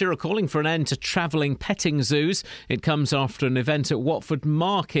Hertfordshire are calling for an end to travelling petting zoos. It comes after an event at Watford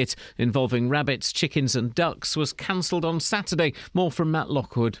Market involving rabbits, chickens and ducks was cancelled on Saturday. More from Matt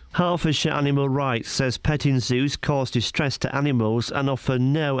Lockwood. Hertfordshire Animal Rights says petting zoos cause distress to animals and offer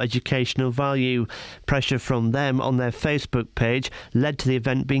no educational value. Pressure from them on their Facebook page led to the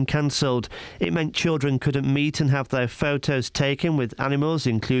event being cancelled. It meant children couldn't meet and have their photos taken with animals,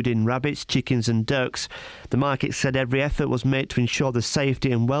 including rabbits, chickens and ducks. The market said every effort was made to ensure the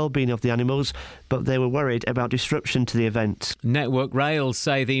safety and well-being of the animals, but they were worried about disruption to the event. Network Rail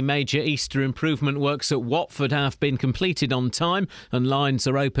say the major Easter improvement works at Watford have been completed on time and lines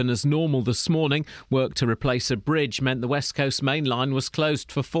are open as normal this morning. Work to replace a bridge meant the West Coast Main Line was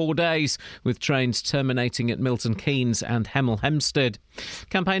closed for 4 days, with trains terminating at Milton Keynes and Hemel Hempstead.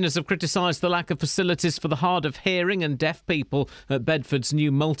 Campaigners have criticised the lack of facilities for the hard of hearing and deaf people at Bedford's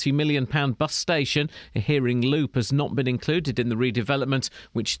new multi-million-pound bus station. A hearing loop has not been included in the redevelopment,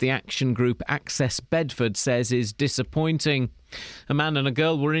 which the action group Access Bedford says is disappointing. A man and a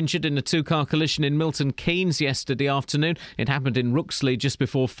girl were injured in a two-car collision in Milton Keynes yesterday afternoon. It happened in Ruxley just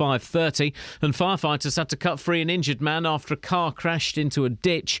before 5:30, and firefighters had to cut free an injured man after a car crashed into a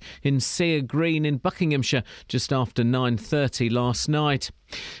ditch in Sear Green in Buckinghamshire just after 9:30 last night.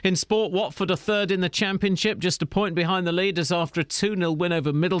 In sport, Watford are third in the Championship, just a point behind the leaders after a 2-0 win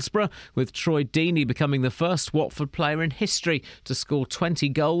over Middlesbrough, with Troy Deeney becoming the first Watford player in history to score 20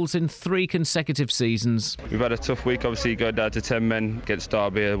 goals in 3 consecutive seasons. We've had a tough week, obviously going down to 10 men against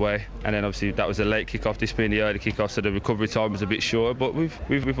Derby away, and then obviously that was a late kick-off, this being the early kick-off, so the recovery time was a bit shorter, but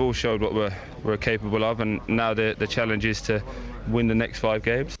we've all showed what we're capable of, and now the challenge is to win the next 5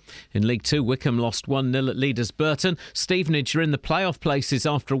 games. In League 2, Wickham lost 1-0 at Leaders Burton. Stevenage are in the playoff places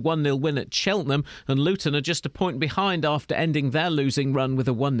after a 1-0 win at Cheltenham, and Luton are just a point behind after ending their losing run with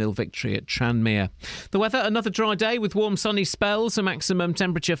a 1-0 victory at Tranmere. The weather, another dry day with warm sunny spells, a maximum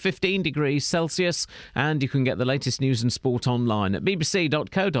temperature 15 degrees Celsius, and you can get the latest news and sport online at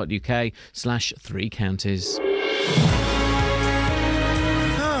bbc.co.uk/3 counties.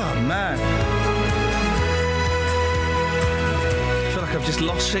 Oh, man. I've just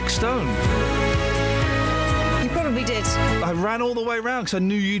lost 6 stone. You probably did. I ran all the way round because I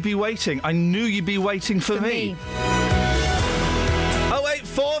knew you'd be waiting. I knew you'd be waiting for me.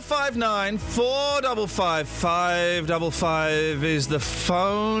 08459 455 555 is the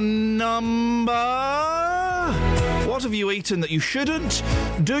phone number. What have you eaten that you shouldn't?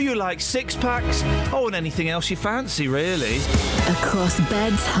 Do you like 6-packs? Oh, and anything else you fancy, really? Across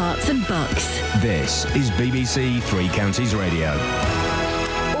beds, hearts and bucks. This is BBC Three Counties Radio.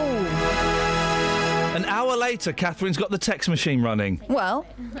 An hour later, Catherine's got the text machine running. Well,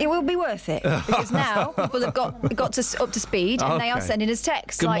 it will be worth it, because now people have got up to speed, and they are sending us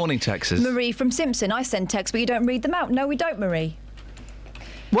texts. Good morning, Texas. Marie from Simpson, I send texts, but you don't read them out. No, we don't, Marie.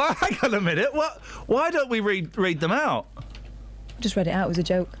 Well, hang on a minute. What? Why don't we read them out? I just read it out. It was a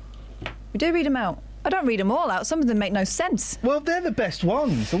joke. We do read them out. I don't read them all out. Some of them make no sense. Well, they're the best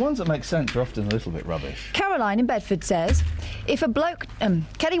ones. The ones that make sense are often a little bit rubbish. Caroline in Bedford says, if a bloke...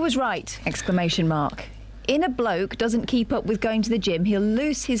 Kelly was right, ! In a bloke doesn't keep up with going to the gym, he'll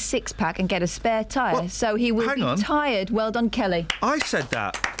lose his 6-pack and get a spare tyre, so he will be tired. Well done, Kelly. I said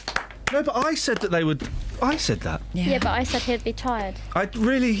that. No, but I said that they would... I said that. Yeah, but I said he'd be tired. I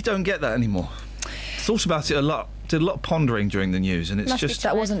really don't get that anymore. Thought about it a lot. Did a lot of pondering during the news, and it's just...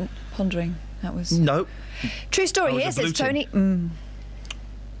 That wasn't pondering. That was... No. True story here, says Tony.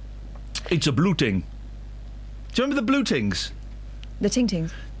 It's a bluting. Do you remember the blutings? The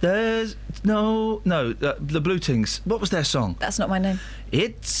Ting-Tings? There's... No, the blutings. What was their song? That's not my name.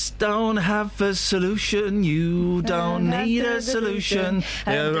 It's don't have a solution, you don't need a solution.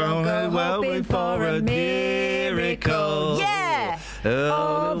 You're only hoping for a miracle. Yeah!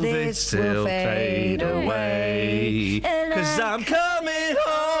 All this will fade away. 'Cause I'm coming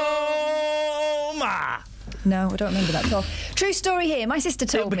home. No, I don't remember that at all. True story here. My sister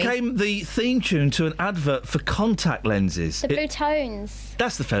told me. It became the theme tune to an advert for contact lenses. The Blue Tones.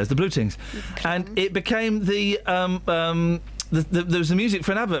 That's the fellas, the Blutings. And it became the there was the music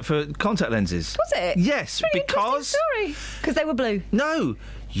for an advert for contact lenses. Was it? Yes, really because... Because they were blue. No.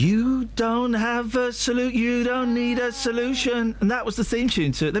 You don't have a you don't need a solution. And that was the theme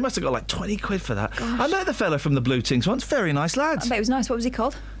tune to it. They must have got like 20 quid for that. Gosh. I met the fella from the Blutings once. Very nice lads. I bet it was nice. What was he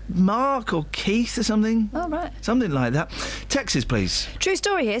called? Mark or Keith or something. Oh, right. Something like that. Texas, please. True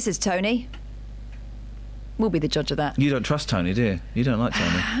story here, says Tony. We'll be the judge of that. You don't trust Tony, do you? You don't like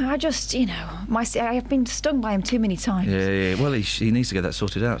Tony? I just, I've been stung by him too many times. Yeah. Well, he needs to get that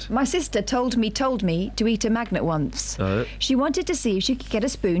sorted out. My sister told me to eat a magnet once. She wanted to see if she could get a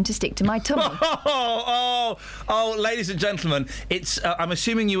spoon to stick to my tummy. Oh, ladies and gentlemen, it's, I'm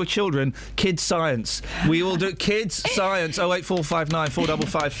assuming you were children, kids science. We all do kids science, 08459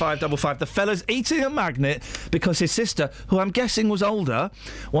 455 555. The fella's eating a magnet because his sister, who I'm guessing was older,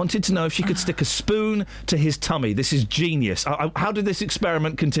 wanted to know if she could stick a spoon to his tummy. This is genius. How did this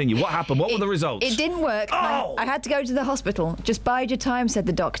experiment continue? What happened? What were the results? It didn't work. Oh! I had to go to the hospital. Just bide your time, said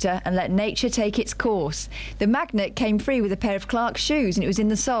the doctor, and let nature take its course. The magnet came free with a pair of Clark's shoes, and it was in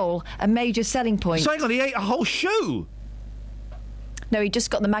the sole, a major selling point. So hang on, he ate a whole shoe? No, he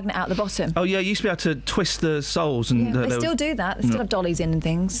just got the magnet out the bottom. Oh, yeah, you used to be able to twist the soles. And They still do that. They still have dollies in and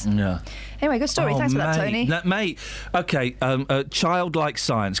things. Yeah. Anyway, good story. Thanks for that, Tony. Mate, OK, childlike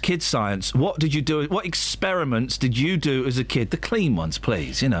science, kid science, what did you do? What experiments did you do as a kid? The clean ones,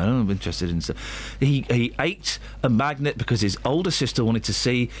 please. You know, I'm interested in... He ate a magnet because his older sister wanted to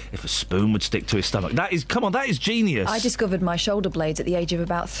see if a spoon would stick to his stomach. That is genius. I discovered my shoulder blades at the age of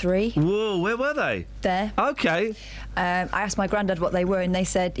about 3. Whoa, where were they? There. OK. I asked my granddad what they were, and he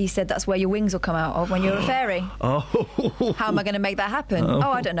said that's where your wings will come out of when you're a fairy. Oh. How am I going to make that happen?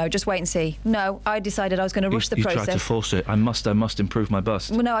 Oh. I don't know. Just wait and see. No, I decided I was going to rush the process. You tried to force it. I must improve my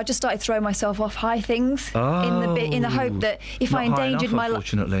bust. Well, no, I just started throwing myself off high things in the hope that if I endangered my life.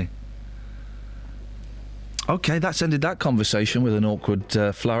 Unfortunately. OK, that's ended that conversation with an awkward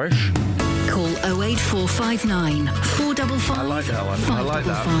flourish. Call 08459 455 I like that one. I like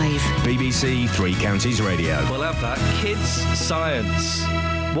that. BBC Three Counties Radio. We'll have that. Kids Science.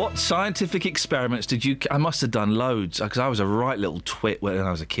 What scientific experiments did you... I must have done loads, because I was a right little twit when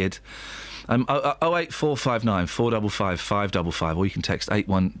I was a kid. 08459 455 555, or you can text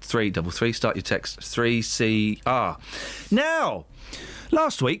 81333. Start your text 3CR. Now,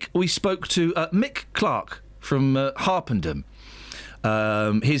 last week we spoke to Mick Clark from Harpenden.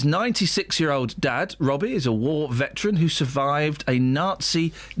 His 96-year-old dad, Robbie, is a war veteran who survived a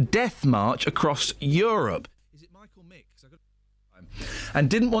Nazi death march across Europe. Is it Michael Mick? And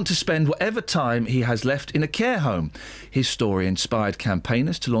didn't want to spend whatever time he has left in a care home. His story inspired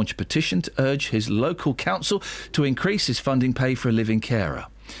campaigners to launch a petition to urge his local council to increase his funding pay for a living carer.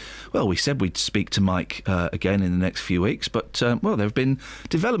 Well, we said we'd speak to Mike again in the next few weeks, but, there have been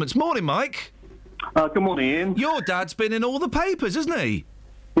developments. Morning, Mike. Good morning, Ian. Your dad's been in all the papers, hasn't he?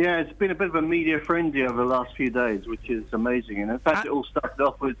 Yeah, it's been a bit of a media frenzy over the last few days, which is amazing. And in fact, it all started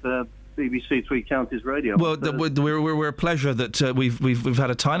off with BBC Three Counties Radio. Well, we're a pleasure that we've had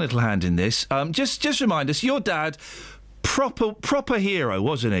a tiny little hand in this. Just remind us, your dad, proper hero,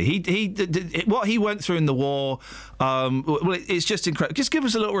 wasn't he? He what he went through in the war. It's just incredible. Just give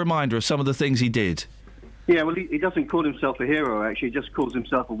us a little reminder of some of the things he did. Yeah, well, he doesn't call himself a hero, actually. He just calls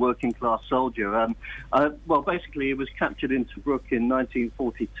himself a working-class soldier. Basically, he was captured in Tobruk in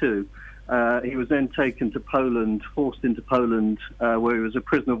 1942. He was then taken to Poland, forced into Poland, where he was a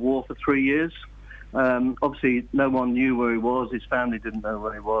prisoner of war for 3 years. Obviously, no one knew where he was. His family didn't know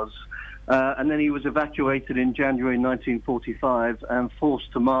where he was. And then he was evacuated in January 1945 and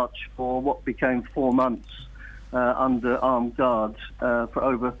forced to march for what became 4 months under armed guard for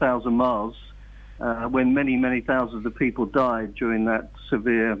over 1,000 miles. When many thousands of people died during that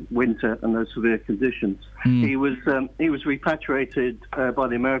severe winter and those severe conditions. He was repatriated by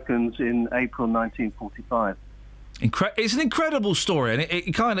the Americans in April 1945. It's an incredible story, and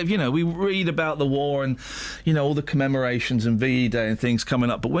it kind of, we read about the war and, all the commemorations and VE Day and things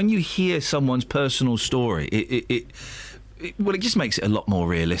coming up, but when you hear someone's personal story, it just makes it a lot more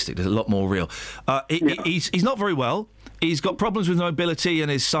realistic. There's a lot more real. He's not very well. He's got problems with mobility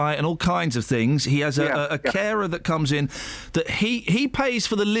and his sight and all kinds of things. He has a carer that comes in that he pays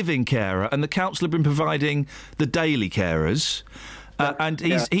for the living carer, and the council have been providing the daily carers. And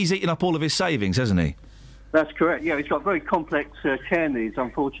he's eaten up all of his savings, hasn't he? That's correct. Yeah, he's got very complex care needs,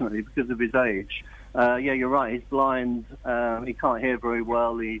 unfortunately, because of his age. You're right. He's blind. He can't hear very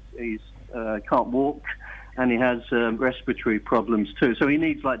well. He can't walk. And he has respiratory problems too. So he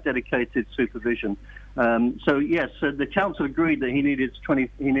needs dedicated supervision. The council agreed that he needs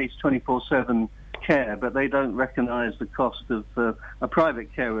 24/7 care, but they don't recognise the cost of a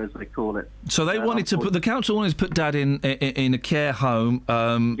private carer, as they call it. So they wanted to put the council wanted to put Dad in a care home.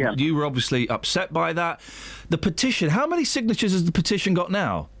 You were obviously upset by that. The petition. How many signatures has the petition got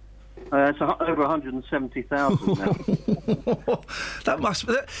now? It's over 170,000 now.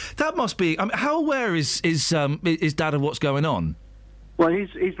 That must be. I mean, how aware is Dad of what's going on? Well,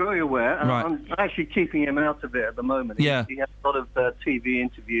 he's very aware, and right. I'm actually keeping him out of it at the moment. Yeah. He has a lot of TV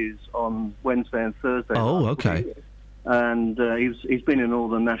interviews on Wednesday and Thursday. Oh, okay. And he's been in all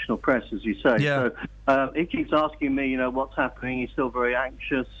the national press, as you say. Yeah. So he keeps asking me, what's happening. He's still very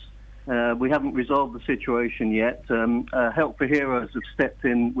anxious. We haven't resolved the situation yet. Help for Heroes have stepped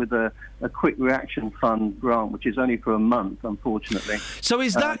in with a quick reaction fund grant, which is only for a month, unfortunately. So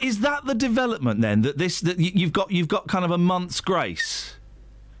is that the development then? That you've got kind of a month's grace?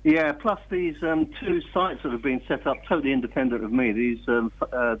 Yeah. Plus these 2 sites that have been set up totally independent of me. These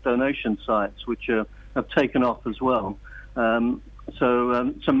donation sites, which have taken off as well.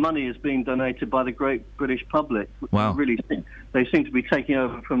 So some money is being donated by the great British public. Wow. Really, they seem to be taking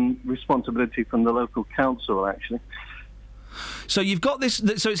over from responsibility from the local council, actually. So you've got this.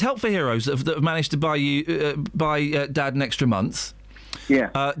 So it's Help for Heroes that have managed to buy Dad an extra month.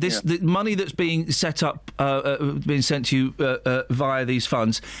 Yeah. The money that's being set up, being sent to you via these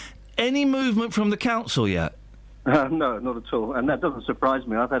funds. Any movement from the council yet? No, not at all. And that doesn't surprise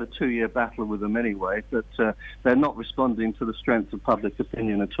me. I've had a 2-year battle with them anyway, but they're not responding to the strength of public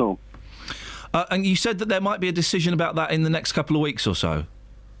opinion at all. And you said that there might be a decision about that in the next couple of weeks or so?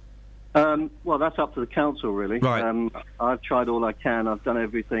 Well, that's up to the council, really. Right. I've tried all I can. I've done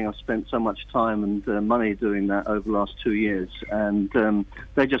everything. I've spent so much time and money doing that over the last 2 years, and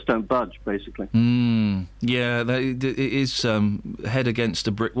they just don't budge, basically. Yeah, it is head against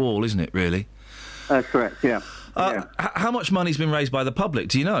a brick wall, isn't it, really? Correct, yeah. How much money's been raised by the public,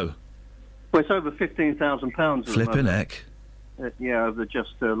 do you know? Well, it's over £15,000. Flipping heck. Over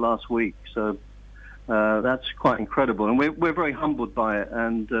just last week, so that's quite incredible. And we're very humbled by it,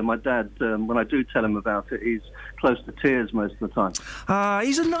 and my dad, when I do tell him about it, he's close to tears most of the time.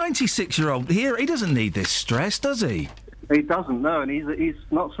 He's a 96-year-old. He doesn't need this stress, does he? He doesn't, no, and he's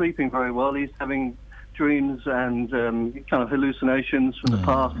not sleeping very well. He's having dreams and kind of hallucinations from the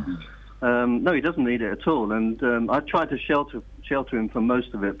past. No, he doesn't need it at all, and I tried to shelter him from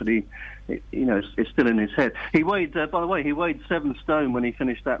most of it, but it's still in his head. He weighed, by the way, 7 stone when he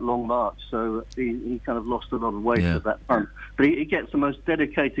finished that long march, so he kind of lost a lot of weight at that time. But he gets the most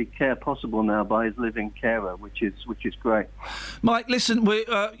dedicated care possible now by his living carer, which is great. Mike, listen,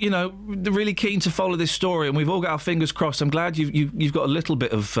 we're really keen to follow this story, and we've all got our fingers crossed. I'm glad you've got a little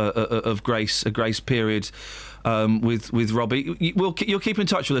bit of grace period with Robbie. You'll keep in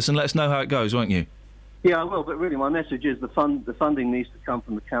touch with us and let us know how it goes, won't you? Yeah, I will, but really my message is the funding needs to come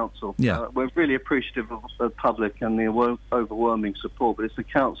from the council. Yeah. We're really appreciative of the public and the overwhelming support, but it's the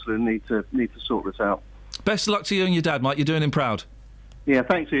council who need to sort this out. Best of luck to you and your dad, Mike. You're doing him proud. Yeah,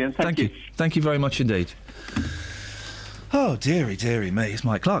 thanks, Ian. Thank you. Thank you very much indeed. Oh, dearie me, it's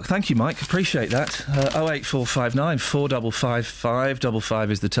Mike Clark. Thank you, Mike. Appreciate that. 08459 455 555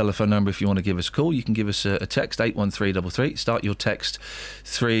 is the telephone number if you want to give us a call. You can give us a text, 81333. Start your text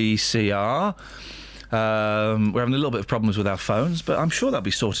 3CR. We're having a little bit of problems with our phones, but I'm sure that'll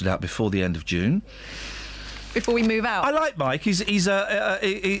be sorted out before the end of June. Before we move out. I like Mike. He's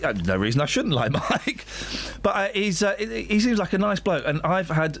no reason I shouldn't like Mike, but he seems like a nice bloke. And I've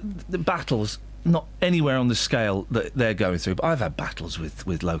had the battles, not anywhere on the scale that they're going through, but I've had battles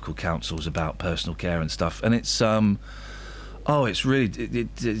with local councils about personal care and stuff, and it's it's really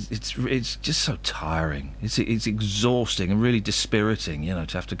it's just so tiring. It's exhausting and really dispiriting,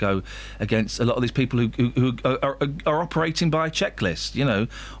 to have to go against a lot of these people who are operating by checklist.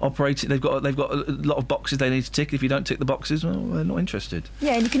 They've got a lot of boxes they need to tick. If you don't tick the boxes, well, they're not interested.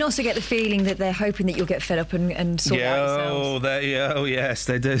 Yeah, and you can also get the feeling that they're hoping that you'll get fed up and sort out yourselves. Yes,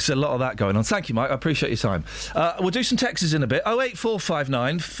 there's a lot of that going on. Thank you, Mike. I appreciate your time. We'll do some texts in a bit.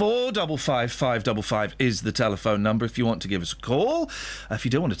 08459 455 555 is the telephone number if you want to give us a call. If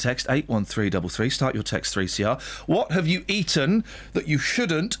you do want to text, 81333. Start your text 3CR. What have you eaten that you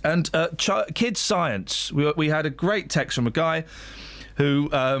shouldn't? And kids science. We had a great text from a guy who...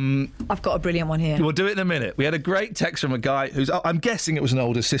 I've got a brilliant one here. We'll do it in a minute. We had a great text from a guy who's... I'm guessing it was an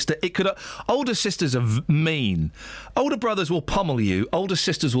older sister. It could... older sisters are mean. Older brothers will pummel you. Older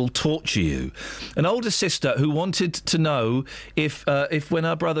sisters will torture you. An older sister who wanted to know if when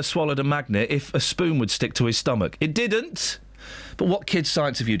her brother swallowed a magnet, if a spoon would stick to his stomach. It didn't. But what kids'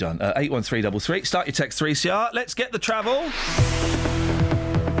 science have you done? 81333. Start your text 3CR. Let's get the travel.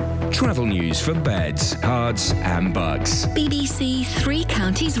 Travel news for beds, cards and bugs. BBC Three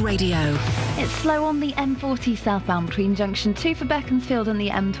Counties Radio. It's slow on the M40 southbound between junction 2 for Beaconsfield and the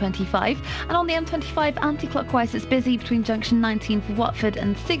M25. And on the M25 anti-clockwise, it's busy between junction 19 for Watford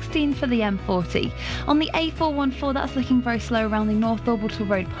and 16 for the M40. On the A414, that's looking very slow around the North Orbital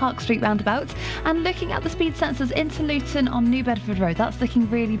Road Park Street roundabout. And looking at the speed sensors into Luton on New Bedford Road, that's looking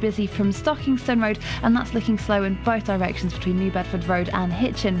really busy from Stockingstone Road, and that's looking slow in both directions between New Bedford Road and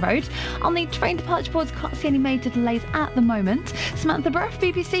Hitchin Road. On the train departure boards, can't see any major delays at the moment. Samantha Bruff,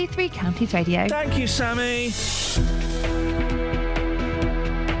 BBC Three Counties Radio. Thank you, Sammy.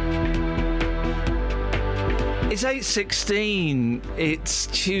 It's 8:16. It's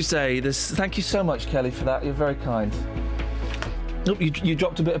Tuesday. Thank you so much, Kelly, for that. You're very kind. Oh, you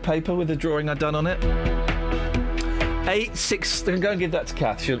dropped a bit of paper with the drawing I'd done on it. 8:16. Go and give that to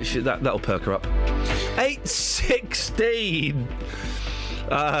Kath. That'll perk her up. 8:16.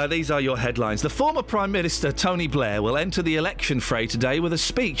 These are your headlines. The former Prime Minister, Tony Blair, will enter the election fray today with a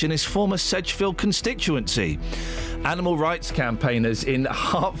speech in his former Sedgefield constituency. Animal rights campaigners in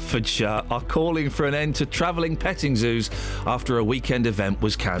Hertfordshire are calling for an end to travelling petting zoos after a weekend event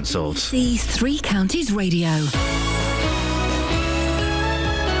was cancelled. BBC Three Counties Radio.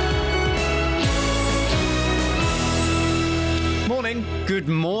 Morning. Good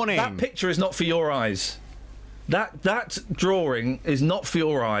morning. That picture is not for your eyes. That drawing is not for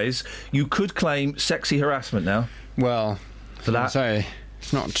your eyes. You could claim sexy harassment now. Well, for that. Say,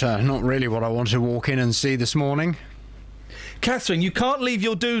 it's not really what I wanted to walk in and see this morning. Catherine, you can't leave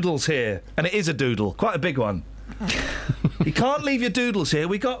your doodles here, and it is a doodle, quite a big one. You can't leave your doodles here.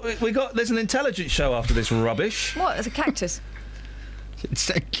 We got. There's an intelligence show after this rubbish. What? It's a cactus. It's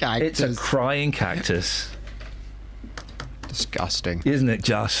a cactus. It's a crying cactus. Disgusting. Isn't it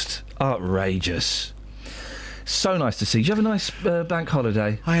just outrageous? So nice to see. Did you have a nice bank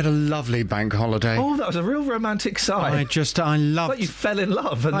holiday? I had a lovely bank holiday. Oh, that was a real romantic sigh. I loved... Like you fell in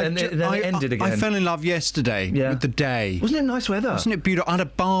love and then it ended again. I fell in love yesterday with the day. Wasn't it nice weather? Wasn't it beautiful? I had a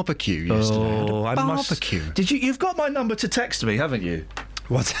barbecue yesterday. Oh, I had a barbecue. Did you? You've got my number to text me, haven't you?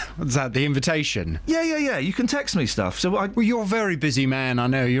 What's that, the invitation? Yeah. You can text me stuff. So well, you're a very busy man, I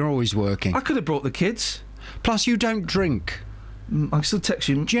know. You're always working. I could have brought the kids. Plus, you don't drink. I can still text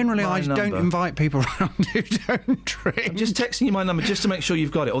you. Generally, I don't invite people around who don't drink. I'm just texting you my number just to make sure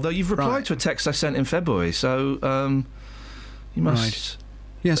you've got it. Although you've replied to a text I sent in February, so you must. Right.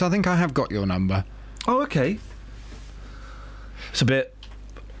 Yes, I think I have got your number. Oh, okay. It's a bit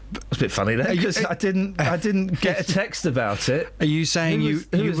funny then, because I didn't get a text about it. Are you saying you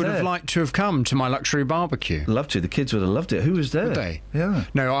would have liked to have come to my luxury barbecue? Loved to. The kids would have loved it. Who was there? Would they? Yeah.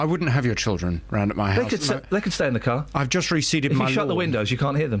 No, I wouldn't have your children round at my house. They could stay in the car. I've just reseeded my lawn. If you shut the windows, you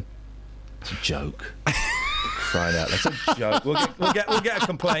can't hear them. It's a joke. Crying out, that's a joke. We'll get a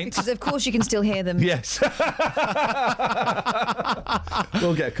complaint. Because of course you can still hear them. Yes.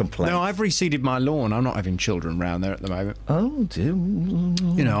 We'll get a complaint. No, I've reseeded my lawn. I'm not having children round there at the moment. Oh dear.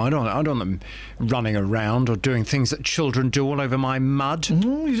 You know, I don't want them running around or doing things that children do all over my mud.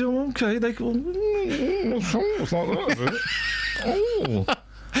 Okay, they call. It's like that, is it?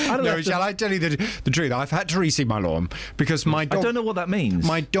 Oh. Shall I tell you the truth? I've had to reseed my lawn because my dog... I don't know what that means.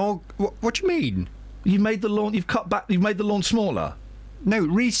 My dog... What do you mean? You've made the lawn... You've cut back... You've made the lawn smaller? No,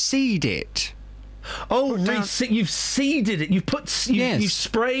 reseed it. Oh, you've seeded it. You've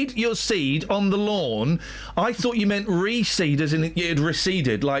sprayed your seed on the lawn. I thought you meant reseed, as in it had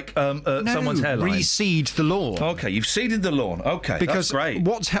receded, like someone's hairline. Reseed the lawn. Okay, you've seeded the lawn. Okay, because that's great.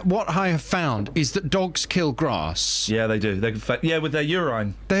 What I have found is that dogs kill grass. Yeah, they do. With their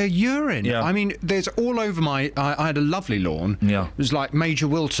urine. Their urine. Yeah. I mean, there's all over my... I had a lovely lawn. Yeah. It was like Major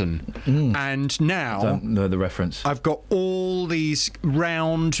Wilton. And now... I don't know the reference. I've got all these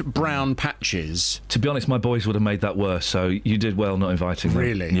round brown patches. To be honest, my boys would have made that worse, so you did well not inviting them.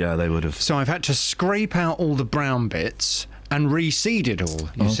 Really? Yeah, they would have. So I've had to scrape out all the brown bits and reseed it all,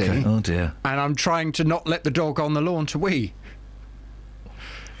 you see. Oh, dear. And I'm trying to not let the dog on the lawn to wee.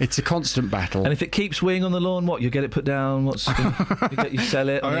 It's a constant battle. And if it keeps weeing on the lawn, what? You get it put down? You sell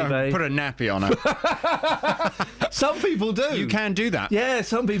it on eBay? Put a nappy on her. Some people do. You can do that. Yeah,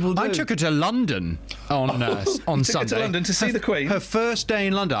 some people do. I took her to London on Sunday. Took her to London to see the Queen? Her first day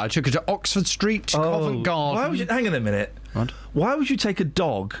in London, I took her to Oxford Street, Covent Garden. Hang on a minute. What? Why would you take a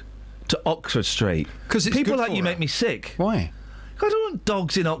dog to Oxford Street? Because people like you make me sick. Why? I don't want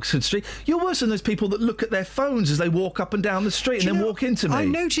dogs in Oxford Street. You're worse than those people that look at their phones as they walk up and down the street and then walk into me. I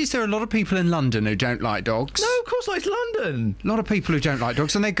notice there are a lot of people in London who don't like dogs. No, of course not. It's London. A lot of people who don't like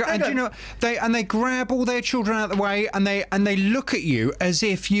dogs, and they they grab all their children out of the way, and they look at you as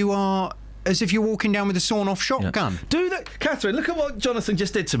if you're walking down with a sawn-off shotgun. Yeah. Do that, Catherine. Look at what Jonathan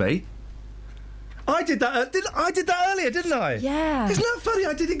just did to me. I did that. I did that earlier, didn't I? Yeah. Isn't that funny?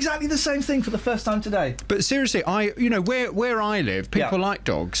 I did exactly the same thing for the first time today. But seriously, where I live, people like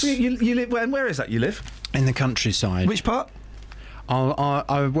dogs. You live where is that? You live in the countryside. Which part?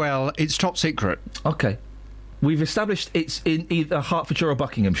 Well, it's top secret. Okay. We've established it's in either Hertfordshire or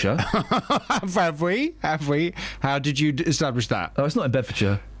Buckinghamshire. Have we? How did you establish that? Oh, it's not in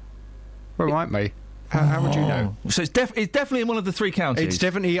Bedfordshire. Well, it might be. How would you know? So it's definitely in one of the three counties. It's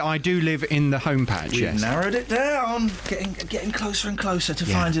definitely. I do live in the home patch. We've yes. narrowed it down, getting closer and closer to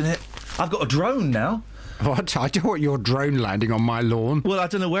finding it. I've got a drone now. What? I don't want your drone landing on my lawn. Well, I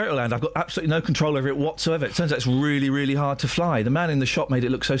don't know where it'll land. I've got absolutely no control over it whatsoever. It turns out it's really, really hard to fly. The man in the shop made it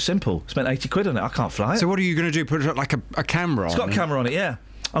look so simple. Spent 80 quid on it. I can't fly it. So what are you going to do? Put like a camera on it? It's got a camera on it, yeah.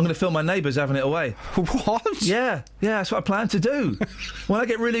 I'm going to film my neighbours having it away. What? Yeah, that's what I plan to do. When I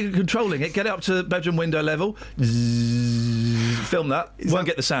get really good controlling it, get it up to bedroom window level, film that. Won't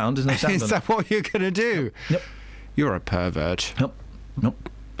get the sound. There's no sound Is on that it. what you're going to do? Yep. You're a pervert. Nope. Do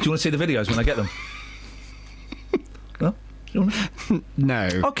you want to see the videos when I get them? No? You want to? No.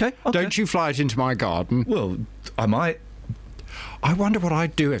 Okay. Don't you fly it into my garden. Well, I might. I wonder what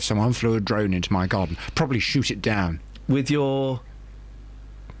I'd do if someone flew a drone into my garden. Probably shoot it down. With your...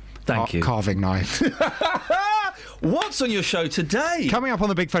 Thank you. Carving knife. What's on your show today? Coming up on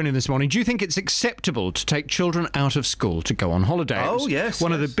the Big Phone in this morning, do you think it's acceptable to take children out of school to go on holiday? Oh, yes.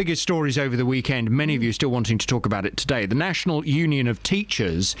 One of the biggest stories over the weekend. Many of you still wanting to talk about it today. The National Union of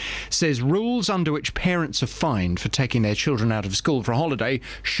Teachers says rules under which parents are fined for taking their children out of school for a holiday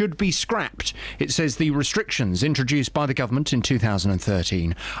should be scrapped. It says the restrictions introduced by the government in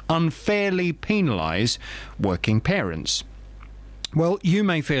 2013 unfairly penalise working parents. Well, you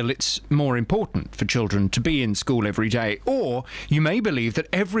may feel it's more important for children to be in school every day, or you may believe that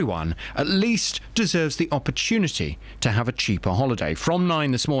everyone at least deserves the opportunity to have a cheaper holiday. From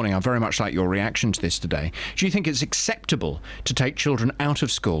 9 this morning, I'd very much like your reaction to this today. Do you think it's acceptable to take children out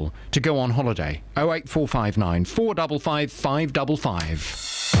of school to go on holiday? 08459 455 555.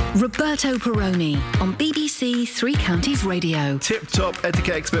 Roberto Perroni on BBC Three Counties Radio. Tip-top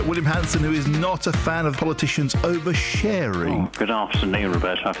etiquette expert William Hanson, who is not a fan of politicians oversharing. Good afternoon,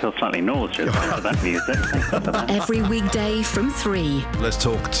 Roberto. I feel slightly nauseous after that music. Every weekday from 3. Let's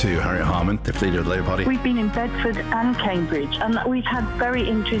talk to Harriet Harman, the leader of the Labour Party. We've been in Bedford and Cambridge, and we've had very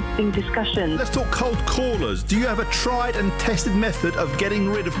interesting discussions. Let's talk cold callers. Do you have a tried and tested method of getting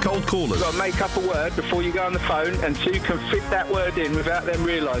rid of cold callers? You've got to make up a word before you go on the phone, and so you can fit that word in without them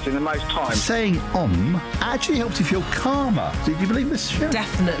realising the most time. Saying actually helps you feel calmer. Did you believe this, Sharon?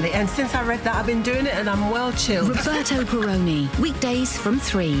 Definitely. And since I read that, I've been doing it, and I'm well chilled. Roberto Perroni, weekdays from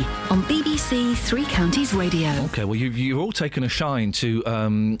 3 on BBC Three Counties Radio. OK, well, you've all taken a shine to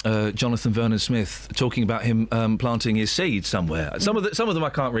Jonathan Vernon-Smith talking about him planting his seeds somewhere. Some of them I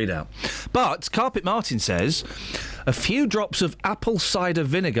can't read out. But Carpet Martin says a few drops of apple cider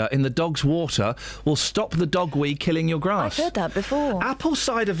vinegar in the dog's water will stop the dogweed killing your grass. I've heard that before. Apple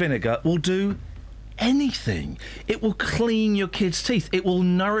cider vinegar will do anything. It will clean your kids' teeth. It will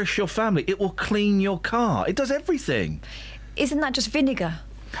nourish your family. It will clean your car. It does everything. Isn't that just vinegar?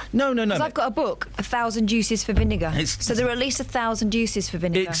 No. Because I've got a book, 1,000 uses for vinegar. So there are at least 1,000 uses for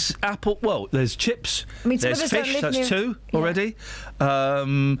vinegar. It's apple. Well, there's chips. I mean, some there's of us fish. don't live That's near... 2 already.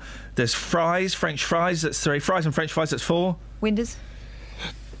 There's fries, French fries. That's 3. Fries and French fries. That's 4. Windows.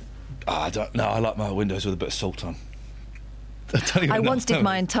 I don't know. I like my windows with a bit of salt on. I once did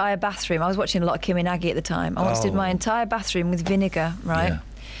my entire bathroom. I was watching a lot of Kim and Aggie at the time. I once did my entire bathroom with vinegar, right? Yeah.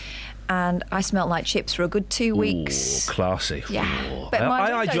 And I smelt like chips for a good 2 weeks. Ooh, classy. Yeah. But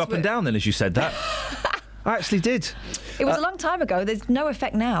I eyed you up and down then as you said that. I actually did. It was a long time ago. There's no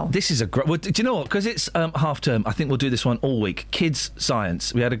effect now. This is a great... Well, do you know what? Because it's half term, I think we'll do this one all week. Kids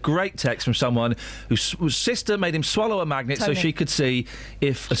science. We had a great text from someone whose sister made him swallow a magnet so she could see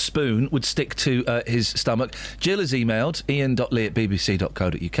if a spoon would stick to his stomach. Jill has emailed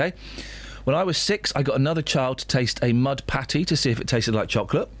ian.lee@bbc.co.uk. When I was 6, I got another child to taste a mud patty to see if it tasted like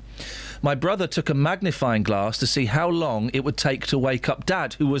chocolate. My brother took a magnifying glass to see how long it would take to wake up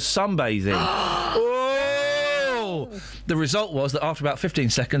Dad, who was sunbathing. The result was that after about 15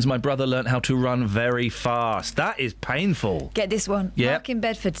 seconds, my brother learnt how to run very fast. That is painful. Get this one. Yeah. Mark in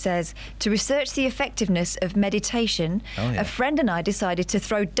Bedford says, to research the effectiveness of meditation, a friend and I decided to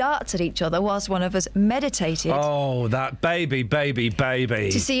throw darts at each other whilst one of us meditated. Oh, that baby.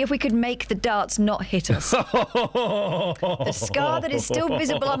 To see if we could make the darts not hit us. The scar that is still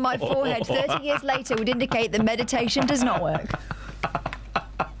visible on my forehead 30 years later would indicate that meditation does not work.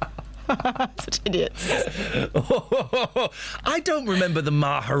 Such idiots. I don't remember the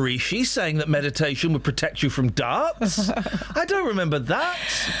Maharishi saying that meditation would protect you from darts. I don't remember that.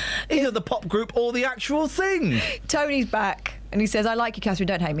 Either the pop group or the actual thing. Tony's back. And he says, I like you, Catherine,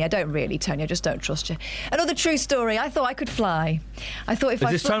 don't hate me. I don't really, Tony, I just don't trust you. Another true story. I thought I could fly. I thought if Is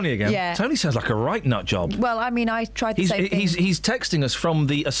this Tony again? Yeah. Tony sounds like a right nut job. Well, I mean, I tried the same thing. He's texting us from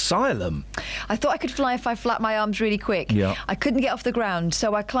the asylum. I thought I could fly if I flapped my arms really quick. Yeah. I couldn't get off the ground,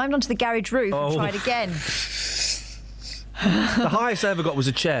 so I climbed onto the garage roof and tried again. The highest I ever got was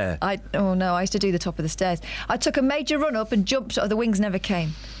a chair. I used to do the top of the stairs. I took a major run up and jumped. The wings never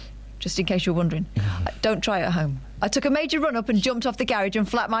came. Just in case you're wondering. Don't try it at home. I took a major run up and jumped off the garage and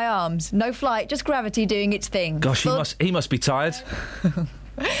flapped my arms. No flight, just gravity doing its thing. Gosh, he must be tired.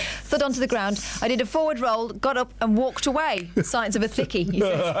 Stood onto the ground. I did a forward roll, got up and walked away. Signs of a thickie, he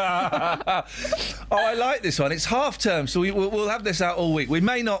says. I like this one. It's half term, so we'll have this out all week. We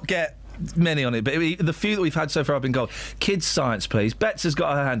may not get many on it, but the few that we've had so far have been gold. Kids science, please. Bets has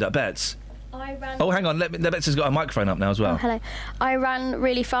got her hand up. Bets. Hang on. Bets has got a microphone up now as well. Oh, hello. I ran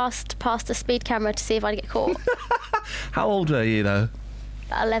really fast past the speed camera to see if I'd get caught. How old were you, though?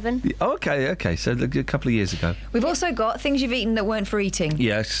 About 11. Okay, so a couple of years ago. We've also got things you've eaten that weren't for eating.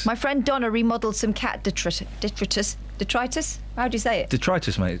 Yes. My friend Donna remodelled some cat detritus. How do you say it?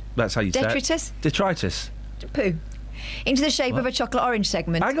 Detritus, mate. That's how you say it. Detritus? Detritus. Poo. Into the shape of a chocolate orange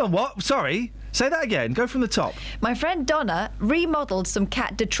segment. Hang on, what? Sorry? Say that again. Go from the top. My friend Donna remodelled some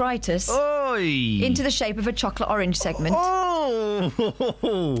cat detritus into the shape of a chocolate orange segment.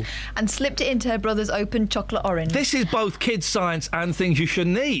 And slipped it into her brother's open chocolate orange. This is both kids' science and things you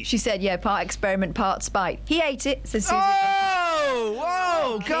shouldn't eat. She said, yeah, part experiment, part spite. He ate it, says Susie.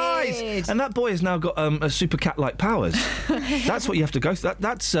 Whoa, guys! And that boy has now got a super cat-like powers. That's what you have to go through.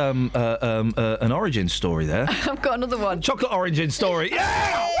 That's an origin story there. I've got another one. Chocolate origin story.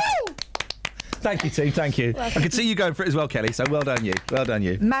 Yeah! Woo! Thank you, team. Thank you. I could see you going for it as well, Kelly. So well done, you. Well done,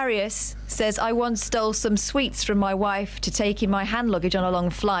 you. Marius says, I once stole some sweets from my wife to take in my hand luggage on a long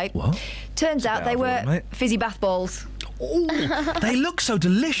flight. What? Turns out they were fizzy bath balls. Oh, they look so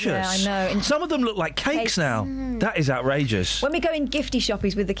delicious. Yeah, I know. And some of them look like cakes now. That is outrageous. When we go in gifty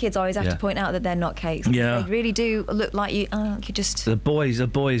shoppies with the kids, I always have to point out that they're not cakes. Yeah. They really do look like you could just... The boys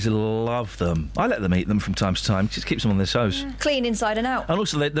love them. I let them eat them from time to time. Just keeps them on their toes. Clean inside and out. And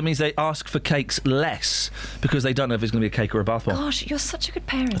also that means they ask for cakes less because they don't know if it's going to be a cake or a bath bomb. Gosh, you're such a good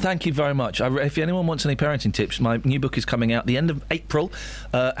parent. Thank you very much. If anyone wants any parenting tips, my new book is coming out the end of April,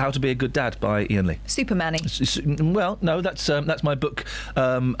 How to Be a Good Dad by Iain Lee. Superman-y. Well, no, that's my book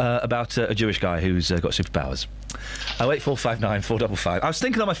about a Jewish guy who's got superpowers. 08459 455. I was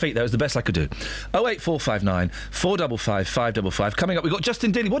thinking on my feet there. It was the best I could do. 08459 455 555. Coming up, we've got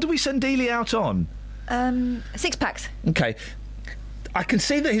Justin Dealey. What did we send Dealey out on? 6 packs. OK. I can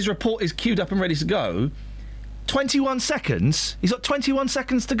see that his report is queued up and ready to go. 21 seconds? He's got 21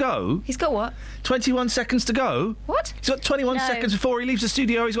 seconds to go? He's got what? 21 seconds to go? What? He's got 21 seconds before he leaves the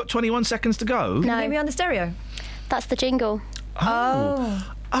studio. He's got 21 seconds to go? No. Maybe on the stereo. That's the jingle. Oh.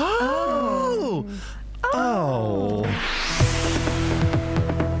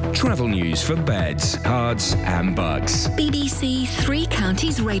 Travel news for beds, cards and bugs. BBC Three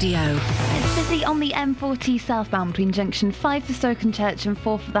Counties Radio. It's busy on the M40 southbound between junction 5 for Stokenchurch and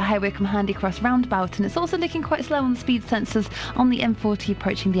 4 for the High Wycombe Handy Cross roundabout, and it's also looking quite slow on the speed sensors on the M40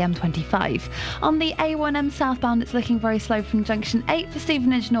 approaching the M25. On the A1M southbound, it's looking very slow from junction 8 for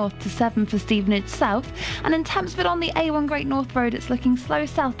Stevenage North to 7 for Stevenage South, and in Tempsford on the A1 Great North Road, it's looking slow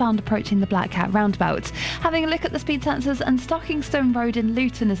southbound approaching the Black Cat roundabout. Having a look at the speed sensors, and Stockingstone Road in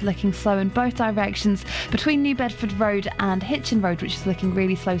Luton is looking slow in both directions between New Bedford Road and Hitchin Road, which is looking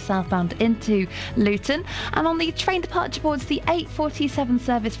really slow southbound into Luton. And on the train departure boards, the 8:47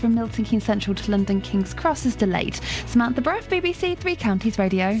 service from Milton Keynes Central to London King's Cross is delayed. Samantha Bruff, BBC Three Counties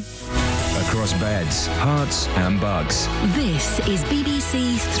Radio. Across beds, hearts and bugs. This is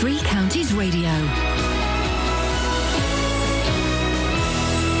BBC Three Counties Radio.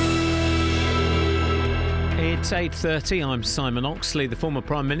 It's 8:30. I'm Simon Oxley. The former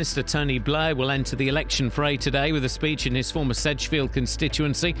Prime Minister Tony Blair will enter the election fray today with a speech in his former Sedgefield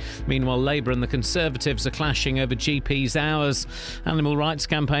constituency. Meanwhile, Labour and the Conservatives are clashing over GP's hours. Animal rights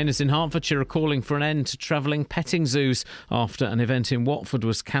campaigners in Hertfordshire are calling for an end to travelling petting zoos after an event in Watford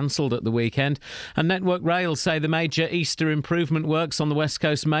was cancelled at the weekend. And Network Rail say the major Easter improvement works on the West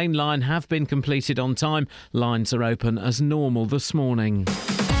Coast Main Line have been completed on time. Lines are open as normal this morning.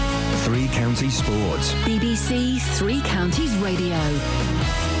 Three Counties Sports. BBC Three Counties Radio.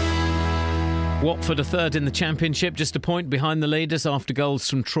 Watford are third in the Championship, just a point behind the leaders after goals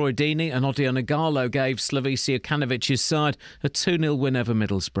from Troy Deeney and Odio Nagalo gave Slavisa Jokanovic's side a 2-0 win over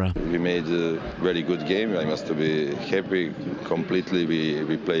Middlesbrough. We made a very good game. I must be happy completely.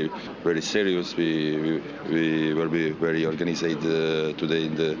 We play very serious. We will be very organized today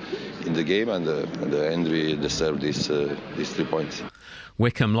in the game, and we deserve these 3 points.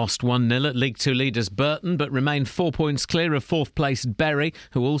 Wycombe lost 1-0 at League Two leaders Burton, but remained 4 points clear of fourth-placed Bury,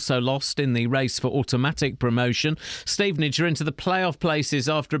 who also lost in the race for automatic promotion. Stevenage are into the playoff places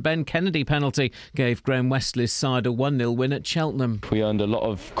after a Ben Kennedy penalty gave Graham Westley's side a 1-0 win at Cheltenham. We earned a lot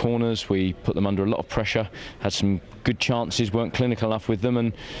of corners, we put them under a lot of pressure, had some good chances, weren't clinical enough with them,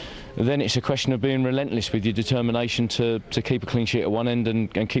 and then it's a question of being relentless with your determination to keep a clean sheet at one end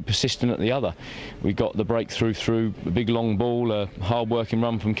and keep persistent at the other. We got the breakthrough through a big long ball, a hard-working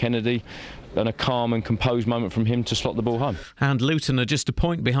run from Kennedy, and a calm and composed moment from him to slot the ball home. And Luton are just a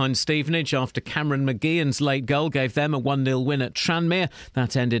point behind Stevenage after Cameron McGeehan's late goal gave them a 1-0 win at Tranmere.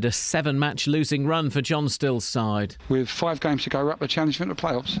 That ended a 7-match losing run for John Still's side. With 5 games to go, we're up the challenge for the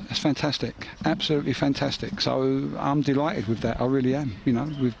playoffs. That's fantastic, absolutely fantastic. So I'm delighted with that, I really am. You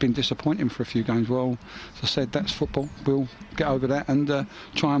know, we've been disappointing for a few games. Well, as I said, that's football. We'll get over that and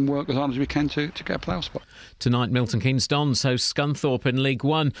try and work as hard as we can to get a playoff spot. Tonight, Milton Keynes Dons host Scunthorpe in League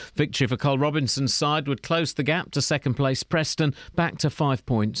One. Victory for Cole Robinson's side would close the gap to second place Preston, back to 5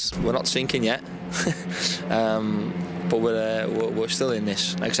 points. We're not sinking yet, but we're still in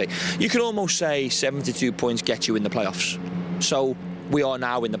this. Like I say, you could almost say 72 points get you in the playoffs. So we are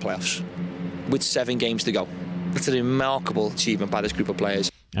now in the playoffs. with 7 games to go. That's a remarkable achievement by this group of players.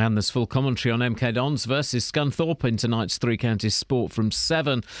 And there's full commentary on MK Dons versus Scunthorpe in tonight's Three Counties Sport from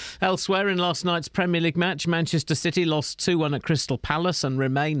 7. Elsewhere in last night's Premier League match, Manchester City lost 2-1 at Crystal Palace and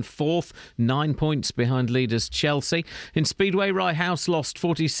remain 4th, 9 points behind leaders Chelsea. In Speedway, Rye House lost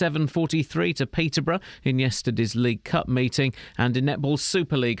 47-43 to Peterborough in yesterday's League Cup meeting. And in Netball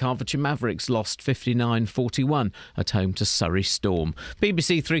Super League, Hertfordshire Mavericks lost 59-41 at home to Surrey Storm.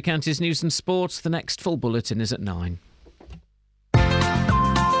 BBC Three Counties News and Sports. The next full bulletin is at 9.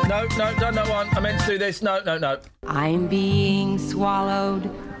 No, I meant to do this. No. I'm being swallowed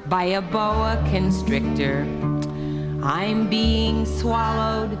by a boa constrictor. I'm being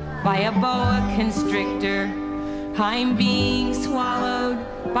swallowed by a boa constrictor. I'm being swallowed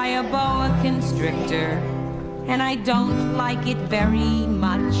by a boa constrictor. And I don't like it very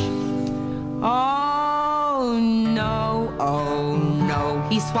much. Oh no,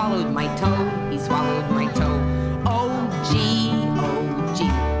 he swallowed my toe, he swallowed my toe. Oh gee.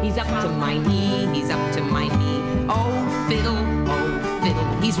 He's up to my knee, he's up to my knee. Oh fiddle,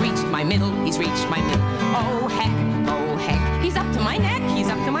 he's reached my middle, he's reached my middle. Oh heck, he's up to my neck, he's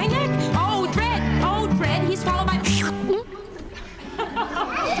up to my neck. Oh dread, he's swallowed my...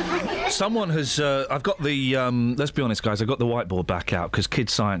 Someone has... I've got the... let's be honest, guys, I've got the whiteboard back out because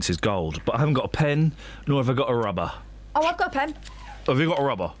kids' science is gold, but I haven't got a pen, nor have I got a rubber. Oh, I've got a pen. Have you got a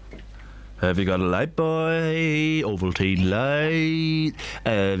rubber? Have you got a light, boy? Ovaltine light.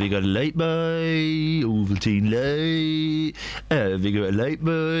 Have you got a light, boy? Ovaltine light. Have you got a light,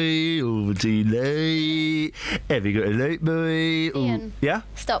 boy? Ovaltine light. Have you got a light, boy? Iain. Yeah?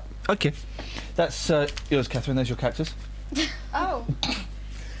 Stop. OK. That's yours, Catherine. There's your cactus. Oh.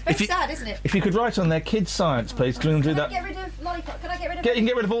 Very sad, isn't it? If you could write on there kids' science, please. Can we do that? Can I get rid of lollipop? Can I get rid of... You can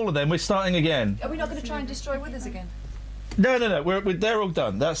get rid of all of them. We're starting again. Are we not going to try and destroy Withers again? No. They're all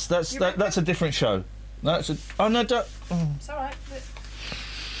done. That's a different show. That's a... Oh, no, don't... Oh. It's all right.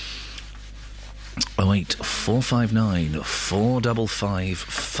 08459 455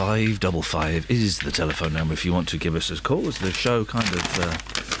 555 is the telephone number if you want to give us a call. As the show kind of...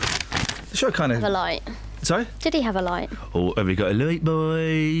 Have a light. Sorry? Did he have a light? Oh, have we got a light,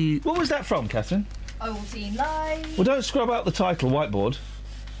 boy? What was that from, Catherine? Ovaltine light. Well, don't scrub out the title, whiteboard.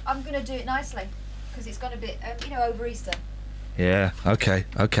 I'm going to do it nicely, because it's gone a bit, over Easter. Yeah, OK.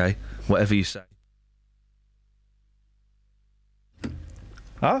 Whatever you say.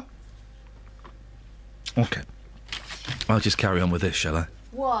 Huh? OK. I'll just carry on with this, shall I?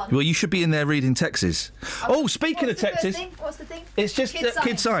 What? Well, you should be in there reading texts. Oh, speaking of texts... What's the thing? It's just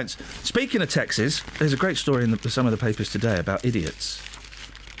kid science. Speaking of texts, there's a great story in some of the papers today about idiots.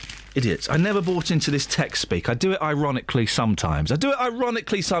 Idiots. I never bought into this text speak. I do it ironically sometimes,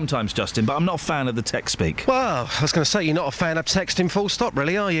 Justin, but I'm not a fan of the text speak. Well, I was going to say, you're not a fan of texting full stop,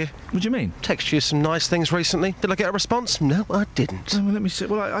 really, are you? What do you mean? Text you some nice things recently. Did I get a response? No, I didn't. Well, let me see.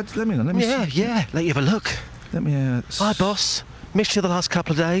 Well, let me see. Yeah. Let you have a look. Let me... Hi, boss. Missed you the last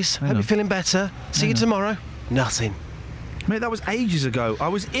couple of days. Hope you're feeling better. See you tomorrow. Nothing. Mate, that was ages ago. I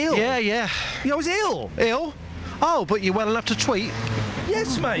was ill. Yeah, I was ill. Ill? Oh, but you're well enough to tweet?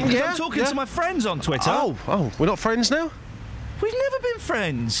 Yes, mate, because I'm talking to my friends on Twitter. Oh, we're not friends now? We've never been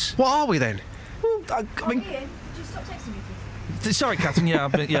friends. What are we then? Well, I mean... Iain, could you stop texting me, please? Sorry, Catherine,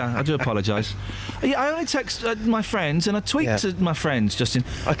 I do apologise. Yeah, I only text my friends and I tweet to my friends, Justin.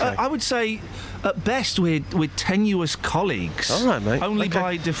 OK. I would say, at best, we're tenuous colleagues. All right, mate. Only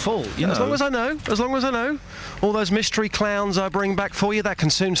by default, you know. As long as I know. All those mystery clowns I bring back for you, that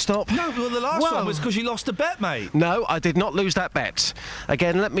can soon stop. No, well, the last one was because you lost a bet, mate. No, I did not lose that bet.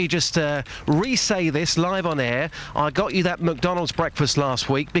 Again, let me just re-say this live on air. I got you that McDonald's breakfast last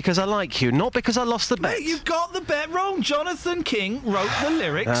week because I like you, not because I lost the bet. Mate, you got the bet wrong. Jonathan King wrote the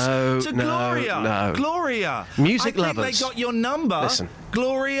lyrics to Gloria. No. Gloria. Music lovers. I think they got your number. Listen.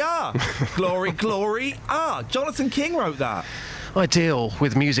 Gloria. Glory. Jonathan King wrote that. I deal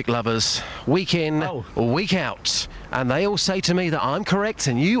with music lovers week in, week out, and they all say to me that I'm correct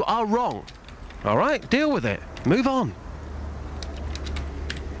and you are wrong. All right, deal with it. Move on.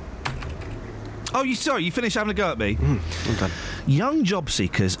 Oh, you finished having a go at me? I'm done. Young job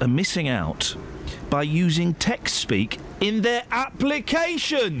seekers are missing out by using text speak in their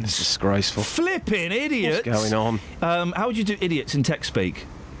applications. Disgraceful. Flipping idiots. What's going on? How would you do idiots in text speak?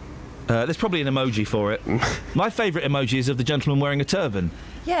 There's probably an emoji for it. My favourite emoji is of the gentleman wearing a turban.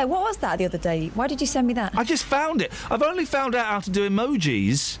 Yeah, what was that the other day? Why did you send me that? I just found it. I've only found out how to do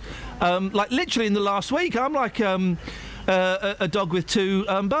emojis, like literally in the last week. I'm like a dog with two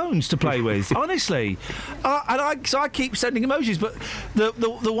bones to play with, honestly. So I keep sending emojis, but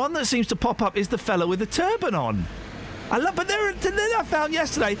the one that seems to pop up is the fella with the turban on. But then I found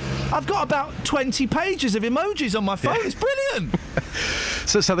yesterday, I've got about 20 pages of emojis on my phone. It's brilliant.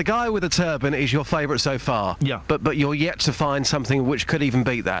 So the guy with the turban is your favourite so far? Yeah. But you're yet to find something which could even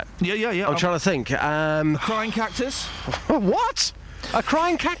beat that? Yeah. I'm trying to think. A crying cactus. What? A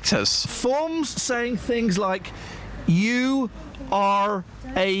crying cactus? Forms saying things like, you are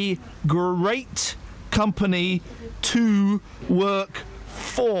a great company to work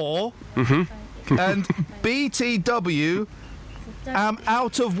for, and BTW, am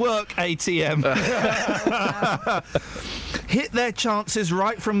out of work ATM. Hit their chances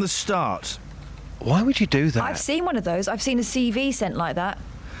right from the start. Why would you do that? I've seen one of those. I've seen a CV sent like that.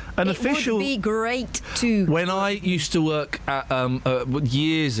 An official. Would be great to. When I used to work at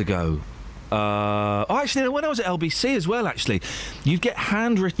years ago. Actually, when I was at LBC as well, actually, you'd get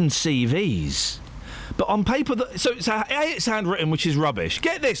handwritten CVs. But on paper, it's handwritten, which is rubbish.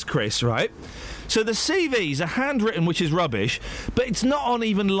 Get this, Chris, right? So the CVs are handwritten, which is rubbish, but it's not on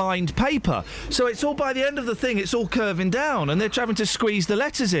even lined paper. So it's all, by the end of the thing, it's all curving down, and they're having to squeeze the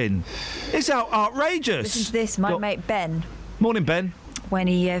letters in. It's outrageous. Listen to this, my mate Ben. Morning, Ben. When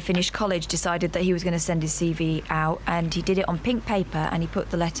he finished college, decided that he was going to send his CV out, and he did it on pink paper, and he put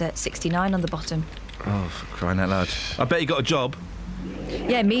the letter 69 on the bottom. Oh, for crying out loud. I bet he got a job.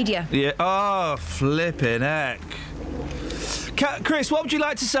 Yeah, media. Yeah. Oh, flipping heck. Chris, what would you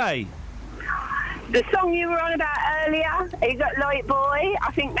like to say? The song you were on about earlier, You Got Light Boy,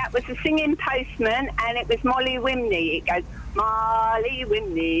 I think that was the Singing Postman, and it was Molly Wimney. It goes, Molly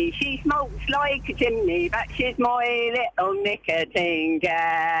Wimney, she smokes like a chimney, but she's my little nicotine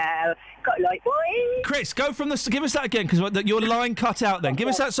gal. Got a light boy. Chris, go from the... Give us that again, because your line cut out then. Give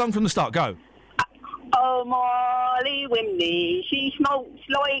us that song from the start. Go. Oh, Molly Wimney, she smokes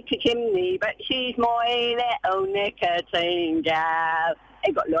like a chimney, but she's my little nicotine gal.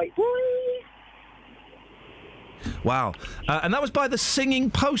 I got light boy. Wow. And that was by the Singing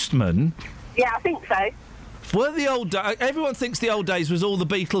Postman? Yeah, I think so. Were the old days... Everyone thinks the old days was all the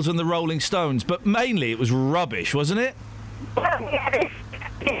Beatles and the Rolling Stones, but mainly it was rubbish, wasn't it?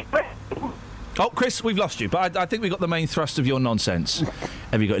 Oh, Chris, we've lost you, but I think we got the main thrust of your nonsense.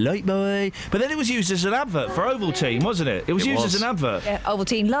 Have you got a light boy? But then it was used as an advert for Ovaltine, wasn't it? It was used as an advert. Yeah,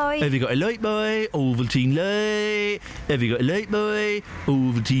 Ovaltine light. Have you got a light boy? Ovaltine light. Have you got a light boy?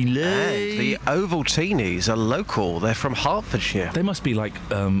 Ovaltine light. And the Ovaltinis are local. They're from Hertfordshire. They must be like,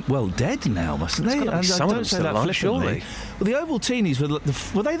 dead now, mustn't they? And I don't say that flippantly. surely. Well, the Ovaltinis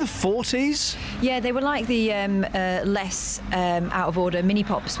were they the 40s? Yeah, they were like the less out of order mini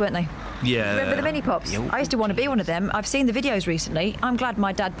pops, weren't they? Yeah. Remember the mini pops? I used to want to be one of them. I've seen the videos recently. I'm glad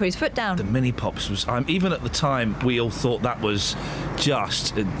my dad put his foot down. The mini pops was... even at the time, we all thought that was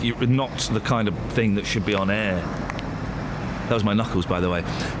just not the kind of thing that should be on air. That was my knuckles, by the way.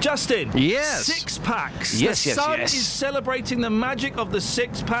 Justin! Yes! Six-packs. Yes, the sun is celebrating the magic of the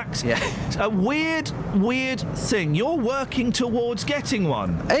six-packs. Yeah. It's a weird thing. You're working towards getting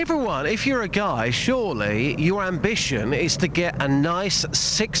one. Everyone, if you're a guy, surely your ambition is to get a nice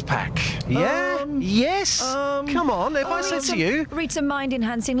six-pack. Yeah? Yes? Come on, if I said to you... Read some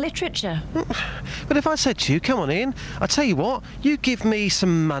mind-enhancing literature. But if I said to you, come on in, I tell you what, you give me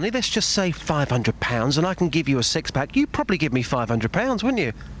some money, let's just say £500, and I can give you a six-pack, you'd probably give me £500, wouldn't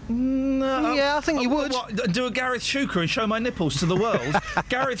you? No. Yeah, I think you would. What, do a Gareth Shuker and show my nipples to the world?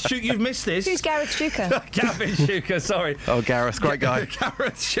 Gareth Shuker, you've missed this. Who's Gareth Shuker? Gavin Shuker, sorry. Oh, Gareth, great guy.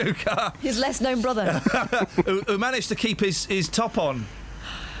 Gareth Shuker. His less-known brother. who managed to keep his top on.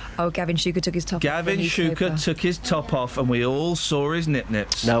 Oh, Gavin Shuker took his top off. Gavin Shuker took his top off, and we all saw his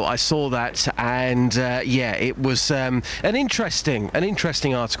nip-nips. No, I saw that, and it was an interesting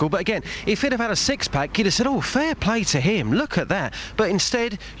article. But again, if he'd have had a six-pack, you'd have said, "Oh, fair play to him. Look at that." But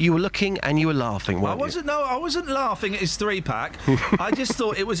instead, you were looking and you were laughing. I wasn't laughing at his three-pack. I just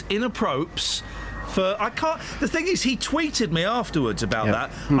thought it was inappropriate. The thing is, he tweeted me afterwards about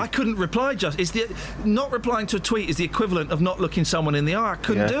that. I couldn't reply. Not replying to a tweet is the equivalent of not looking someone in the eye. I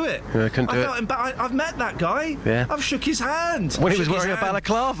couldn't do it. Yeah, I couldn't do it. I've met that guy. Yeah. I've shook his hand. When he was wearing a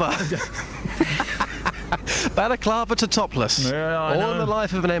balaclava. Balaclava to topless. Yeah, I all know. in the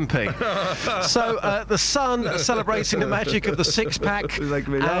life of an MP. So the Sun celebrating the magic of the six-pack,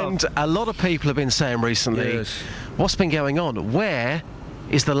 and a lot of people have been saying recently, what's been going on? Where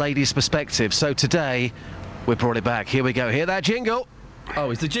is the ladies' perspective? So today, we brought it back. Here we go. Hear that jingle?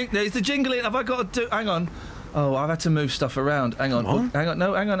 Oh, is the jingle in? Have I got to do... Hang on. Oh, I've had to move stuff around. Hang on. Oh, hang on.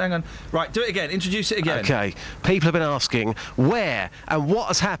 No, hang on. Right, do it again. Introduce it again. OK. People have been asking where and what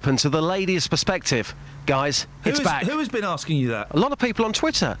has happened to the ladies' perspective. Guys, it's back. Who has been asking you that? A lot of people on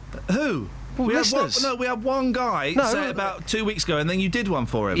Twitter. Who? Well, we listeners. we had one guy say about 2 weeks ago, and then you did one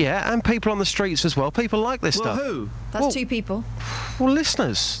for him. Yeah, and people on the streets as well. People like this stuff. Who? That's 2 people. Well,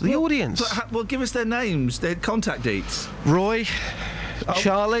 listeners, the audience. Well, give us their names, their contact deets. Roy,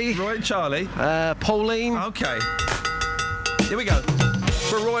 Charlie. Roy and Charlie. Pauline. Okay. Here we go.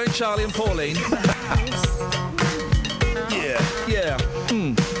 For Roy and Charlie and Pauline. Yeah.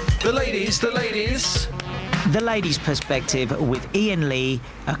 The ladies. The Ladies' Perspective with Iain Lee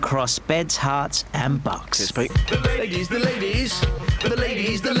across Beds, Hearts and Bucks. The ladies.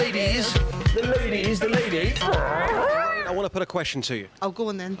 I want to put a question to you. Oh, go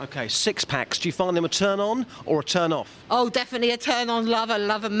on then. Okay, 6-packs. Do you find them a turn on or a turn off? Oh, definitely a turn on, love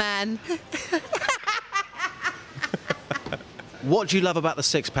a man. What do you love about the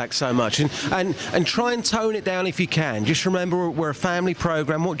 6-pack so much? And try and tone it down if you can. Just remember, we're a family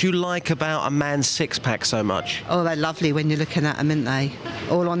programme. What do you like about a man's 6-pack so much? Oh, they're lovely when you're looking at them, aren't they?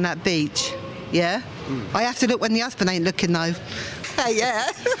 All on that beach. Yeah? I have to look when the husband ain't looking, though.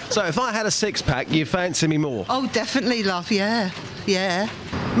 Yeah. So if I had a 6-pack, you fancy me more? Oh, definitely, love, yeah.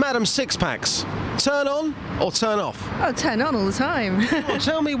 Madam, 6-packs, turn on or turn off? Oh, turn on all the time. Well,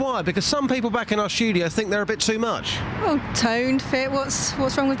 tell me why, because some people back in our studio think they're a bit too much. Oh, toned, fit, what's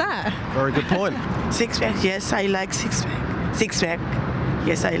wrong with that? Very good point. 6-pack, yes, I like 6-pack. 6-pack,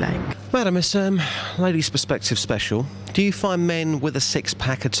 yes, I like. Madam, it's Ladies' Perspective special. Do you find men with a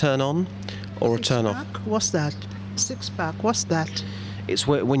 6-pack a turn on or a turn off? What's that? 6-pack, what's that? It's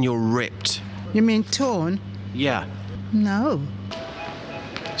when you're ripped. You mean torn? Yeah. No.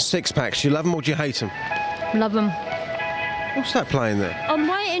 6-packs, do you love them or do you hate them? Love them. What's that playing there? I'm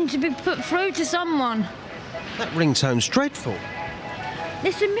waiting to be put through to someone. That ringtone's dreadful.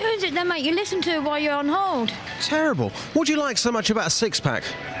 It's the music they make you listen to while you're on hold. Terrible. What do you like so much about a 6-pack?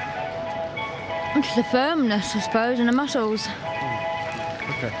 Just the firmness, I suppose, and the muscles.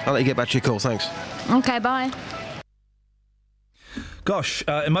 Okay. I'll let you get back to your call, thanks. Okay, bye. Gosh,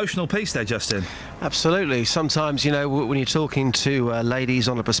 emotional piece there, Justin. Absolutely. Sometimes, you know, when you're talking to ladies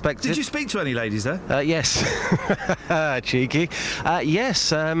on a perspective... Did you speak to any ladies there? Yes. Cheeky. Yes.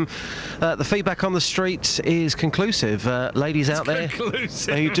 The feedback on the street is conclusive. Ladies out there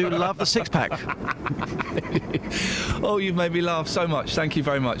who do love the 6-pack. Oh, you've made me laugh so much. Thank you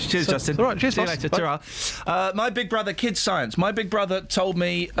very much. Cheers, Justin. All right, cheers, See you boss. later. Ta-ra. My big brother, Kids Science. My big brother told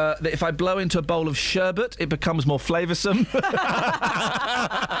me that if I blow into a bowl of sherbet, it becomes more flavoursome.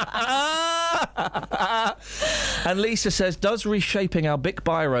 And Lisa says, does reshaping our Bic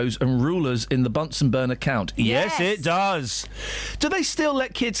biros and rulers in the Bunsen burner count? Yes, it does. Do they still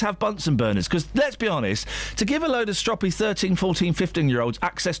let kids have Bunsen burners? Because let's be honest, to give a load of stroppy 13, 14, 15-year-olds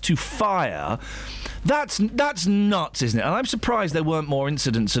access to fire, that's nuts, isn't it? And I'm surprised there weren't more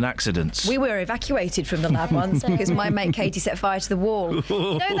incidents and accidents. We were evacuated from the lab once because my mate Katie set fire to the wall.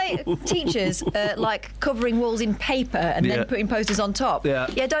 Teachers like covering walls in paper and then putting posters on top. Yeah,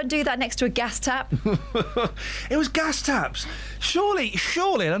 don't do that next to a gas tap. It was gas taps. Surely,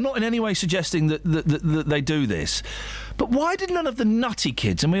 and I'm not in any way suggesting that they do this, but why did none of the nutty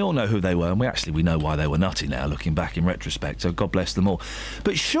kids, and we all know who they were, and we know why they were nutty now, looking back in retrospect, so God bless them all,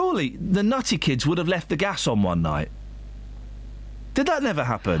 but surely the nutty kids would have left the gas on one night. Did that never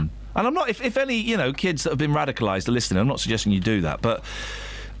happen? And I'm not, if any, kids that have been radicalised are listening, I'm not suggesting you do that, but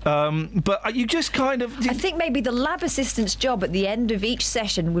you just kind of... I think maybe the lab assistant's job at the end of each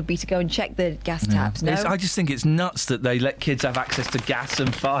session would be to go and check the gas taps, no? I just think it's nuts that they let kids have access to gas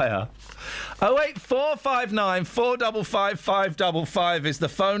and fire. 08459 455 555 is the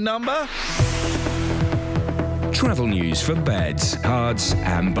phone number. Travel news for beds, cards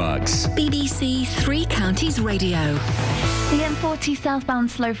and bugs. BBC Three Counties Radio. The M40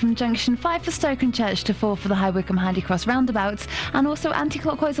 southbound slow from junction 5 for Stoke and Church to 4 for the High Wycombe Handy Cross roundabouts, and also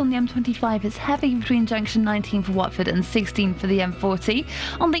anti-clockwise on the M25. It's heavy between junction 19 for Watford and 16 for the M40.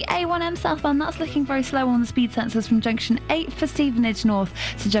 On the A1M southbound, that's looking very slow on the speed sensors from junction 8 for Stevenage North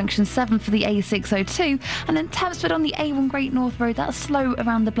to junction 7 for the A602, and then Tempsford on the A1 Great North Road, that's slow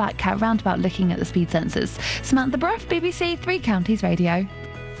around the Black Cat roundabout looking at the speed sensors. Samantha Bruff, BBC Three Counties Radio.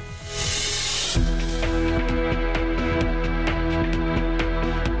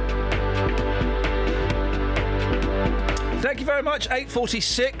 Thank you very much.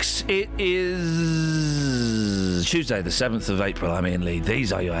 8:46. It is Tuesday, the 7th of April. I'm Iain Lee.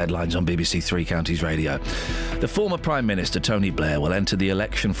 These are your headlines on BBC Three Counties Radio. The former Prime Minister, Tony Blair, will enter the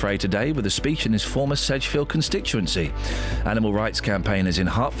election fray today with a speech in his former Sedgefield constituency. Animal rights campaigners in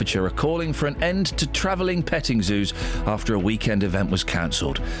Hertfordshire are calling for an end to travelling petting zoos after a weekend event was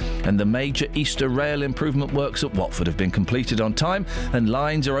cancelled. And the major Easter rail improvement works at Watford have been completed on time and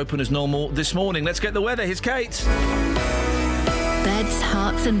lines are open as normal this morning. Let's get the weather. Here's Kate. Beds,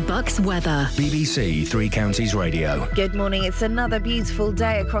 Hearts and Bucks weather. BBC Three Counties Radio. Good morning. It's another beautiful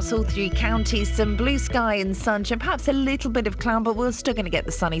day across all three counties. Some blue sky and sunshine, perhaps a little bit of cloud, but we're still going to get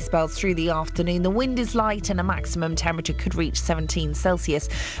the sunny spells through the afternoon. The wind is light and a maximum temperature could reach 17 Celsius.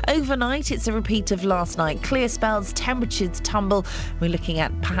 Overnight, it's a repeat of last night. Clear spells, temperatures tumble. We're looking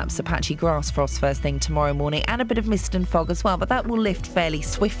at perhaps a patchy grass frost first thing tomorrow morning and a bit of mist and fog as well, but that will lift fairly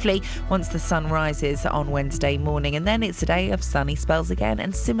swiftly once the sun rises on Wednesday morning. And then it's a day of sunny spells again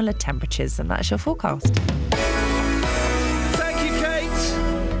and similar temperatures, and that's your forecast. Thank you, Kate.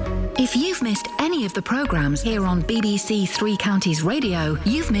 If you've missed any of the programmes here on BBC Three Counties Radio,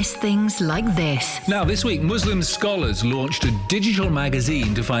 you've missed things like this. Now, this week, Muslim scholars launched a digital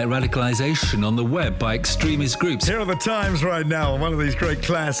magazine to fight radicalisation on the web by extremist groups. Here are the times right now on one of these great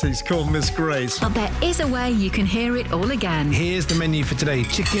classics called Miss Grace. But there is a way you can hear it all again. Here's the menu for today.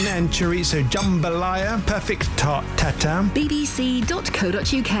 Chicken and chorizo jambalaya, perfect tart tatin.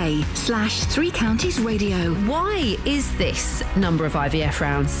 bbc.co.uk/Three Counties Radio. Why is this number of IVF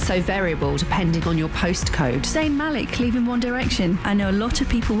rounds so variable depending on your postcode? Zayn Malik leaving One Direction. I know a lot of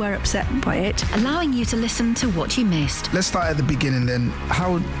people were upset by it. Allowing you to listen to what you missed. Let's start at the beginning then.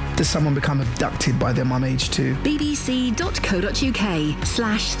 How does someone become abducted by their mum age 2?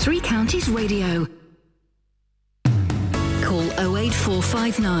 bbc.co.uk/Three Counties Radio. Call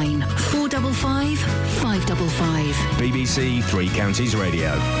 08459 455 555. BBC Three Counties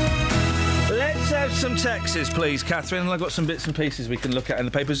Radio. Let's have some texts, please, Catherine. I've got some bits and pieces we can look at in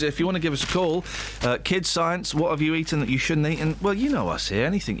the papers. If you want to give us a call, kids science, what have you eaten that you shouldn't eat? And, well, you know us here,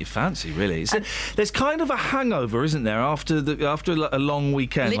 anything you fancy, really. There's kind of a hangover, isn't there, after a long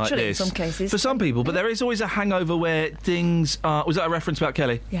weekend like this? In some cases. For some people, but there is always a hangover where things are... Was that a reference about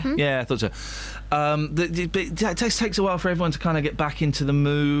Kelly? Yeah. Yeah, I thought so. It takes a while for everyone to kind of get back into the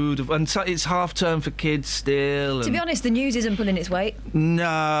mood. And so it's half-term for kids still. To be honest, the news isn't pulling its weight.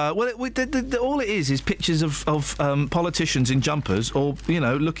 No. Well, all it is pictures of politicians in jumpers or,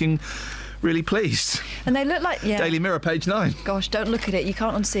 looking really pleased. And they look like... Yeah. Daily Mirror, page 9. Gosh, don't look at it. You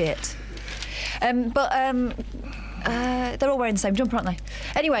can't unsee it. They're all wearing the same jumper, aren't they?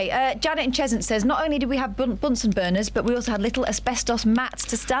 Anyway, Janet in Cheshunt says, not only did we have Bunsen burners, but we also had little asbestos mats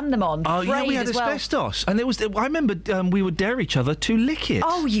to stand them on. Oh, yeah, we had asbestos. Well. And I remember we would dare each other to lick it.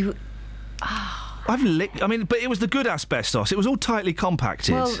 Oh, you... I've licked... but it was the good asbestos. It was all tightly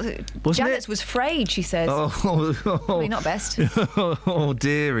compacted. Well, Janet's was frayed, she says. Probably not best. Oh,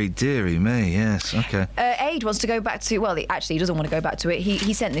 dearie me, yes, OK. Aid wants to go back to... Well, he doesn't want to go back to it.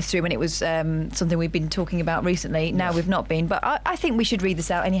 He sent this through when it was something we've been talking about recently. Now we've not been. But I think we should read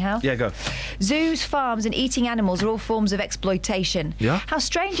this out anyhow. Yeah, go. Zoos, farms and eating animals are all forms of exploitation. Yeah. How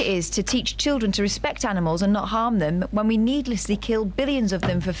strange it is to teach children to respect animals and not harm them when we needlessly kill billions of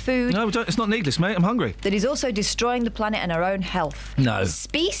them for food. No, it's not needless, mate. I'm hungry. That is also destroying the planet and our own health. No.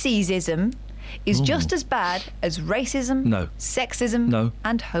 Speciesism is just as bad as racism, sexism,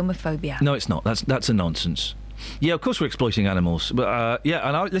 and homophobia. No, it's not. That's a nonsense. Yeah, of course we're exploiting animals. But,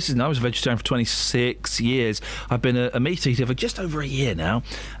 and I was a vegetarian for 26 years. I've been a meat eater for just over a year now.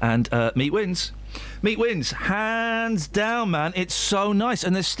 And meat wins. Meat wins, hands down, man. It's so nice,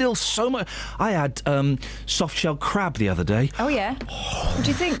 and there's still so much. I had soft-shell crab the other day. Oh yeah. What do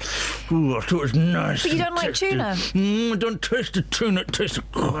you think? Ooh, I thought it was nice. But you don't like tuna. I don't taste the tuna. It tastes the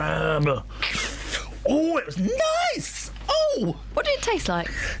crab. Oh, it was nice. Oh, what did it taste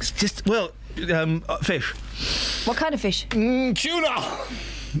like? It's just fish. What kind of fish? Tuna.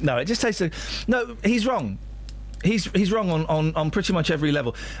 No, it just tastes like... No, he's wrong. He's wrong on pretty much every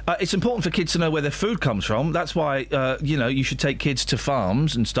level. It's important for kids to know where their food comes from. That's why you should take kids to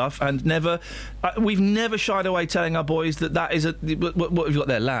farms and stuff. And we've never shied away telling our boys that is what have you got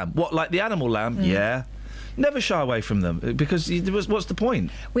there? Lamb. What, like the animal lamb? Mm. Yeah. Never shy away from them because what's the point?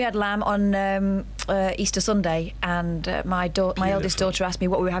 We had lamb on Easter Sunday, and my eldest daughter asked me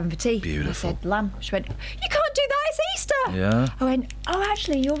what we were having for tea. Beautiful. I said lamb. She went, "You can't do that. It's Easter." Yeah. I went, "Oh,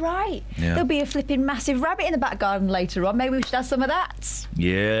 actually, you're right. Yeah. There'll be a flipping massive rabbit in the back garden later on. Maybe we should have some of that."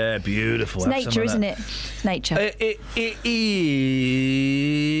 Yeah, beautiful. It's nature, isn't it? It's nature. It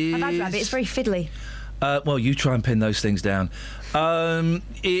is. I've had rabbit. It's very fiddly. Well, you try and pin those things down.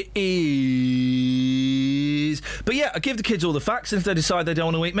 It is. But yeah, I give the kids all the facts, and if they decide they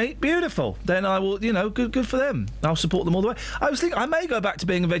don't want to eat meat, beautiful. Then I will, good for them. I'll support them all the way. I was thinking I may go back to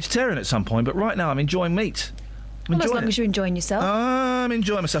being a vegetarian at some point, but right now I'm enjoying meat. As long as you're enjoying yourself. I'm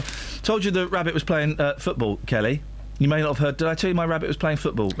enjoying myself. Told you the rabbit was playing football, Kelly. You may not have heard. Did I tell you my rabbit was playing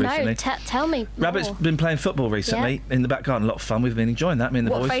football recently? No, tell me more. Rabbit's been playing football recently in the back garden. A lot of fun. We've been enjoying that, me and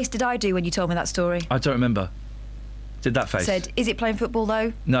the boys. What face did I do when you told me that story? I don't remember. Did that face? Said, is it playing football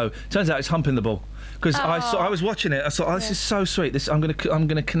though? No. Turns out it's humping the ball. because I was watching it. I thought, this is so sweet. I'm going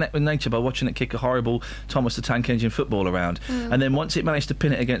to connect with nature by watching it kick a horrible Thomas the Tank Engine football around. And then once it managed to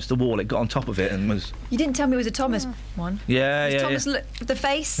pin it against the wall, it got on top of it and was. You didn't tell me it was a Thomas one. Yeah, Thomas the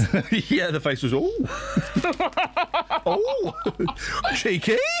face. Yeah, the face was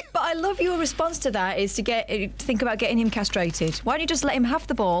cheeky. But I love your response to that is to think about getting him castrated. Why don't you just let him have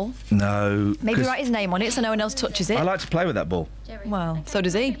the ball? No. Maybe write his name on it so no one else touches it. I like to play with that ball. Well, so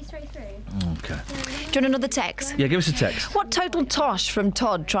does he. Okay. Do you want another text? Yeah, give us a text. What total tosh from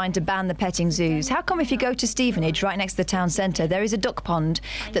Todd trying to ban the petting zoos? How come if you go to Stevenage, right next to the town centre, there is a duck pond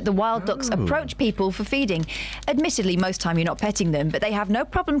that the wild ducks approach people for feeding? Admittedly, most time you're not petting them, but they have no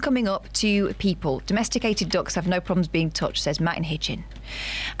problem coming up to people. Domesticated ducks have no problems being touched, says Matt in Hitchin.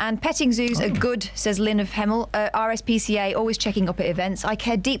 And petting zoos are good, says Lynn of Hemel. RSPCA always checking up at events. I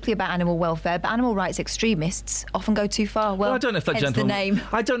care deeply about animal welfare, but animal rights extremists often go too far. Well, I don't know if that gentleman. The name.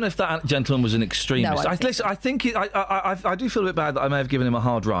 I don't know if that gentleman was an extremist. No, I think I do feel a bit bad that I may have given him a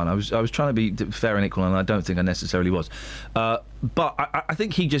hard run. I was trying to be fair and equal, and I don't think I necessarily was. But I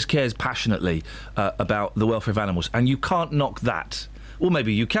think he just cares passionately about the welfare of animals, and you can't knock that. Or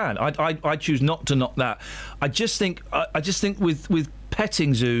maybe you can. I choose not to knock that. I just think with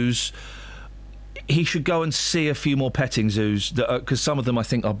petting zoos, he should go and see a few more petting zoos because some of them I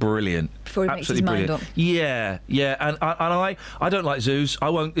think are brilliant. Before he absolutely makes his brilliant. Mind up. Yeah, and I don't like zoos. I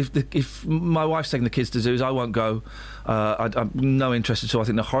won't if my wife's taking the kids to zoos. I won't go. I'm no interest at all. I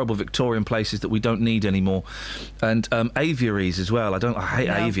think they're horrible Victorian places that we don't need anymore. And aviaries as well. I hate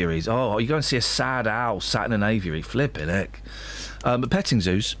aviaries. Oh, you go and see a sad owl sat in an aviary. Flipping heck. But petting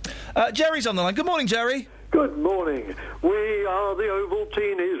zoos. Jerry's on the line. Good morning, Jerry. Good morning. We are the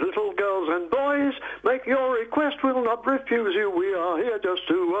Ovaltinis, little girls and boys. Make your request, we'll not refuse you. We are here just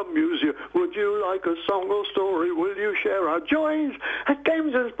to amuse you. Would you like a song or story? Will you share our joys? At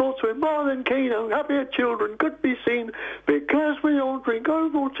games and sports we're more than keen, and happier children could be seen. Because we all drink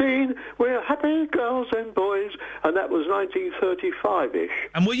Ovaltine, we're happy girls and boys. And that was 1935-ish.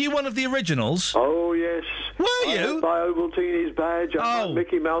 And were you one of the originals? Oh, yes. Were you? I had my Ovaltini's badge, my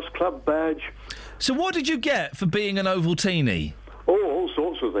Mickey Mouse Club badge. So what did you get for being an Ovaltini? Oh, all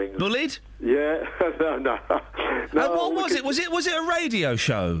sorts of things. Bullied? Yeah, no. And what was it? Was it a radio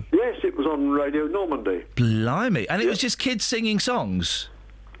show? Yes, it was on Radio Normandy. Blimey. And it was just kids singing songs?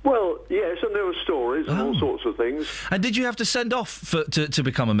 Well, yes, and there were stories and all sorts of things. And did you have to send off to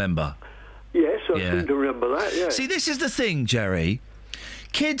become a member? Yes, I seem to remember that, yeah. See, this is the thing, Jerry.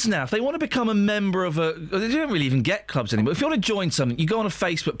 Kids now, if they want to become a member of they don't really even get clubs anymore. If you want to join something, you go on a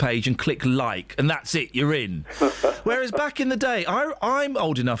Facebook page and click like, and that's it, you're in. Whereas back in the day, I'm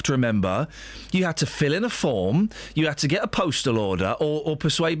old enough to remember, you had to fill in a form, you had to get a postal order, or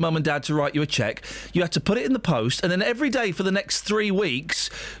persuade mum and dad to write you a cheque, you had to put it in the post, and then every day for the next 3 weeks,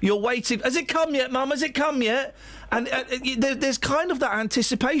 you're waiting. Has it come yet, mum? Has it come yet? And there's kind of that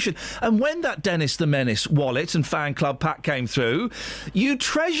anticipation. And when that Dennis the Menace wallet and fan club pack came through, you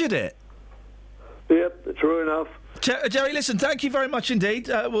treasured it. Yep, true enough. Jerry, listen, thank you very much indeed.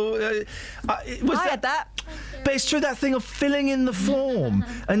 I had that. But it's true, that thing of filling in the form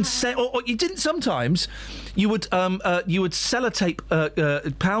and say, or you didn't sometimes. You would sellotape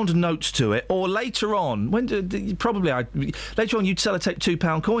pound notes to it, or later on, later on you'd sellotape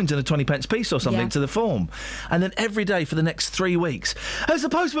 £2 coins and a 20p piece or something to the form, and then every day for the next 3 weeks. Has the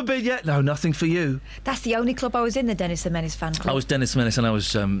postman been yet? No, nothing for you. That's the only club I was in, the Dennis the Menace fan club. I was Dennis the Menace, and I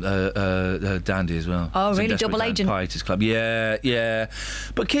was Dandy as well. Oh, really? Double agent. Pietist Club. Yeah.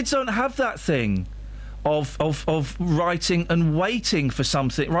 But kids don't have that thing of writing and waiting for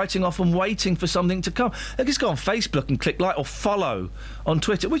something, writing off and waiting for something to come. They just go on Facebook and click like or follow on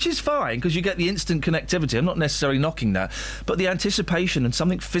Twitter, which is fine because you get the instant connectivity. I'm not necessarily knocking that, but the anticipation and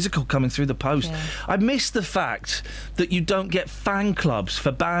something physical coming through the post. Yeah. I miss the fact that you don't get fan clubs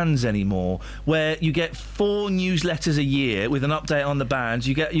for bands anymore, where you get 4 newsletters a year with an update on the bands.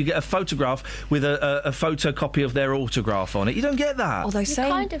 You get a photograph with a photocopy of their autograph on it. You don't get that. Although you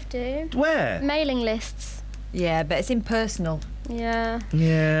kind of do. Where? Mailing lists. Yeah, but it's impersonal. Yeah.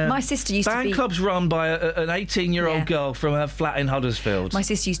 My sister used to be... Fan clubs run by an 18-year-old girl from her flat in Huddersfield. My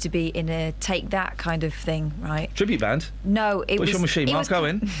sister used to be in a Take That kind of thing, right? Tribute band? No, it was... What's your machine? Mark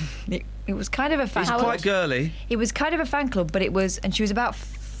Owen? It was kind of a fan club. It's quite girly. It was kind of a fan club, but it was... And she was about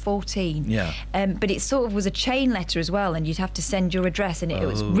 14. Yeah. But it sort of was a chain letter as well, and you'd have to send your address, and it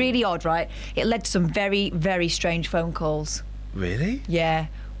was really odd, right? It led to some very, very strange phone calls. Really? Yeah.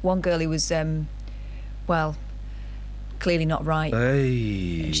 One girl who was... well, clearly not right.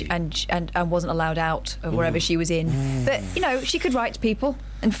 Hey. And wasn't allowed out of wherever she was in. But, she could write to people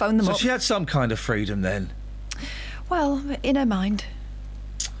and phone them up. So she had some kind of freedom then? Well, in her mind.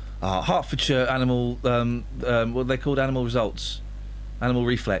 Hertfordshire animal. What are they called? Animal results. Animal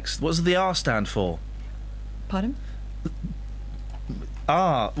reflex. What does the R stand for? Pardon?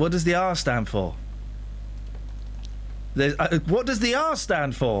 R. What does the R stand for? What does the R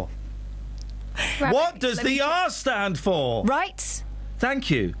stand for? Right. What does the R stand for? Rights. Thank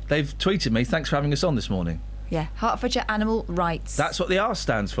you. They've tweeted me. Thanks for having us on this morning. Yeah, Hertfordshire Animal Rights. That's what the R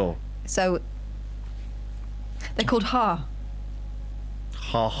stands for. So they're called HA.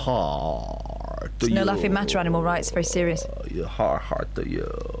 Ha ha. It's no laughing matter. Animal rights. Very serious.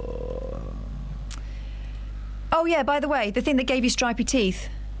 Oh yeah. By the way, the thing that gave you stripy teeth.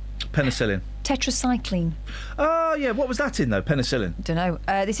 Penicillin. Tetracycline. Oh, yeah. What was that in, though? Penicillin? Don't know.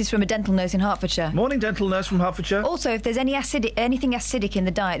 This is from a dental nurse in Hertfordshire. Morning, dental nurse from Hertfordshire. Also, if there's anything acidic in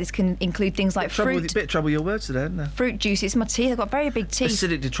the diet, this can include things like fruit. Bit trouble with your words today, isn't there? Fruit juice. It's my teeth. I've got very big teeth.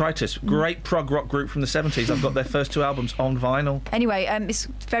 Acidic Detritus. Great prog rock group from the 70s. I've got their first 2 albums on vinyl. Anyway, it's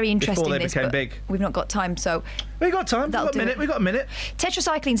very interesting. Before they became big. We've not got time, so... We've got time. We've got a minute.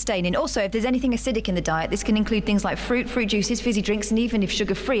 Tetracycline staining. Also, if there's anything acidic in the diet, this can include things like fruit juices, fizzy drinks, and even if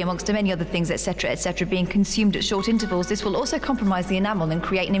sugar-free, amongst many other things, etc., etc., being consumed at short intervals. This will also compromise the enamel and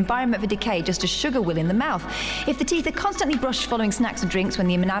create an environment for decay, just as sugar will in the mouth. If the teeth are constantly brushed following snacks and drinks when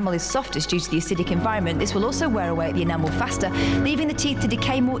the enamel is softest due to the acidic environment, this will also wear away at the enamel faster, leaving the teeth to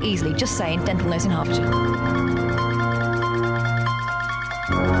decay more easily. Just saying, dental nurse in Hertfordshire.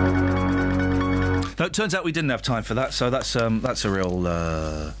 No, it turns out we didn't have time for that, so that's a real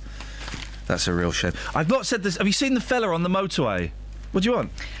shame. I've not said this. Have you seen the fella on the motorway? What do you want?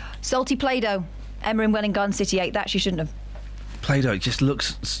 Salty Play-Doh. Emma in Welwyn Garden City ate that. She shouldn't have. Play-Doh, it just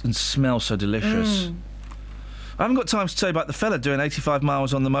looks and smells so delicious. I haven't got time to tell you about the fella doing 85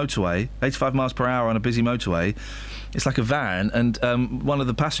 miles on the motorway, 85 miles per hour on a busy motorway. It's like a van, and one of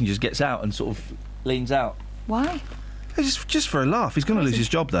the passengers gets out and sort of leans out. Why? Just for a laugh. He's going to lose his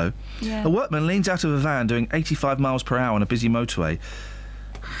job, though. Yeah. A workman leans out of a van doing 85 miles per hour on a busy motorway.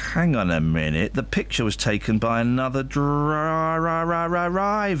 Hang on a minute. The picture was taken by another driver.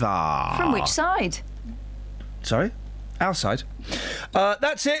 From which side? Sorry? Our side.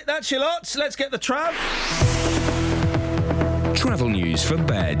 That's it. That's your lots. Let's get the trav. Travel news for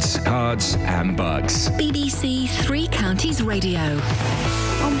beds, cards and bugs. BBC Three Counties Radio.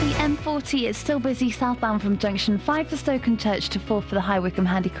 On the M40, it's still busy southbound from junction 5 for Stoke-on-Church to 4 for the High Wycombe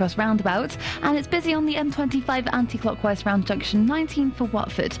Handy Cross roundabout, and it's busy on the M25 anti-clockwise round junction 19 for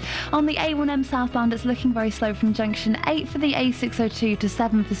Watford. On the A1M southbound, it's looking very slow from junction 8 for the A602 to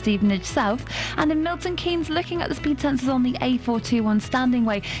 7 for Stevenage South, and in Milton Keynes, looking at the speed sensors on the A421 Standing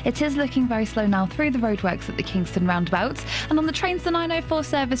Way, it is looking very slow now through the roadworks at the Kingston roundabout, and on the trains, the 904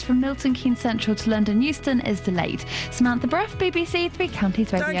 service from Milton Keynes Central to London Euston is delayed. Samantha Bruff, BBC Three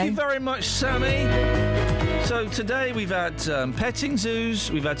Counties Radio. Thank you very much, Sammy. So today we've had petting zoos,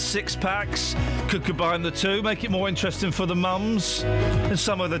 we've had six-packs, could combine the two, make it more interesting for the mums and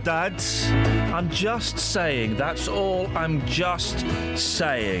some of the dads. I'm just saying, that's all I'm just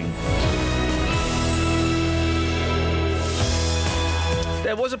saying.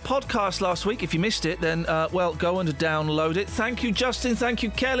 There was a podcast last week. If you missed it, then, well, go and download it. Thank you, Justin. Thank you,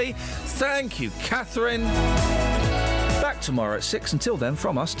 Kelly. Thank you, Catherine. Back tomorrow at 6. Until then,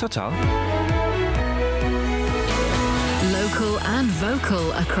 from us, ta-ta. Local and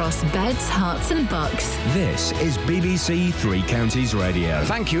vocal across beds, hearts and bucks. This is BBC Three Counties Radio.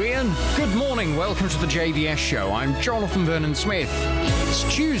 Thank you, Ian. Good morning. Welcome to the JVS show. I'm Jonathan Vernon-Smith. It's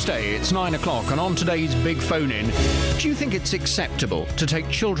Tuesday, it's 9 o'clock, and on today's Big Phone-In, do you think it's acceptable to take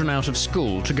children out of school to go